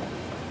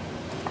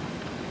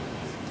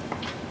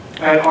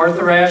 At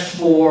Arthur Ashe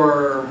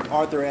for?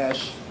 Arthur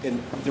Ashe,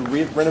 and to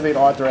renovate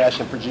Arthur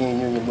Ashe and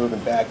Virginia Union moving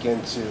back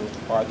into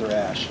Arthur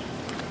Ashe.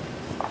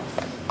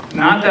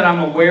 Not that I'm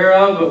aware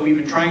of, but we've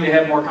been trying to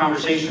have more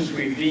conversations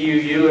with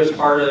VUU as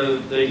part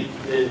of the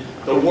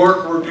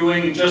work we're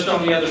doing just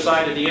on the other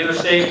side of the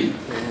interstate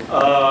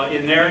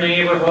in their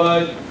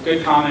neighborhood.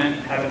 Good comment,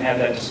 haven't had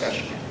that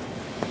discussion yet.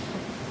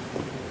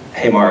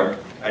 Hey Mark,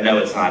 I know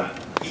it's not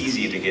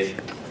easy to get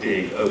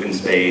big open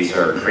space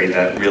or create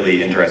that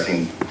really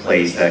interesting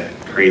place that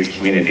creates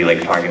community like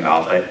you're talking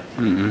about, but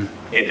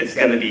if it's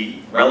going to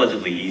be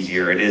relatively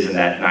easier, it is in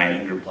that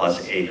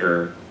 900+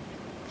 acre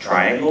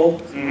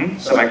triangle.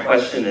 So my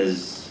question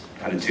is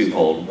kind of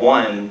twofold.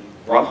 One,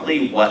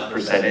 roughly what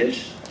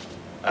percentage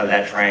of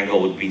that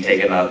triangle would be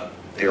taken up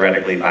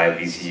theoretically by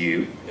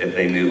VCU if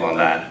they move on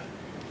that?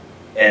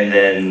 And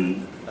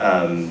then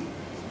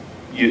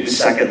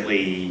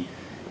secondly,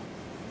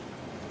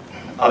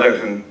 other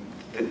than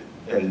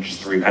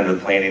just the kind of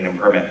the planning and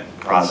permit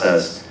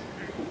process,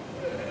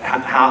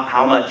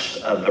 how much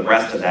of the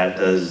rest of that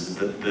does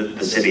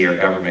the city or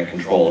government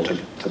control to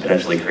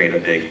potentially create a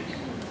big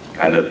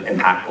kind of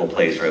impactful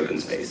place or open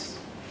space?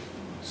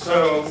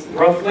 So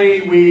roughly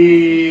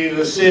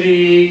the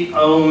city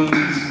owns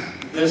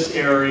this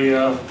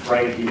area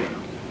right here.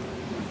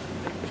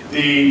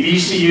 The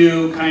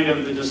VCU, kind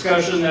of the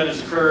discussion that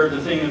has occurred,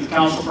 the thing that the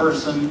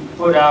councilperson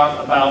put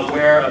out about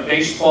where a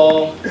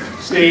baseball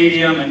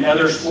stadium and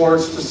other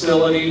sports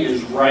facility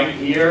is right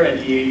here at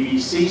the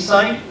ABC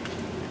site.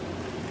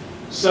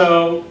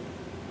 So,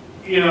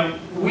 you know,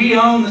 we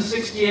own the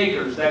 60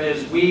 acres. That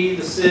is, we,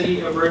 the city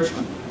of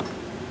Richmond.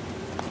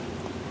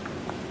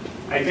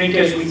 I think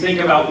as we think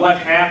about what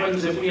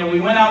happens, if we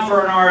went out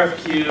for an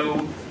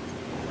RFQ,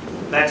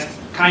 that's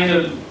kind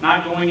of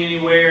not going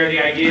anywhere. The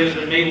idea is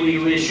that maybe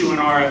we issue an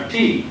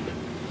RFP.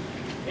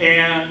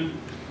 And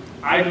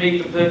I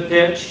make the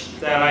pitch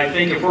that I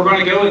think if we're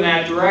going to go in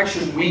that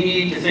direction, we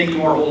need to think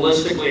more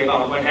holistically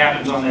about what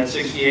happens on that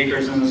 60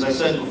 acres. And as I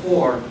said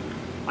before,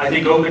 I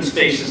think open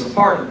space is a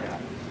part of that.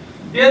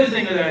 The other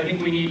thing that I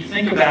think we need to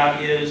think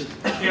about is,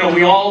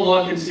 we all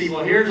look and see,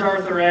 well, here's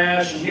Arthur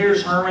Ashe, and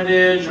here's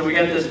Hermitage, and we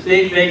got this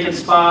big vacant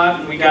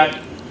spot, and we got,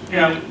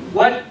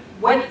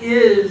 what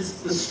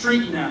is the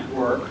street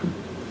network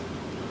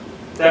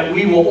that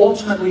we will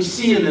ultimately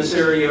see in this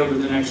area over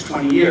the next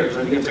 20 years?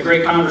 I think it's a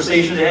great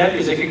conversation to have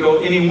because it could go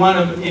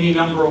any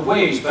number of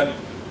ways, but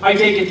I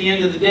take at the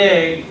end of the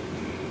day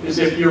is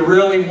if you're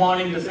really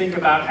wanting to think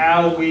about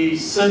how we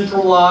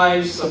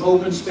centralize some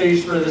open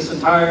space for this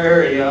entire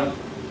area,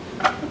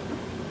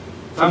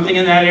 something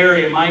in that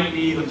area might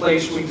be the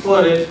place we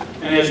put it.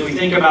 And as we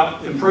think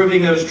about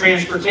improving those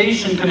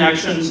transportation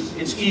connections,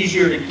 it's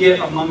easier to get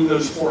among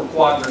those 4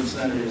 quadrants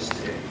than it is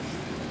today.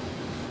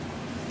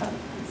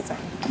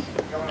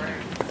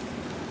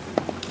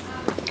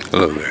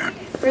 Hello there.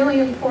 Really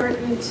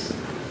important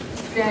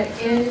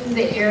that in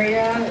the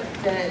area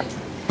that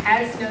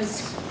has no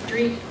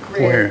street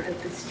grid,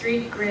 that the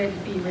street grid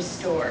be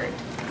restored.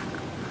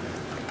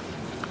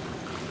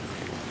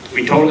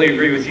 We totally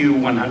agree with you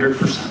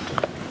 100%.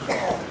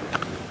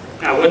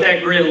 Now what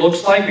that grid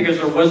looks like, because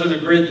there wasn't a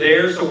grid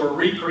there, so we're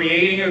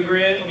recreating a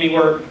grid.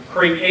 We're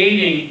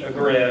creating a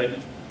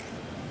grid,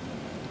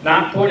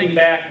 not putting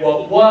back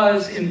what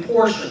was in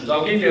portions.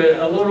 I'll give you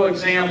a little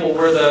example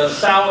where the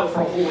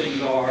Sauerfra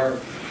holdings are.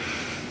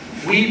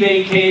 We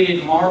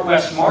vacated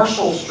West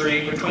Marshall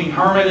Street between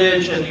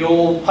Hermitage and the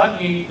old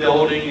Putney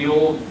building, the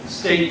old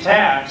state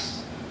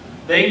tax.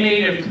 They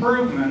made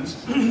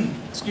improvements,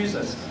 excuse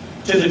us,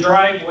 to the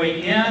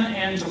driveway in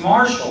and to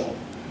Marshall,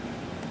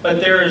 but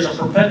there is a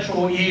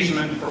perpetual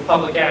easement for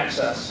public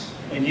access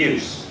and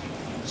use.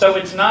 So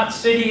it's not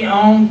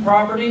city-owned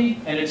property,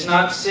 and it's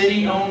not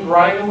city-owned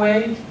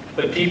right-of-way,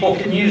 but people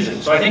can use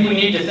it. So I think we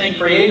need to think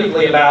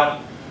creatively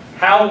about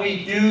how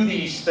we do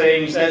these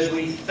things as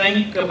we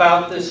think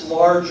about this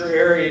larger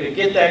area to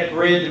get that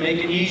grid, to make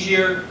it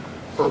easier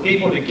for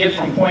people to get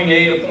from point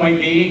A to point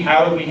B.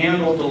 How do we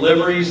handle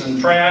deliveries and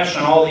trash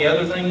and all the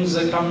other things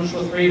that comes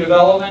with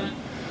redevelopment?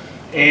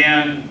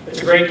 And it's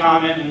a great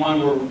comment and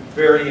one we're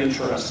very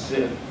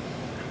interested in.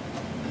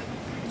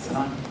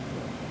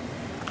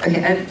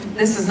 Okay,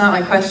 this is not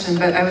my question,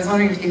 but I was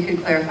wondering if you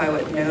could clarify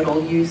what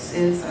nodal use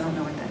is. I don't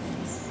know what that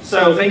means.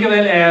 So think of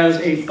it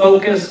as a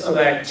focus of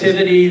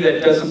activity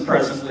that doesn't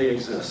presently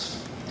exist.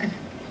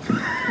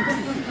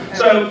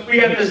 So we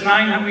got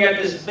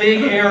this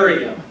big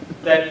area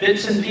that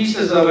bits and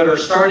pieces of it are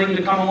starting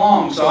to come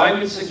along. So I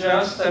would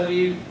suggest that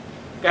we've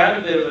got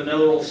a bit of a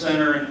nodal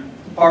center in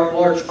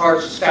large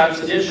parts of Scott's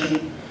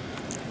Addition.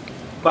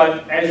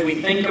 But as we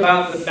think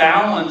about the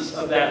balance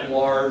of that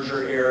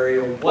larger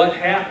area, what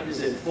happens?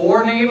 Is it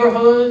 4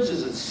 neighborhoods?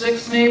 Is it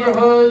 6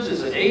 neighborhoods?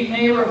 Is it 8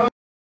 neighborhoods?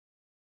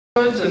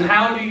 And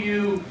how do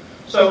you,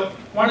 so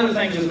one of the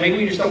things is maybe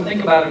we just don't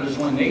think about it as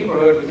one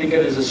neighborhood, we think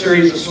of it as a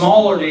series of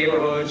smaller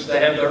neighborhoods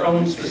that have their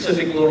own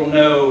specific little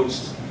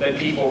nodes that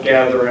people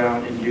gather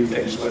around and do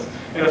things with.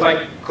 And if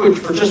I could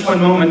for just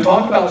one moment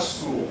talk about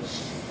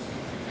schools.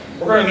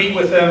 We're going to meet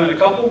with them in a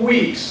couple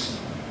weeks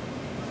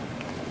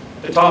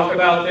to talk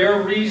about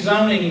their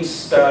rezoning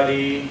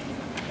study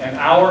and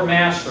our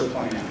master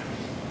plan.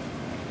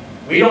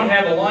 We don't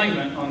have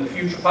alignment on the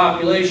future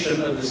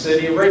population of the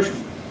city of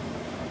Richmond.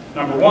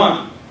 Number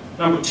one.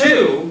 Number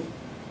two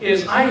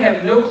is I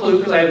have no clue,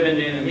 because I haven't been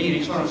to any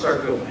meetings when I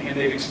start building, and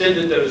they've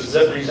extended those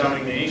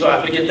rezoning meetings, so I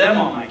have to get them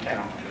on my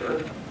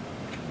calendar.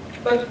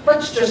 But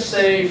let's just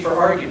say, for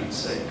argument's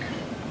sake,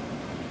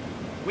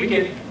 we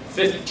get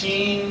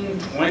 15,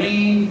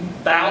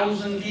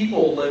 20,000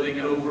 people living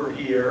over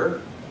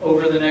here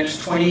over the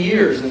next 20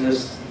 years in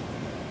this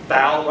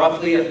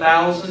roughly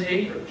 1,000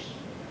 acres.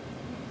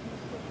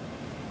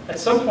 At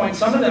some point,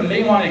 some of them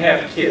may want to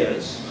have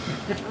kids.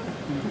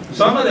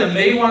 Some of them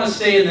may want to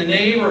stay in the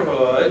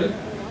neighborhood.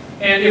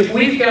 And if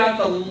we've got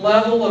the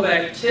level of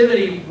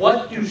activity,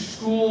 what do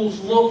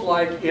schools look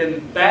like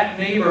in that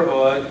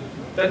neighborhood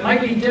that might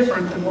be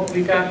different than what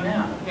we've got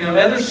now? You know,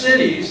 other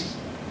cities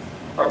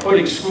are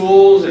putting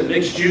schools in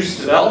mixed-use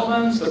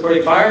developments. They're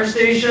putting fire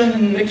station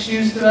in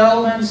mixed-use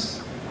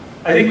developments.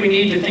 I think we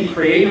need to think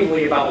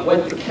creatively about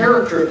what the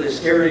character of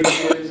this area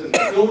is and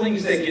the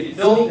buildings that get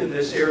built in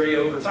this area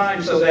over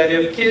time, so that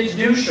if kids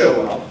do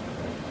show up,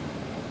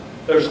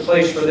 there's a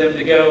place for them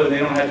to go and they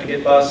don't have to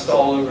get bused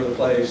all over the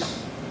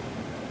place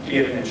to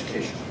get an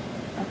education.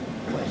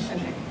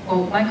 Okay.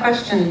 Well, my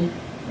question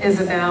is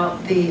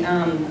about the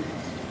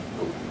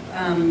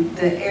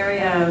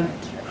area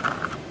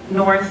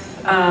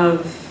north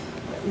of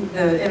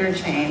the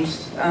interchange,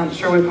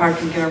 Sherwood Park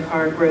and Ginner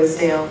Park,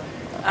 Rosedale.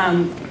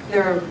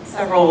 There are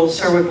several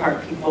Sherwood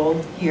Park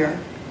people here,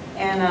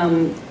 and I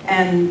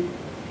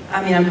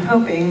mean, I'm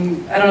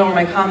hoping, I don't know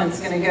where my comment's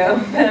going to go,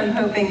 but I'm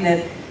hoping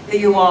that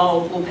you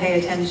all will pay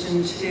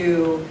attention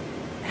to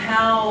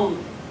how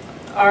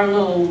our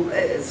little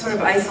sort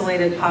of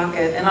isolated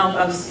pocket, and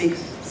I'll just speak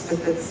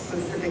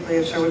specifically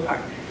of Sherwood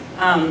Park,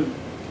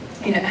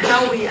 you know,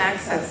 how we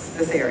access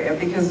this area,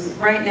 because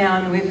right now,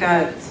 I mean, we've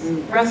got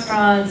some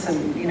restaurants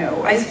and, you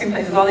know, ice cream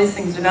places, all these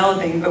things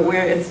developing, but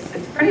where it's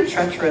pretty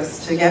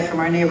treacherous to get from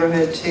our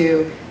neighborhood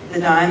to the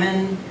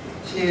Diamond,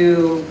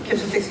 to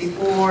Kitchen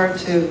 64,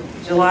 to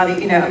Gelati,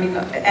 you know, I mean,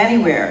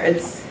 anywhere.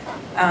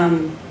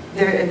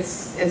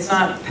 It's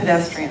not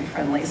pedestrian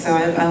friendly, so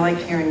I like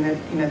hearing that,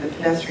 you know, the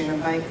pedestrian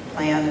and bike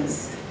plan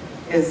is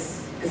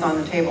on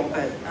the table,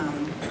 but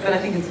I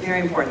think it's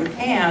very important.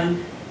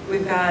 And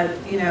we've got,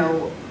 you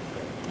know,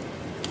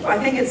 I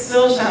think it's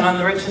still shown on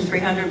the Richmond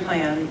 300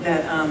 plan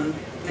that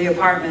the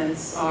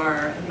apartments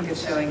are, I think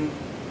it's showing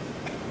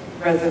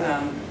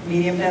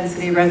medium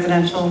density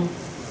residential,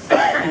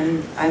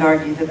 and I'd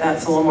argue that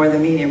that's a little more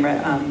than medium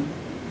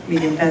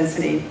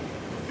density.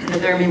 That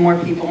there will be more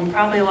people, and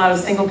probably a lot of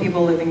single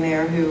people living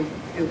there who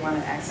want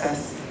to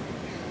access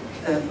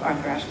the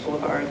Arthur Ashe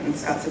Boulevard and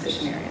Scott's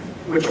Addition area.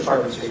 Which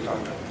apartments are you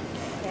talking about?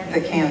 The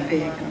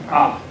Canopy.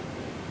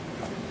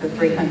 The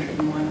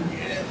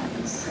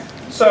 301.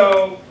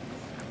 So,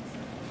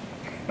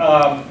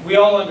 we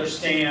all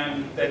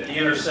understand that the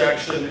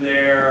intersection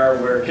there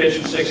where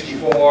Kitchen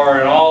 64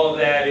 and all of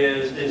that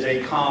is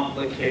a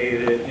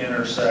complicated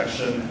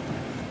intersection.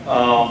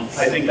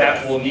 I think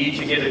that will need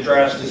to get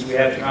addressed as we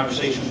have the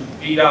conversation with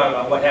VDOT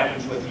about what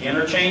happens with the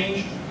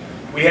interchange.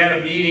 We had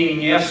a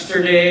meeting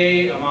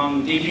yesterday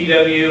among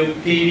DPW,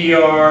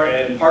 PDR,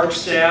 and park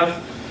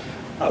staff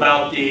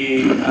about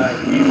you've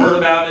heard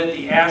about it,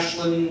 the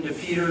Ashland to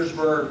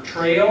Petersburg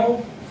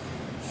Trail.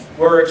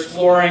 We're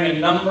exploring a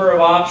number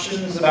of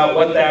options about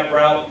what that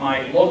route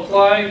might look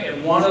like,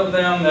 and one of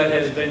them that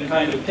has been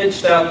kind of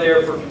pitched out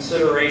there for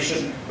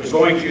consideration was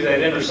going through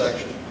that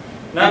intersection.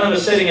 None of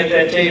us sitting at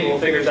that table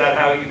figures out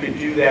how you could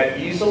do that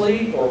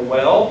easily or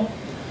well.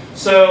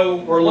 So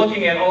we're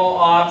looking at all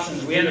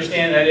options. We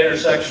understand that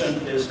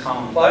intersection is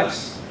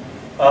complex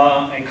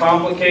and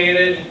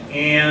complicated,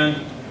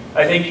 and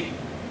I think,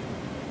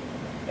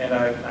 and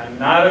I'm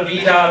not a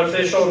VDOT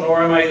official,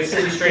 nor am I the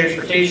city's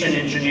transportation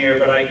engineer,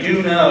 but I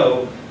do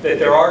know that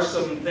there are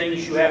some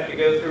things you have to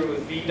go through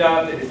with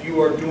VDOT that if you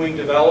are doing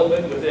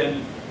development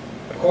within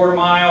a quarter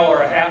mile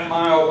or a half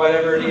mile,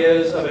 whatever it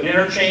is, of an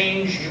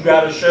interchange, you've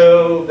got to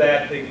show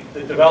that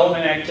the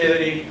development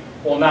activity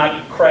will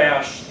not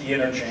crash the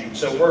interchange.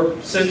 So we're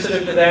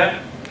sensitive to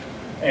that,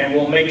 and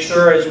we'll make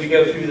sure as we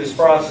go through this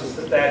process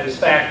that that is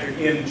factored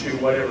into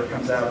whatever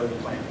comes out of the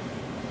plan.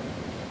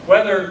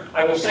 Whether,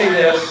 I will say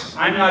this,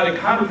 I'm not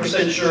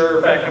 100% sure,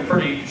 in fact I'm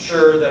pretty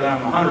sure that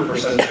I'm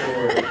 100%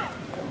 sure,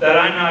 that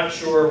I'm not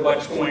sure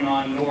what's going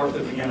on north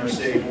of the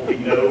interstate will be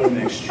no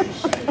mixed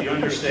use. If you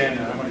understand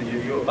that, I'm going to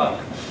give you a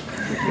buck.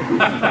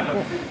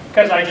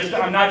 Because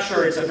I'm not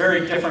sure. It's a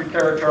very different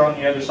character on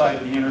the other side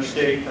of the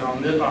interstate than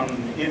on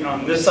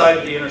this side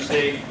of the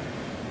interstate.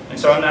 And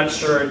so I'm not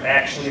sure it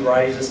actually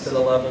rises to the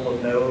level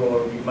of no,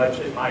 or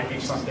it might be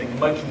something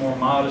much more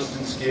modest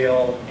in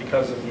scale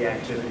because of the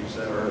activities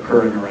that are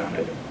occurring around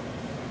it.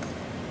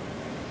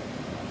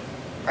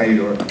 How you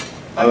doing?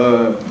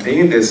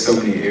 Being that so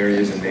many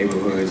areas and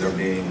neighborhoods are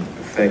being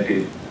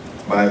affected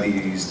by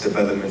these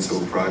developmental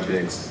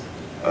projects,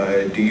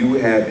 do you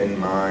have in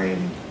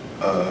mind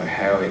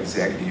how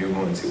exactly you're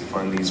going to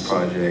fund these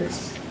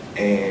projects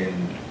and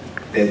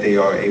that they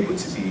are able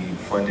to be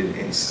funded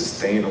and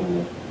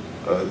sustainable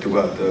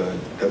throughout the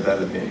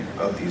development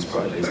of these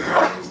projects?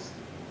 Because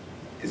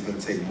it's going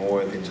to take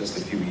more than just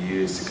a few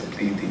years to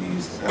complete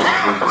these. And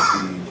I would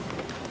hate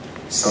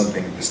to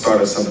see the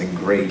start of something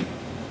great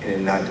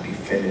and not to be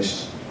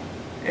finished,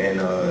 and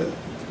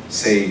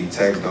say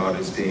tax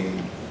dollars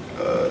being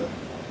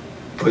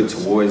put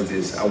towards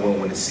this. I wouldn't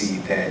want to see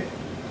that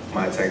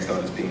my tax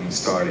dollars being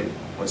started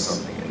on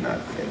something and not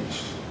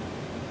finished.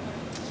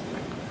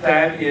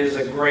 That is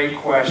a great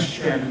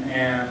question,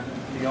 and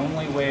the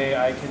only way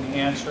I can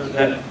answer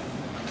that,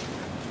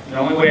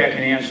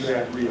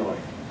 really,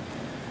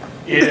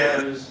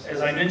 is,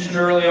 as I mentioned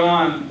early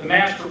on, the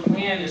master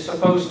plan is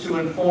supposed to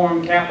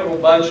inform capital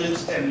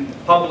budgets and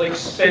public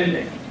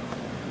spending.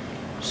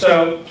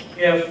 So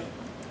if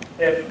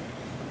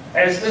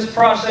as this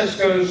process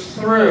goes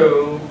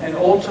through and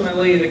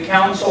ultimately the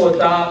council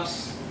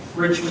adopts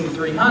Richmond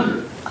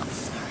 300,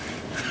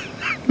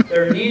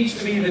 there needs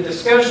to be the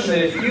discussion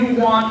that if you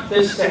want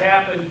this to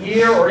happen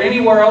here or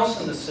anywhere else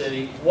in the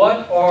city,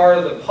 what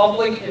are the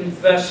public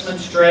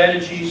investment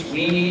strategies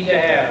we need to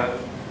have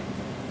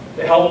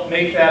to help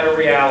make that a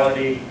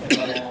reality in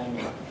the long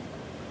run?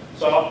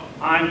 So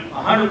I'm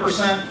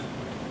 100%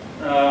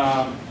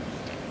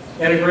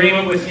 in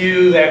agreement with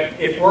you that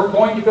if we're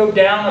going to go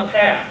down a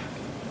path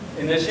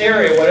in this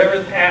area, whatever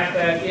the path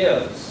that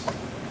is,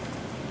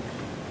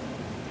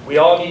 we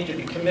all need to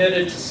be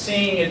committed to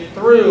seeing it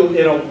through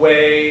in a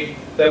way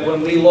that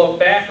when we look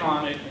back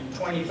on it in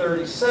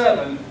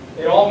 2037,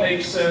 it all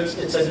makes sense.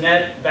 It's a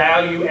net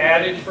value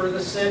added for the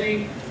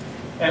city.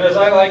 And as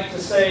I like to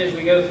say as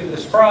we go through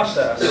this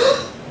process,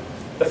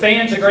 the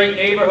Fan's a great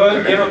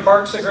neighborhood, Giver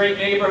Park's a great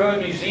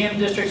neighborhood, Museum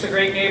District's a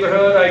great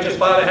neighborhood. I just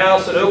bought a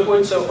house at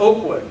Oakwood, so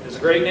Oakwood is a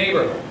great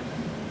neighborhood.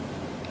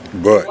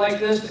 But I'd like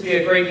this to be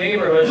a great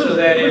neighborhood so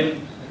that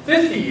in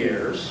 50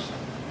 years,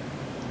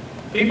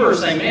 people are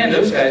saying, man,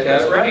 those guys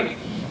got it right.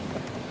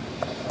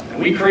 And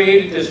we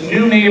created this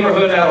new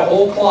neighborhood out of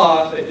whole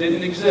cloth that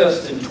didn't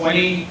exist in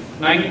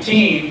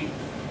 2019,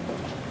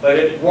 but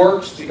it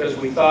works because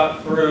we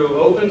thought through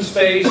open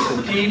space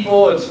and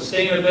people and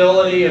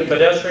sustainability and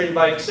pedestrian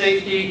bike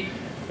safety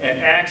and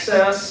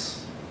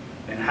access,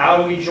 and how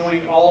do we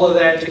join all of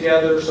that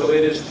together so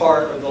it is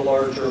part of the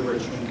larger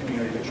Richmond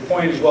community. But your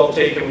point is well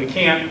taken. We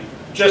can't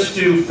just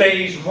do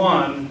phase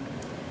one,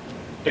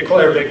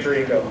 declare victory,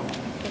 and go home.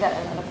 You got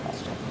another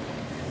question.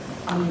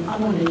 I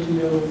wanted to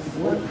know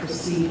what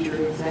procedure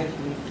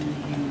exactly do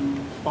you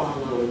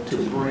follow to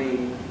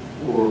bring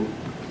or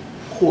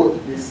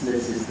court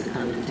businesses to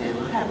come to town?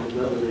 I have a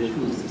relative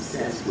who's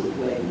obsessed with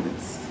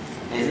Wegmans.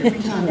 And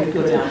every time we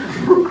go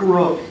down Brook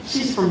Road,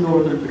 she's from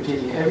Northern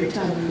Virginia, every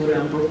time we go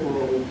down Brook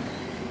Road,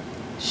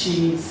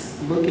 she's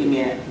looking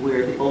at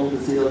where the old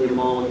Azalea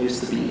Mall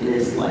used to be, and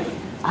it's like,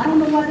 I don't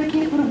know why they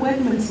can't put a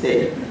Wegmans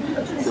there.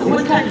 So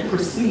what kind of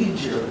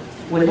procedure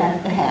would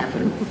have to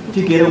happen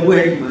to get a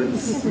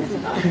Wegmans?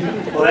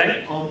 Well,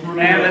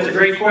 that's a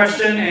great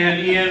question, and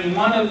in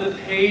one of the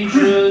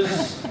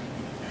pages,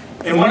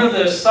 in one of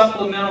the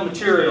supplemental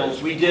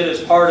materials we did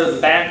as part of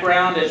the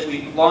background as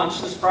we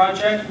launched this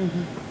project,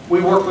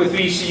 we worked with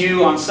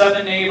VCU on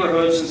 7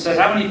 neighborhoods and said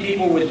how many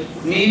people would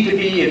need to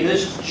be in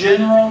this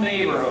general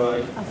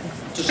neighborhood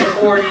to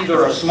support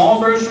either a small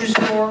grocery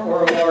store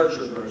or a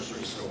larger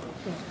grocery store.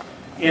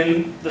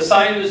 In the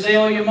site of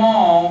Azalea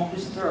Mall,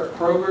 isn't there a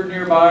Kroger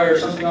nearby or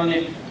something on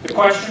it? The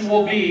question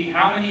will be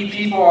how many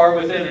people are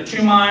within a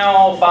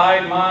 2-mile,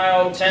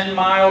 5-mile,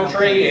 10-mile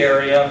trade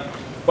area.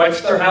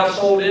 What's their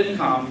household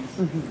income,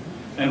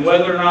 and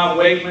whether or not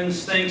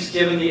Wegmans thinks,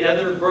 given the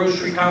other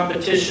grocery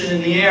competition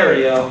in the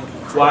area,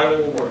 why it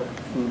will work.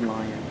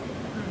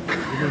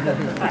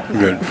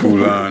 Food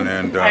Lion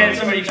and I had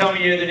somebody tell me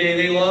the other day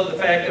they love the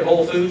fact that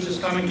Whole Foods is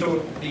coming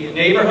to the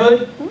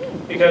neighborhood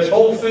because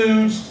Whole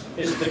Foods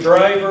is the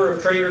driver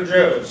of Trader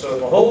Joe's. So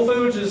if a Whole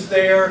Foods is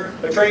there,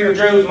 a Trader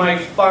Joe's might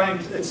find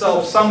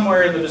itself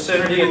somewhere in the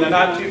vicinity in the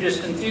not too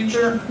distant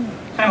future.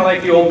 Kind of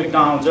like the old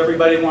McDonald's.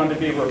 Everybody wanted to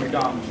be where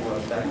McDonald's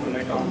was back when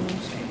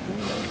McDonald's came.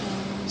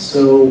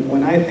 So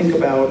when I think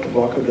about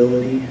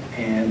walkability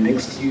and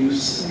mixed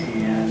use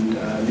and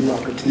new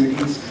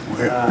opportunities,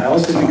 I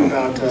also think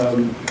about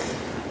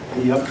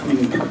the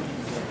upcoming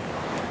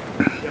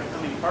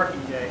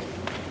parking day.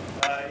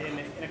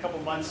 in a couple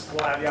of months,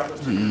 we'll have the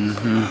opportunity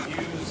to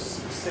use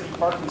city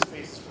parking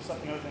spaces for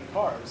something other than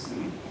cars.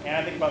 And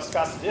I think about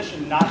Scott's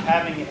Addition not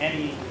having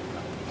any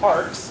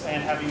parks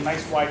and having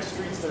nice wide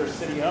streets that are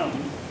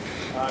city-owned.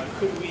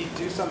 Could we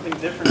do something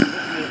different in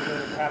this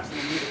neighborhood, perhaps in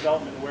the new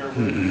development, where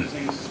we're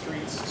using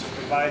streets to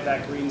provide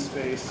that green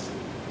space,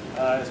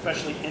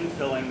 especially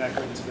infilling that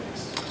green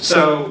space?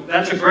 So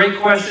that's a great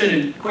question,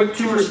 and quick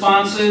 2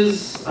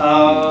 responses.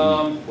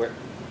 The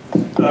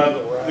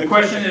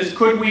question is,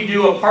 could we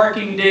do a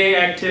parking day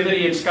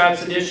activity in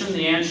Scott's Addition?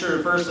 The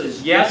answer first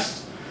is yes.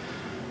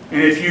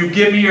 And if you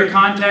give me your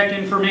contact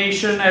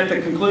information at the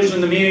conclusion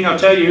of the meeting, I'll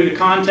tell you who to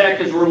contact,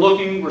 because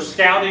we're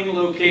scouting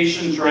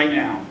locations right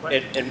now.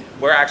 And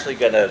we're actually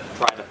going to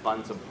try to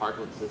fund some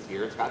parklets this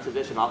year in Scott's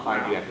Addition. I'll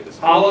find you after this.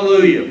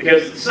 Hallelujah.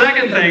 Because the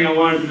second thing I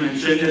wanted to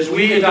mention is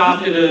we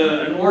adopted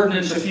an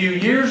ordinance a few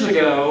years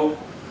ago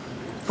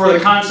for the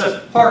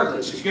concept of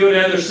parklets. If you go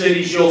to other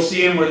cities, you'll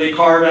see them where they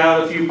carve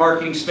out a few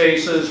parking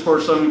spaces for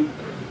some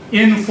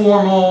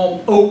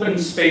informal open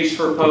space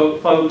for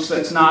folks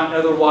that's not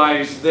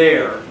otherwise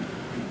there.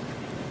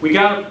 We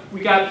got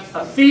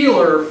a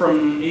feeler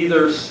from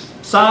either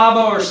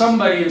Saba or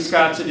somebody in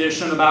Scott's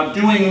Addition about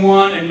doing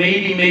one and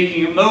maybe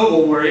making it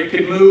mobile where it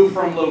could move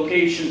from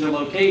location to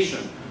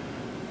location.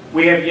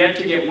 We have yet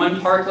to get one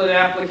parklet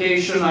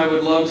application. I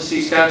would love to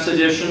see Scott's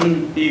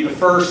Addition be the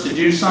first to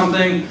do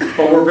something,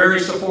 but we're very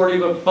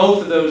supportive of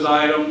both of those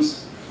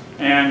items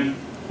and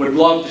would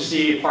love to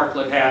see a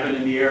parklet happen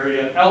in the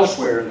area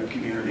elsewhere in the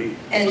community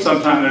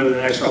sometime over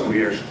the next couple of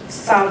years.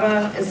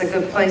 Saba is a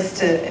good place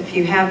to, if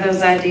you have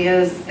those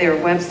ideas, their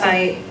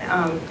website,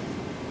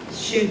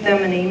 shoot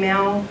them an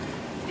email,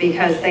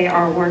 because they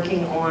are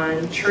working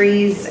on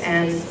trees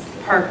and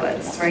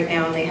parklets right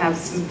now, and they have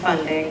some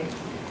funding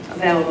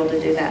available to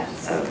do that.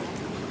 So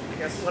I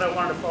guess what I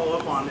wanted to follow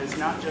up on is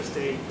not just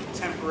a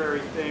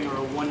temporary thing or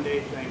a one-day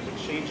thing, but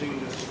changing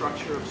the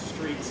structure of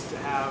streets to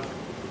have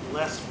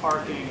less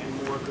parking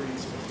and more green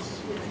space.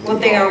 Well,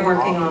 they are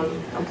working on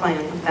a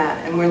plan with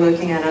that, and we're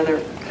looking at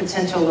other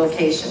potential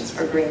locations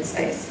for green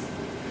space.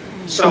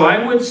 So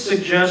I would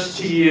suggest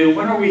to you,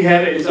 when are we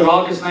having, is it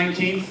August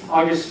 19th?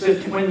 August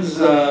 15th?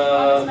 When's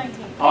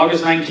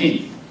August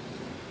 19th.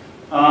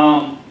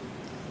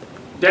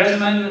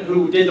 Desmond,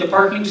 who did the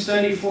parking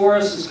study for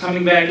us, is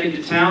coming back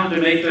into town to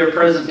make their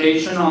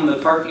presentation on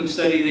the parking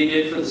study they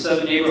did for the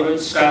 7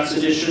 neighborhoods. Scott's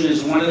Addition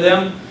is one of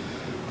them.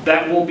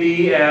 That will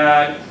be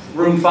at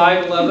room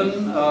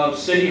 511 of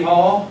City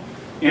Hall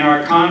in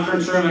our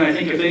conference room, and I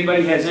think if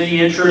anybody has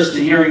any interest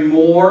in hearing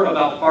more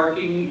about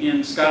parking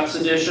in Scott's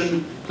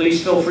Addition,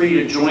 please feel free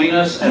to join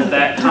us at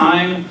that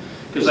time,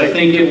 because I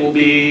think it will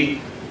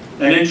be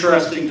an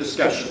interesting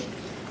discussion.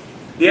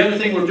 The other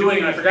thing we're doing,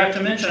 and I forgot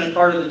to mention as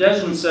part of the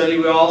Desmond study,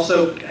 we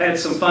also had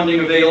some funding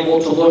available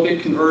to look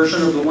at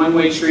conversion of the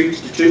one-way streets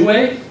to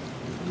two-way.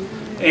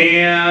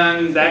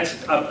 And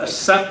that's a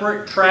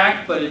separate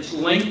track, but it's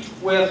linked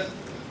with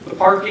the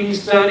parking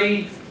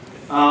study.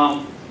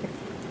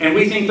 And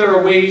we think there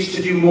are ways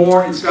to do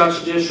more in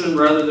Scott's Addition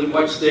rather than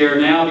what's there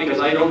now, because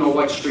I don't know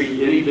what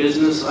street any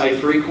business I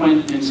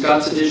frequent in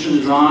Scott's Addition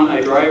is on.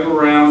 I drive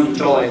around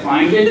until I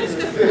find it,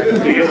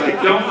 because I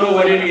don't know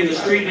what any of the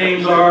street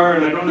names are,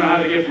 and I don't know how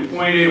to get from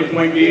point A to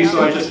point B,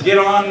 so I just get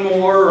on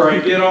Moore, or I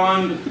get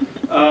on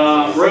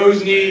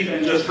Roseneath,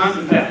 and just hunt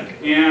and peck.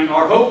 And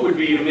our hope would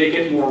be to make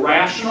it more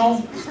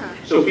rational,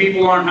 so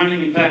people aren't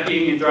hunting and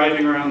pecking and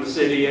driving around the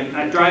city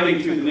and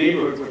driving through the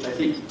neighborhood, which I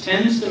think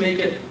tends to make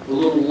it a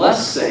little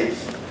less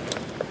safe,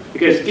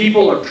 because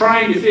people are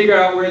trying to figure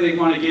out where they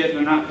want to get and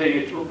they're not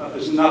paying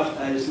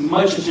as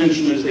much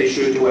attention as they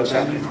should to what's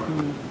happening.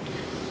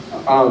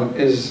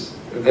 Is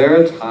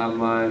there a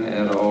timeline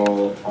at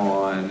all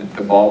on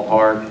the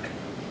ballpark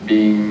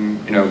being,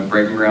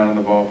 breaking ground on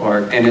the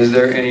ballpark? And is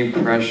there any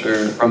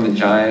pressure from the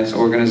Giants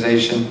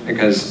organization?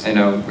 Because,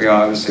 we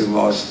obviously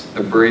lost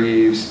the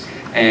Braves,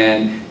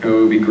 and it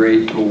would be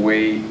great to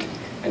wait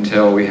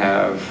until we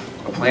have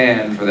a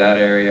plan for that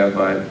area,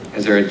 but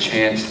is there a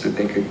chance that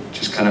they could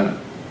just kind of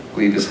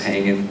leave us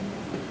hanging?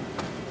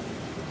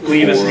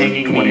 Leave us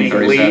hanging, meaning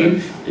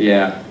leave?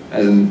 Yeah,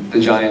 as in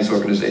the Giants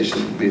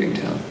organization leaving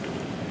town.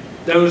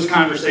 Those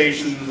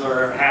conversations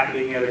are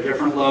happening at a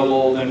different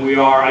level than we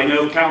are. I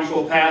know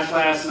council passed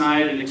last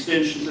night an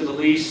extension to the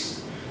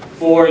lease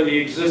for the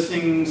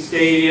existing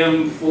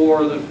stadium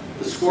for the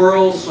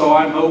Squirrels, so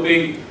I'm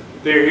hoping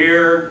they're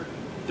here.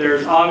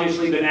 There's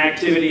obviously been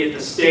activity at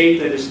the state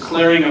that is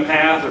clearing a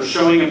path or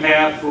showing a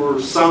path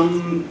for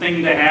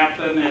something to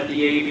happen at the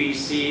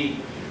ABC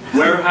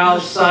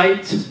warehouse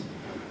site.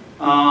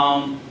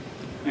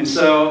 And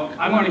so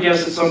I'm going to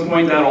guess at some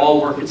point that'll all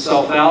work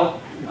itself out.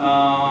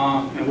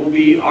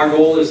 And our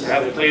goal is to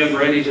have a plan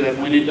ready so that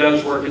when it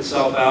does work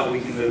itself out, we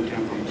can move to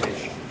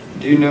implementation.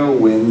 Do you know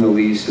when the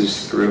lease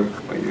is through?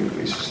 When your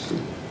lease is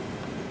through?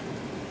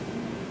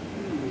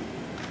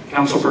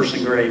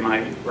 Councilperson Gray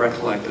might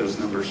recollect those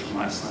numbers from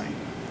last night.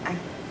 I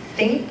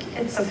think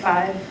it's a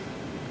 5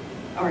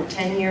 or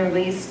 10-year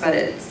lease, but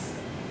it's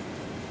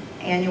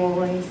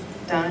annually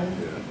done.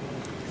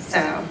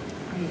 So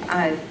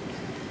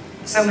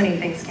so many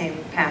things came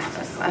past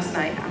us last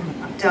night. I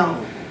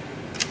don't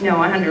know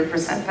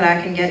 100%, but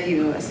I can get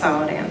you a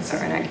solid answer.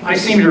 And I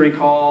seem to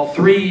recall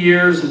 3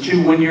 years and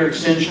 2 one-year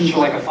extensions for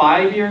like a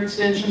 5-year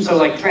extension, so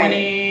like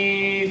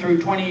 20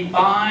 through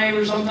 25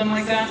 or something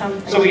like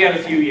that. So we got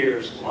a few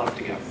years left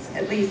to go.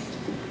 At least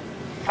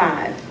 5,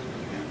 I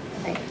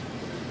think.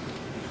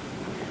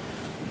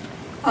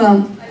 I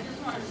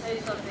just want to say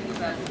something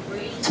about the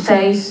green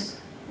space.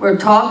 We're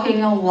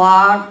talking a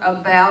lot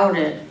about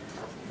it,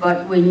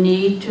 but we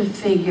need to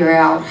figure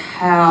out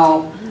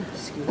how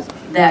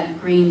that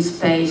green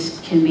space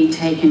can be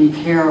taken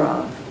care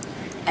of.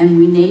 And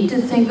we need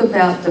to think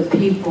about the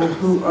people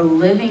who are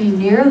living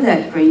near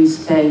that green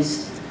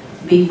space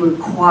be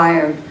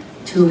required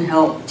to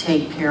help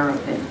take care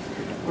of it,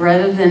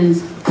 rather than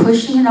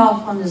pushing it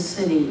off on the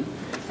city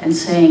and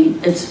saying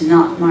it's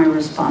not my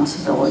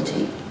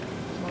responsibility.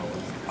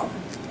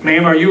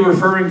 Ma'am, are you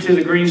referring to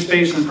the green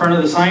space in front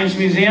of the Science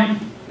Museum?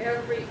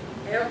 Every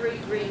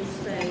green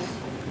space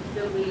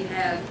that we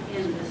have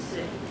in the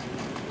city.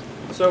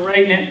 So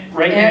right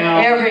now,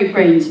 every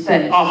green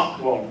space. Oh,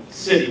 well,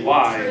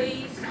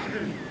 citywide.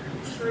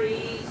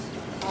 Trees,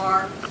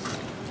 parks,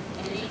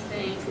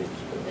 anything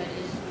that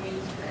is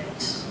green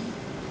space.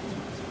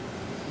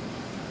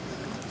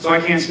 So I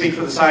can't speak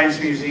for the Science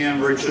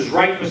Museum. Rich is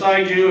right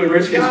beside you, and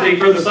Rich can speak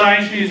for the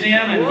Science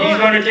Museum, and he's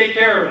going to take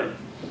care of it.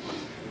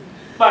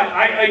 But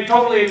I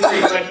totally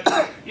agree.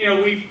 But you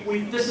know,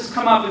 this has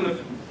come up in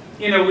the,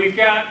 you know, we've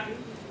got.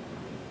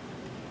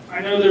 I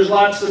know there's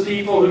lots of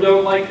people who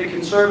don't like the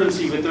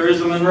Conservancy, but there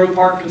is a Monroe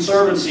Park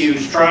Conservancy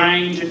who's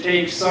trying to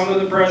take some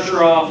of the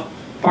pressure off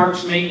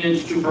parks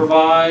maintenance to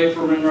provide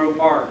for Monroe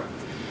Park.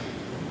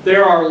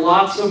 There are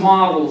lots of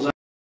models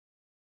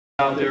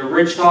out there.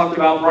 Rich talked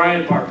about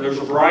Bryant Park. There's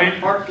a Bryant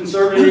Park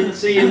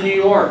Conservancy in New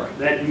York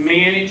that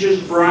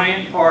manages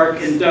Bryant Park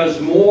and does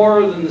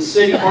more than the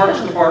City Parks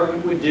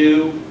Department would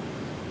do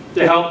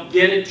to help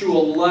get it to a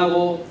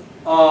level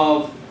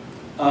of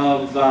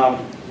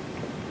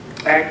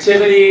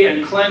activity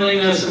and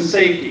cleanliness and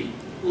safety.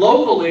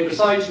 Locally,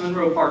 besides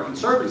Monroe Park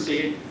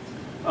Conservancy,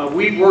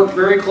 we've worked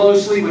very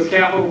closely with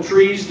Capitol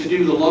Trees to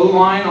do the low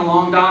line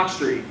along Dock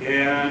Street.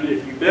 And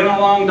if you've been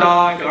along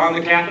Dock and on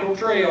the Capitol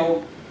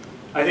Trail,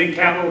 I think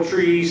Capitol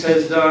Trees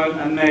has done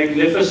a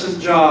magnificent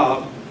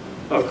job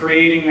of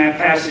creating that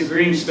passive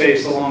green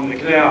space along the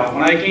canal.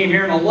 When I came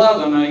here in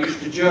 11, I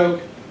used to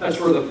joke, that's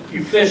where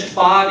you fished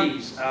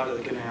bodies out of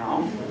the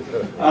canal.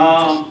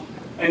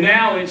 And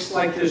now it's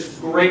like this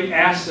great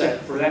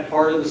asset for that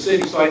part of the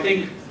city. So I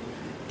think,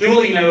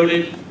 duly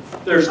noted,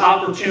 there's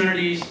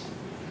opportunities,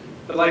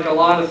 but like a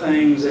lot of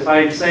things, if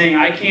I'm saying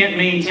I can't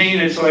maintain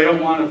it so I don't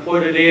want to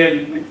put it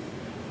in,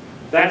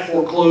 that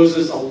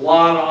forecloses a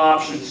lot of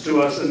options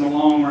to us in the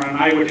long run.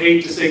 I would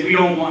hate to say we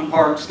don't want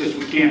parks because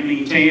we can't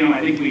maintain them.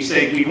 I think we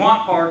say we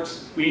want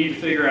parks, we need to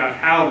figure out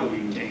how to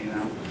maintain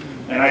them.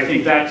 And I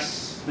think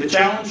that's the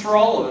challenge for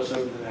all of us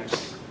over the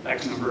next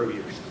X number of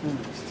years.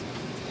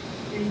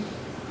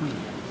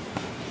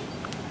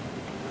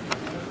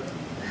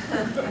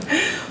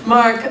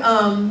 Mark,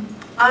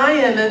 I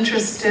am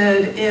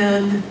interested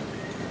in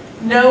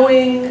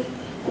knowing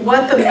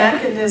what the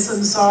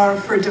mechanisms are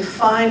for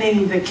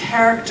defining the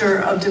character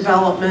of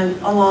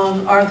development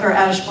along Arthur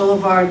Ashe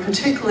Boulevard,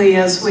 particularly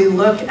as we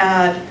look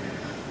at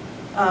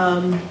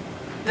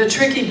the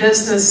tricky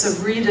business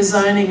of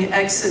redesigning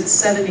exit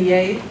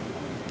 78.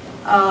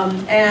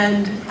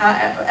 And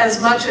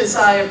as much as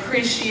I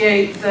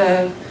appreciate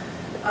the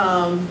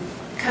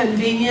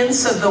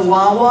convenience of the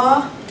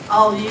Wawa,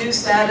 I'll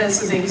use that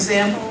as an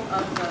example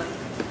of the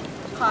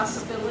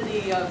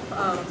possibility of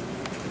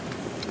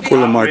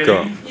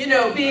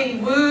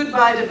being wooed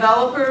by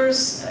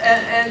developers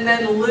and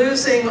then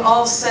losing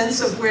all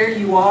sense of where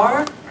you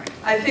are.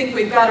 I think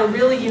we've got a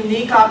really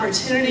unique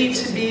opportunity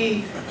to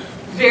be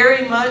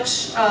very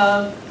much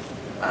a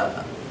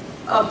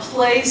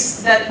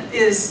place that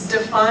is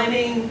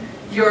defining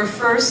your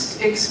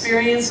first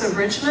experience of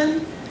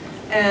Richmond.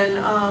 And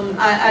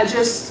I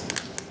just,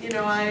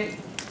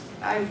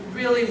 I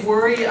really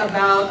worry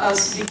about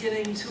us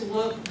beginning to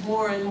look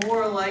more and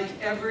more like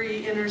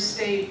every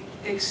interstate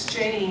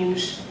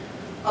exchange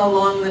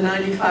along the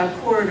 95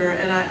 corridor,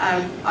 and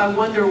I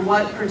wonder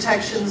what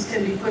protections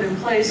can be put in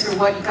place or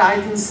what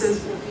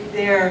guidances will be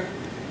there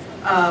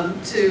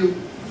to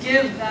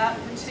give that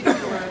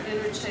particular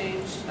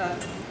interchange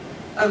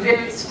a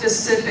very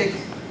specific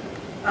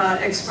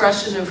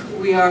expression of who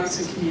we are as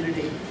a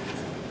community.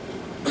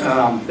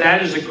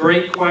 That is a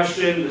great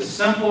question. The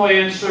simple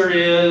answer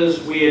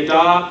is we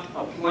adopt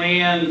a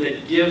plan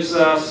that gives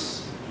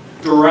us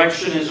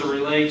direction as it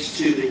relates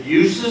to the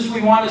uses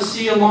we want to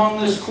see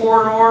along this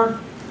corridor,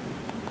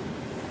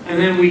 and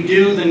then we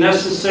do the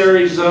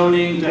necessary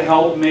zoning to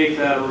help make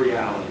that a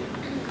reality.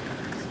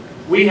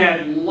 We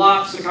had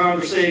lots of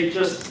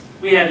conversations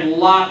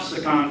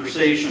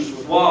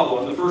with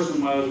Wawa. The first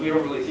one was, we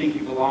don't really think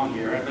you belong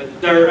here. But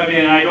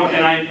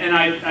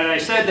I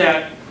said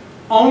that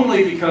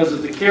only because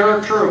of the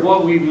character of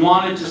what we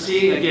wanted to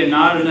see. Again,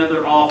 not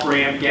another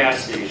off-ramp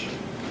gas station.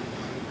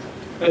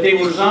 but they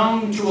were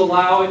zoned to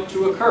allow it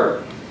to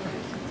occur.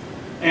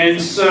 And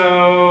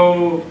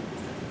so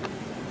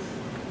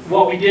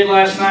what we did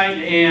last night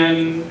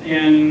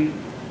in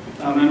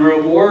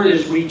Monroe Ward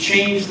is we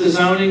changed the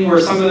zoning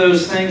where some of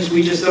those things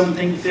we just don't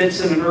think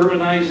fits in an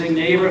urbanizing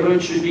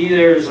neighborhood should be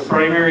there as a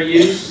primary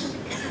use.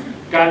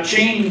 Got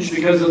changed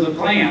because of the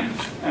plan.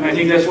 And I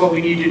think that's what we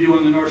need to do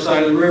on the north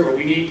side of the river.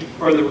 We need,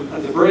 or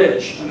the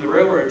bridge and the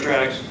railroad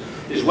tracks,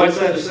 is what's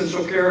that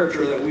essential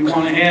character that we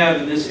want to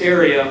have in this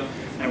area,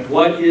 and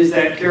what is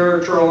that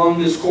character along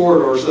this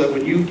corridor so that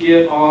when you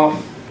get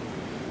off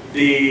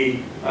the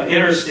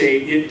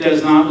interstate, it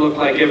does not look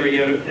like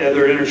every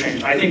other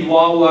interchange. I think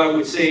Wawa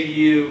would say to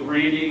you,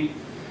 Randy,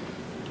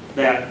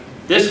 that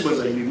this was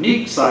a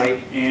unique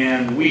site,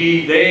 and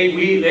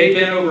they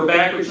bent over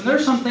backwards. And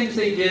there's some things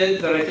they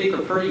did that I think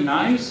are pretty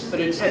nice, but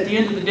it's at the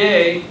end of the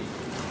day,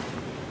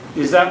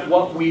 is that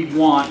what we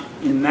want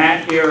in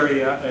that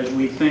area as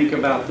we think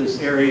about this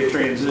area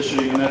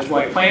transitioning? And that's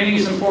why planning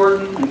is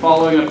important, and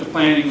following up the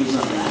planning is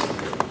important.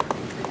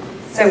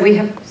 So we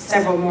have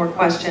several more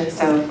questions,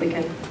 so if we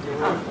can,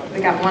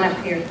 we got one up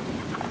here.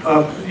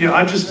 Yeah,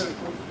 I just have a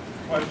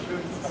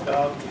question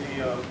about the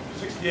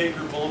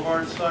 60-acre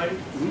boulevard site.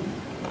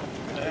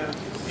 And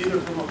either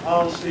from a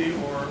policy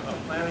or a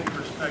planning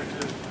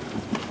perspective,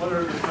 what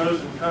are the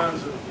pros and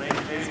cons of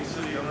maintaining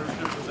city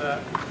ownership of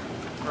that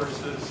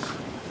versus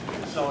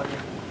selling it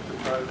to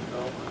private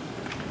developers?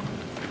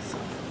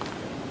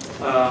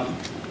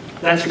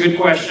 That's a good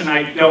question.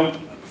 I don't,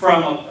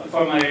 from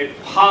a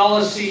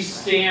policy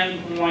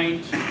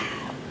standpoint,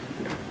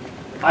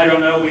 I don't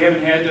know. We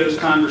haven't had those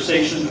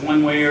conversations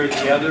one way or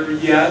the other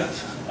yet.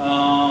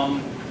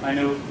 I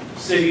know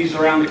cities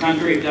around the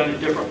country have done it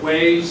different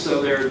ways,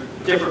 so there are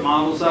different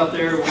models out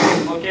there we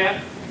can look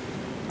at.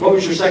 What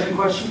was your second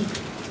question?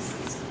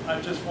 I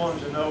just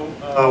wanted to know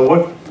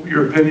what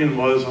your opinion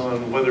was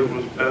on whether it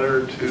was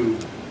better to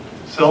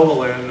sell the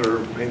land or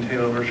maintain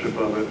ownership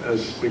of it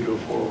as we go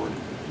forward.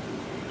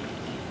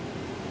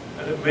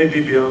 And it may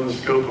be beyond the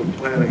scope of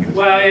planning.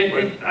 Well,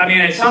 I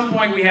mean, at some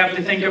point we have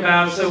to think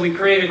about, so we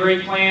create a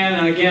great plan,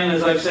 and again,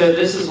 as I've said,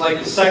 this is like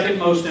the second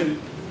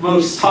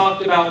most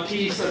talked about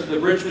piece of the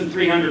Richmond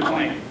 300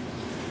 plan.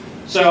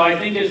 So I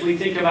think as we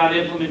think about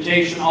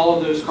implementation, all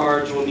of those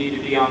cards will need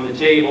to be on the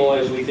table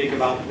as we think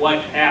about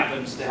what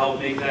happens to help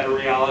make that a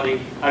reality.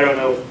 I don't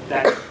know if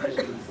that has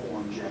been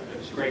formed yet, but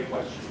it's a great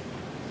question.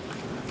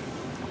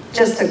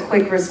 Just a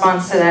quick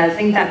response to that. I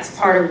think that's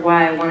part of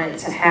why I wanted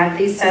to have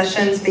these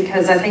sessions,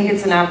 because I think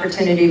it's an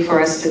opportunity for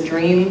us to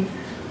dream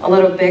a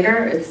little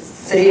bigger. It's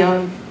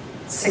city-owned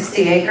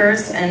 60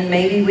 acres, and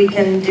maybe we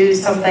can do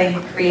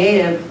something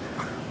creative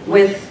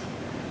with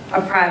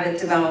a private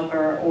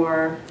developer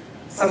or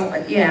some,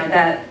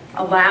 that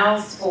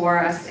allows for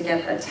us to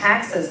get the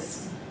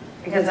taxes,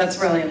 because that's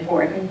really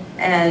important,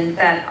 and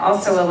that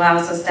also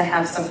allows us to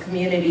have some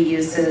community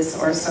uses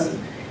or some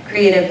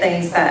creative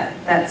things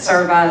that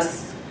serve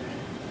us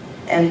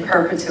in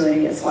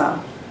perpetuity as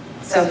well.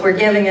 So if we're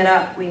giving it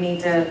up, we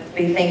need to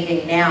be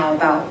thinking now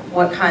about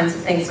what kinds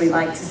of things we'd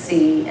like to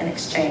see in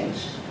exchange.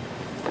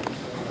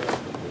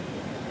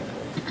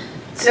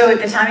 So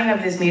the timing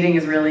of this meeting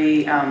is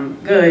really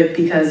good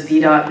because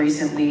VDOT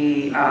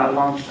recently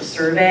launched a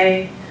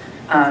survey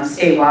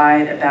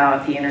statewide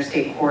about the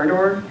interstate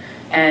corridor,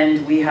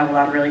 and we have a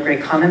lot of really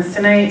great comments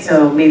tonight,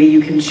 so maybe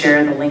you can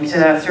share the link to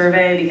that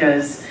survey,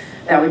 because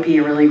that would be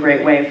a really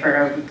great way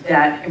for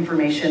that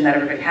information that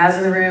everybody has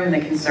in the room, the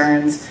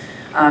concerns,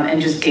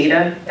 and just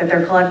data that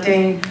they're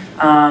collecting,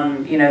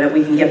 that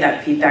we can get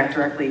that feedback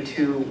directly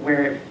to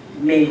where it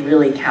may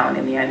really count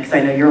in the end, because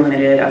I know you're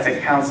limited as a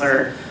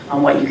counselor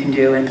on what you can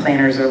do, and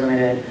planners are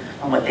limited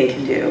on what they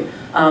can do.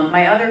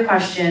 My other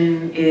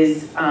question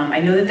is, I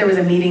know that there was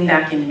a meeting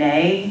back in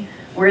May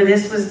where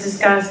this was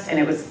discussed, and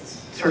it was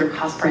sort of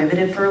cost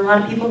prohibitive for a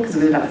lot of people because it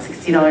was about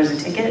 $60 a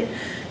ticket.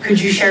 Could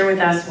you share with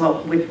us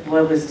what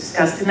was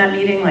discussed in that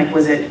meeting? Like,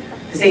 was it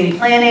the same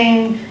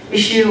planning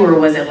issue, or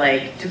was it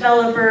like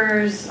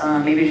developers?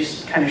 Maybe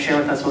just kind of share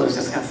with us what was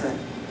discussed then.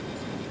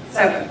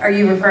 So are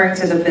you referring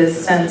to the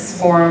BizSense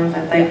forum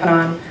that they put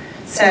on?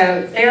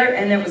 So there,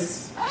 and it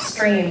was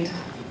streamed,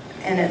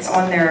 and it's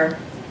on their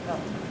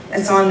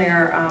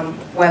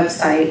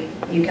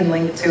website. You can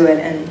link to it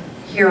and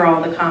hear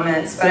all the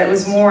comments. But it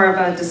was more of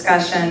a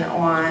discussion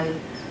on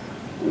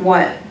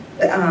what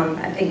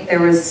I think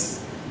there was.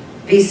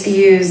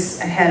 VCU's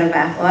head of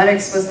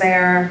athletics was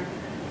there.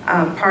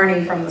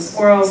 Parney from the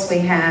Squirrels. We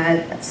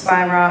had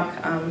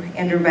Spyrock,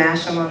 Andrew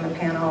Basham on the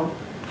panel,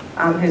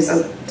 who's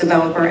a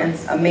developer and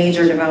a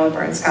major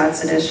developer in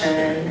Scott's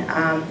Addition.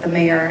 The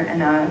mayor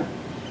and I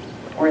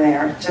were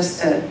there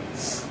just to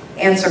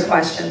answer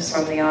questions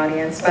from the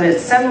audience. But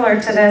it's similar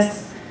to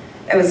this.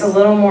 It was a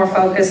little more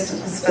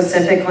focused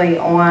specifically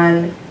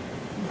on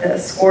the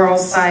Squirrel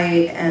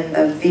site and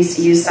the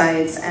VCU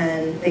sites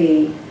and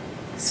the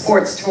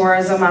sports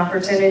tourism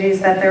opportunities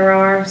that there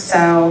are.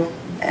 So,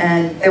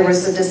 and there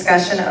was a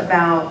discussion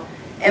about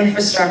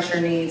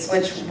infrastructure needs,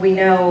 which we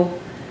know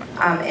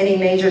any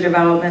major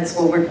developments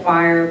will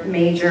require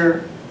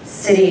major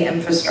city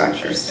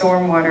infrastructure,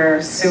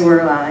 stormwater,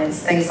 sewer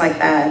lines, things like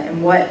that,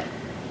 and what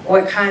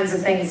kinds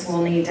of things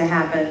will need to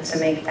happen to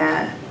make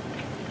that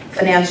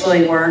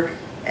financially work,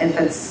 if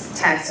it's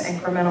tax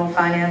incremental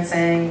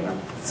financing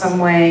some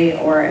way,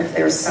 or if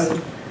there's some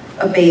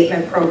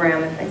abatement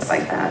program and things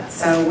like that.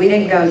 So we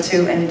didn't go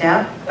too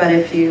in-depth, but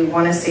if you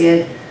want to see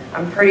it,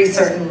 I'm pretty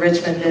certain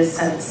Richmond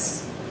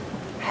BizSense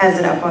has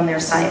it up on their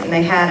site, and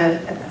they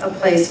had a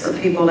place for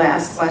people to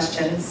ask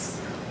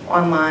questions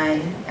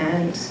online,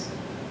 and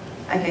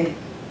I can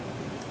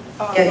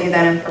get you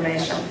that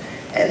information.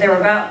 There were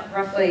about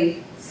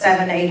roughly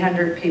 700 to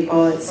 800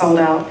 people. It sold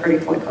out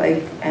pretty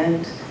quickly,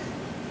 and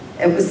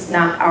it was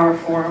not our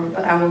forum,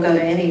 but I will go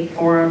to any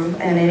forum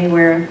and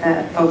anywhere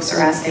that folks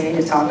are asking me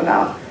to talk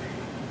about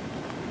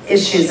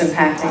issues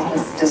impacting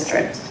this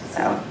district.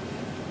 So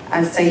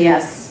I say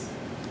yes.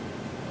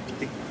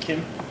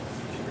 Kim?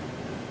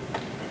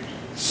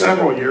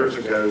 Several years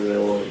ago,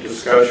 there were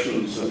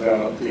discussions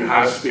about the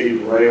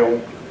high-speed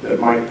rail that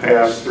might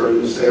pass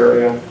through this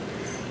area.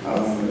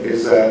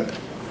 Is that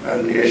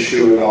an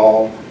issue at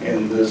all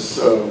in this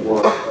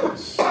work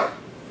that's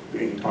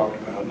being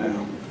talked about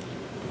now?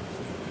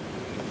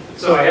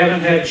 So I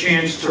haven't had a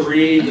chance to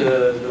read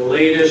the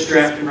latest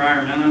draft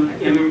environmental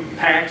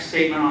impact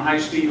statement on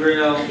high-speed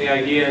rail. The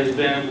idea has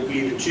been it will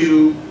be the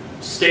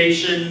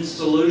two-station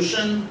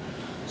solution.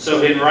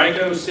 So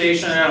Henrico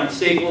Station out on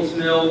Staples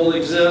Mill will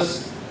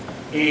exist,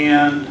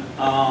 and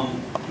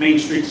Main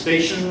Street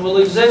Station will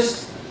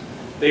exist.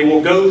 They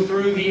will go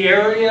through the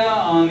area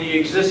on the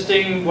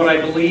existing, what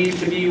I believe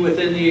to be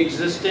within the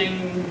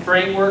existing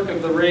framework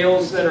of the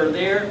rails that are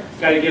there.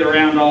 Got to get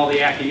around all the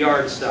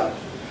yard stuff.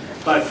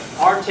 But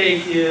our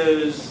take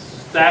is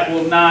that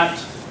will not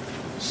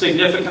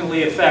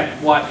significantly affect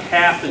what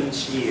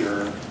happens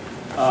here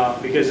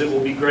because it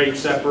will be grade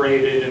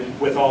separated and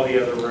with all the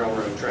other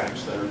railroad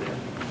tracks that are there.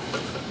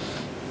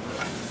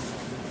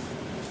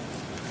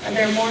 Are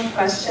there more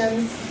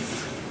questions?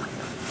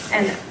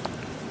 And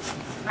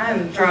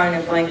I'm drawing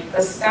a blank.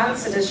 The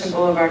Scotts Addition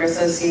Boulevard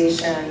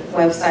Association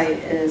website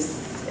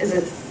is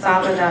it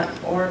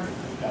saba.org?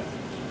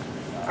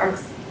 Or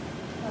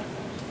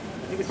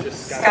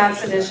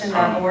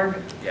scottsaddition.org?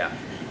 Yeah.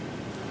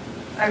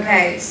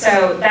 Okay,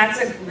 so that's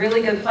a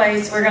really good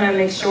place. We're going to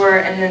make sure,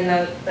 and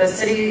then the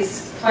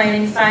city's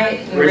planning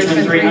site,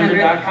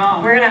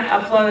 Richmond300.com. we're going to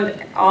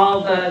upload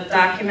all the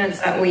documents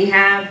that we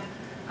have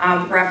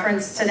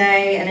referenced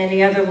today, and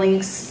any other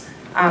links,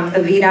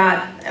 the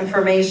VDOT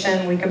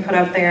information we can put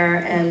up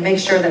there, and make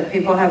sure that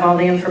people have all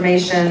the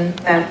information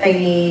that they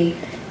need.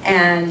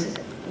 And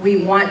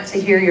we want to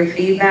hear your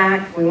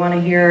feedback. We want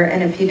to hear,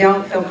 and if you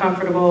don't feel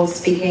comfortable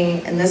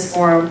speaking in this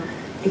forum,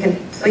 you can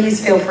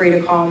please feel free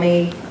to call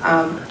me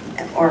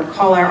or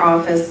call our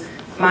office.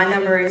 My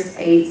number is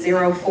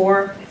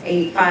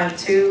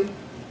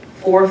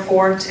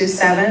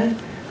 804-852-4427.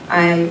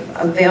 I am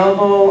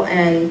available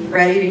and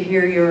ready to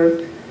hear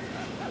your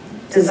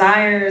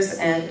desires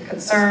and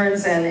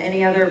concerns and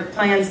any other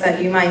plans that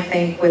you might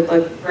think would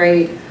look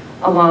great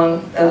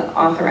along the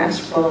Arthur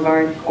Ashe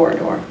Boulevard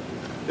corridor.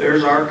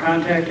 There's our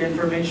contact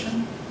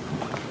information.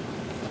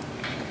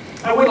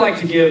 I would like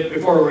to give,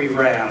 before we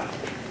wrap,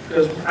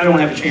 because I don't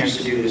have a chance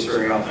to do this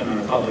very often on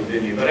a public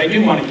venue, but I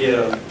do want to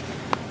give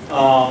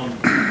a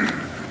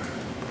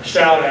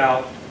shout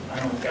out. I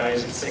don't know if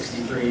guys at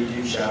 63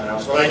 do shout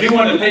outs, but I do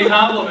want to pay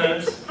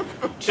compliments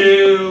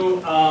to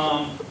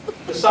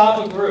the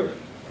Saba group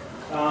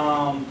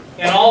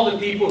and all the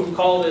people who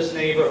call this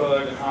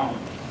neighborhood home.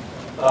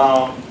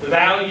 The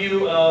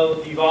value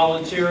of the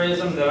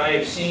volunteerism that I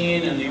have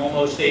seen in the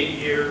almost 8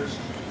 years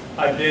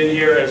I've been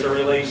here as it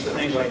relates to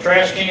things like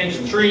trash cans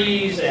and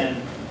trees and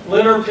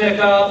litter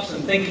pickups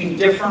and thinking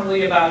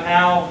differently about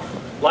how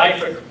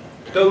life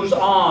goes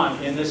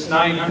on in this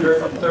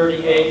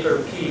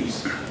 930-acre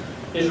piece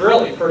is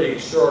really pretty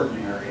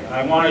extraordinary. And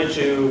I wanted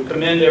to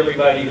commend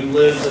everybody who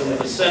lives in the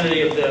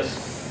vicinity of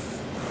this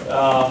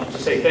to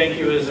say thank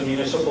you as a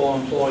municipal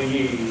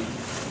employee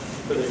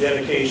for the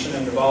dedication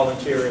and the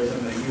volunteerism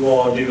that you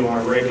all do on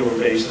a regular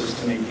basis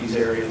to make these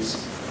areas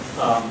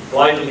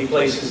lively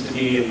places to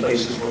be and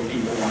places where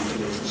people want to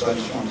visit. So I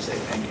just want to say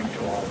thank you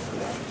to all for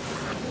that.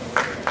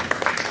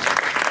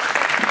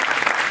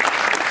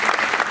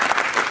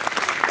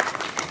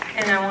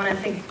 And I want to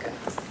thank,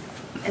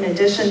 in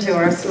addition to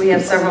us, we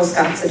have several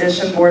Scotts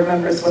Addition board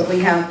members. We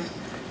have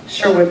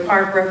Sherwood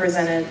Park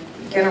represented,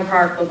 Ginner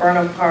Park,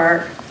 Laburnum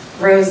Park,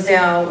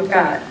 Rosedale. We've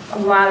got a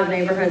lot of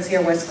neighborhoods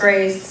here, West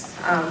Grace,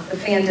 the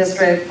Fan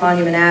District,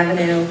 Monument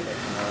Avenue,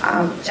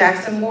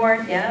 Jackson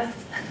Ward, yes,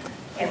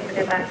 can't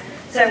forget that.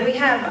 So we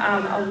have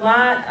a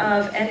lot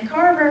of, and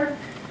Carver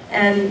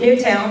and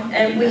Newtown,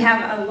 and we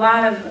have a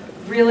lot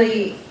of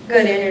really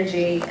good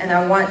energy, and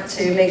I want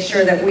to make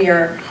sure that we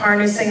are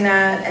harnessing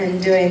that and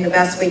doing the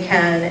best we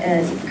can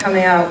and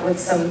coming out with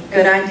some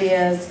good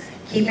ideas,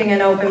 keeping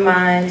an open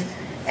mind,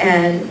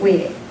 and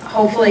we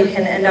hopefully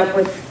can end up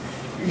with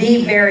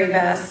the very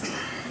best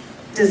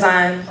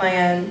design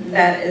plan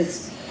that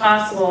is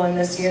possible in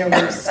this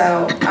universe.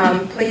 So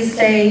please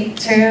stay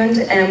tuned,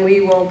 and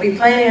we will be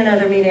planning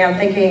another meeting. I'm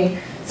thinking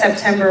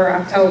September,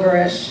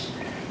 October-ish,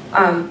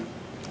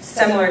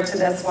 similar to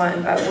this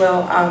one, but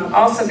we'll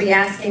also be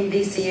asking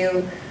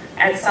VCU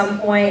at some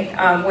point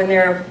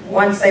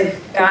once they've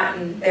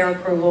gotten their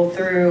approval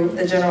through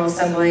the General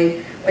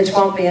Assembly, which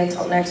won't be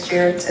until next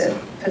year, to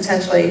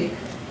potentially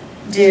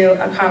do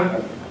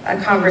a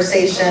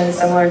conversation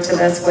similar to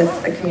this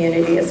with the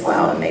community as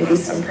well, and maybe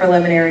some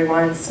preliminary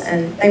ones,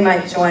 and they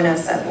might join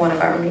us at one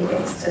of our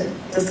meetings to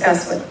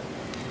discuss what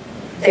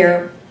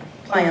their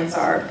plans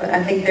are. But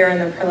I think they're in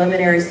the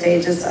preliminary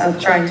stages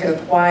of trying to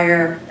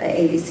acquire the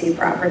ABC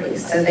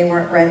properties, so they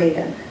weren't ready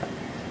to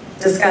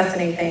discuss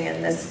anything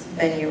in this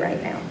venue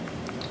right now.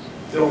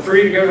 Feel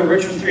free to go to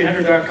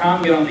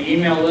richmond300.com, get on the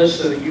email list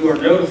so that you are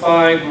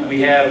notified when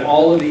we have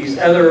all of these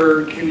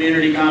other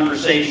community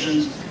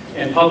conversations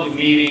and public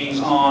meetings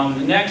on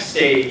the next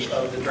stage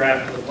of the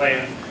draft of the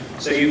plan.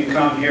 So you can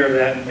come hear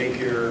that and make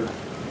your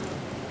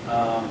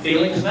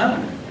feelings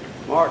known.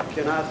 Mark,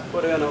 can I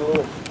put in a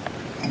little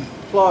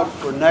plug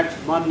for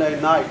next Monday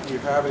night? You're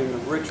having the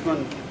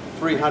Richmond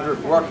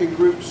 300 Working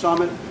Group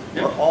Summit,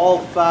 where all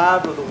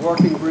 5 of the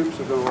working groups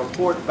are going to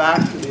report back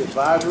to the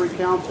Advisory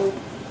Council.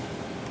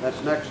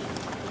 That's next.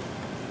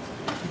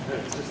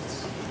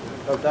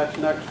 That's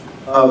next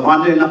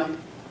Monday night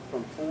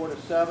from 4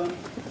 to 7.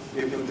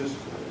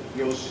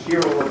 You'll hear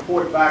a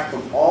report back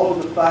from all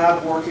of the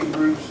 5 working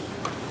groups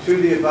to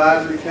the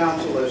Advisory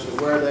Council as to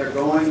where they're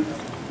going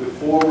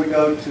before we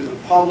go to the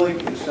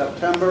public in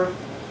September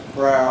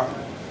for our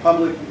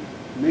public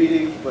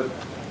meetings. But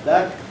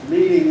that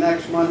meeting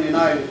next Monday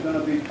night is going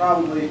to be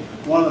probably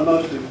one of the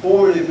most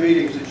informative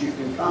meetings that you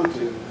can come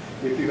to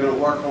if you're going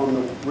to work on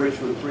the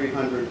Richmond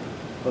 300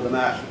 for the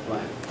master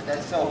plan.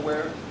 That's held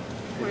where?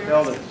 It's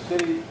held at the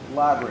City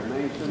Library,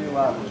 Main City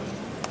Library.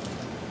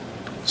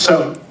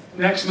 So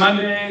next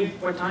Monday,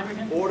 what time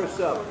again? 4 to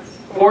 7.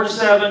 4 to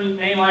 7,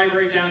 main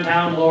library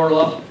downtown, Lower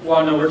Love.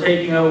 Well, no, we're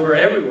taking over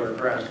everywhere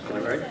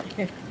practically, right?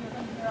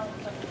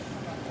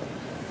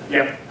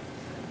 Yep.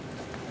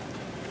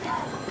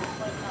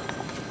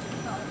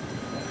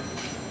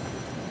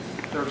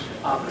 There's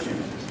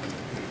opportunities.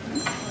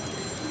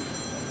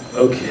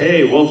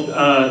 Okay, well,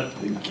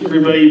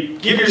 everybody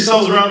give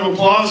yourselves a round of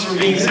applause for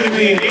being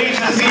civically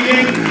engaged this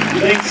evening.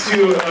 Thanks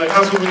to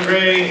Councilwoman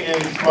Gray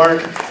and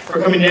Mark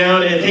for coming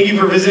down, and thank you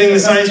for visiting the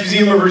Science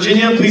Museum of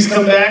Virginia. Please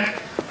come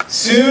back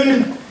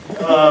soon,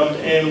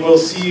 and we'll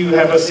see you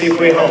have a safe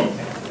way home.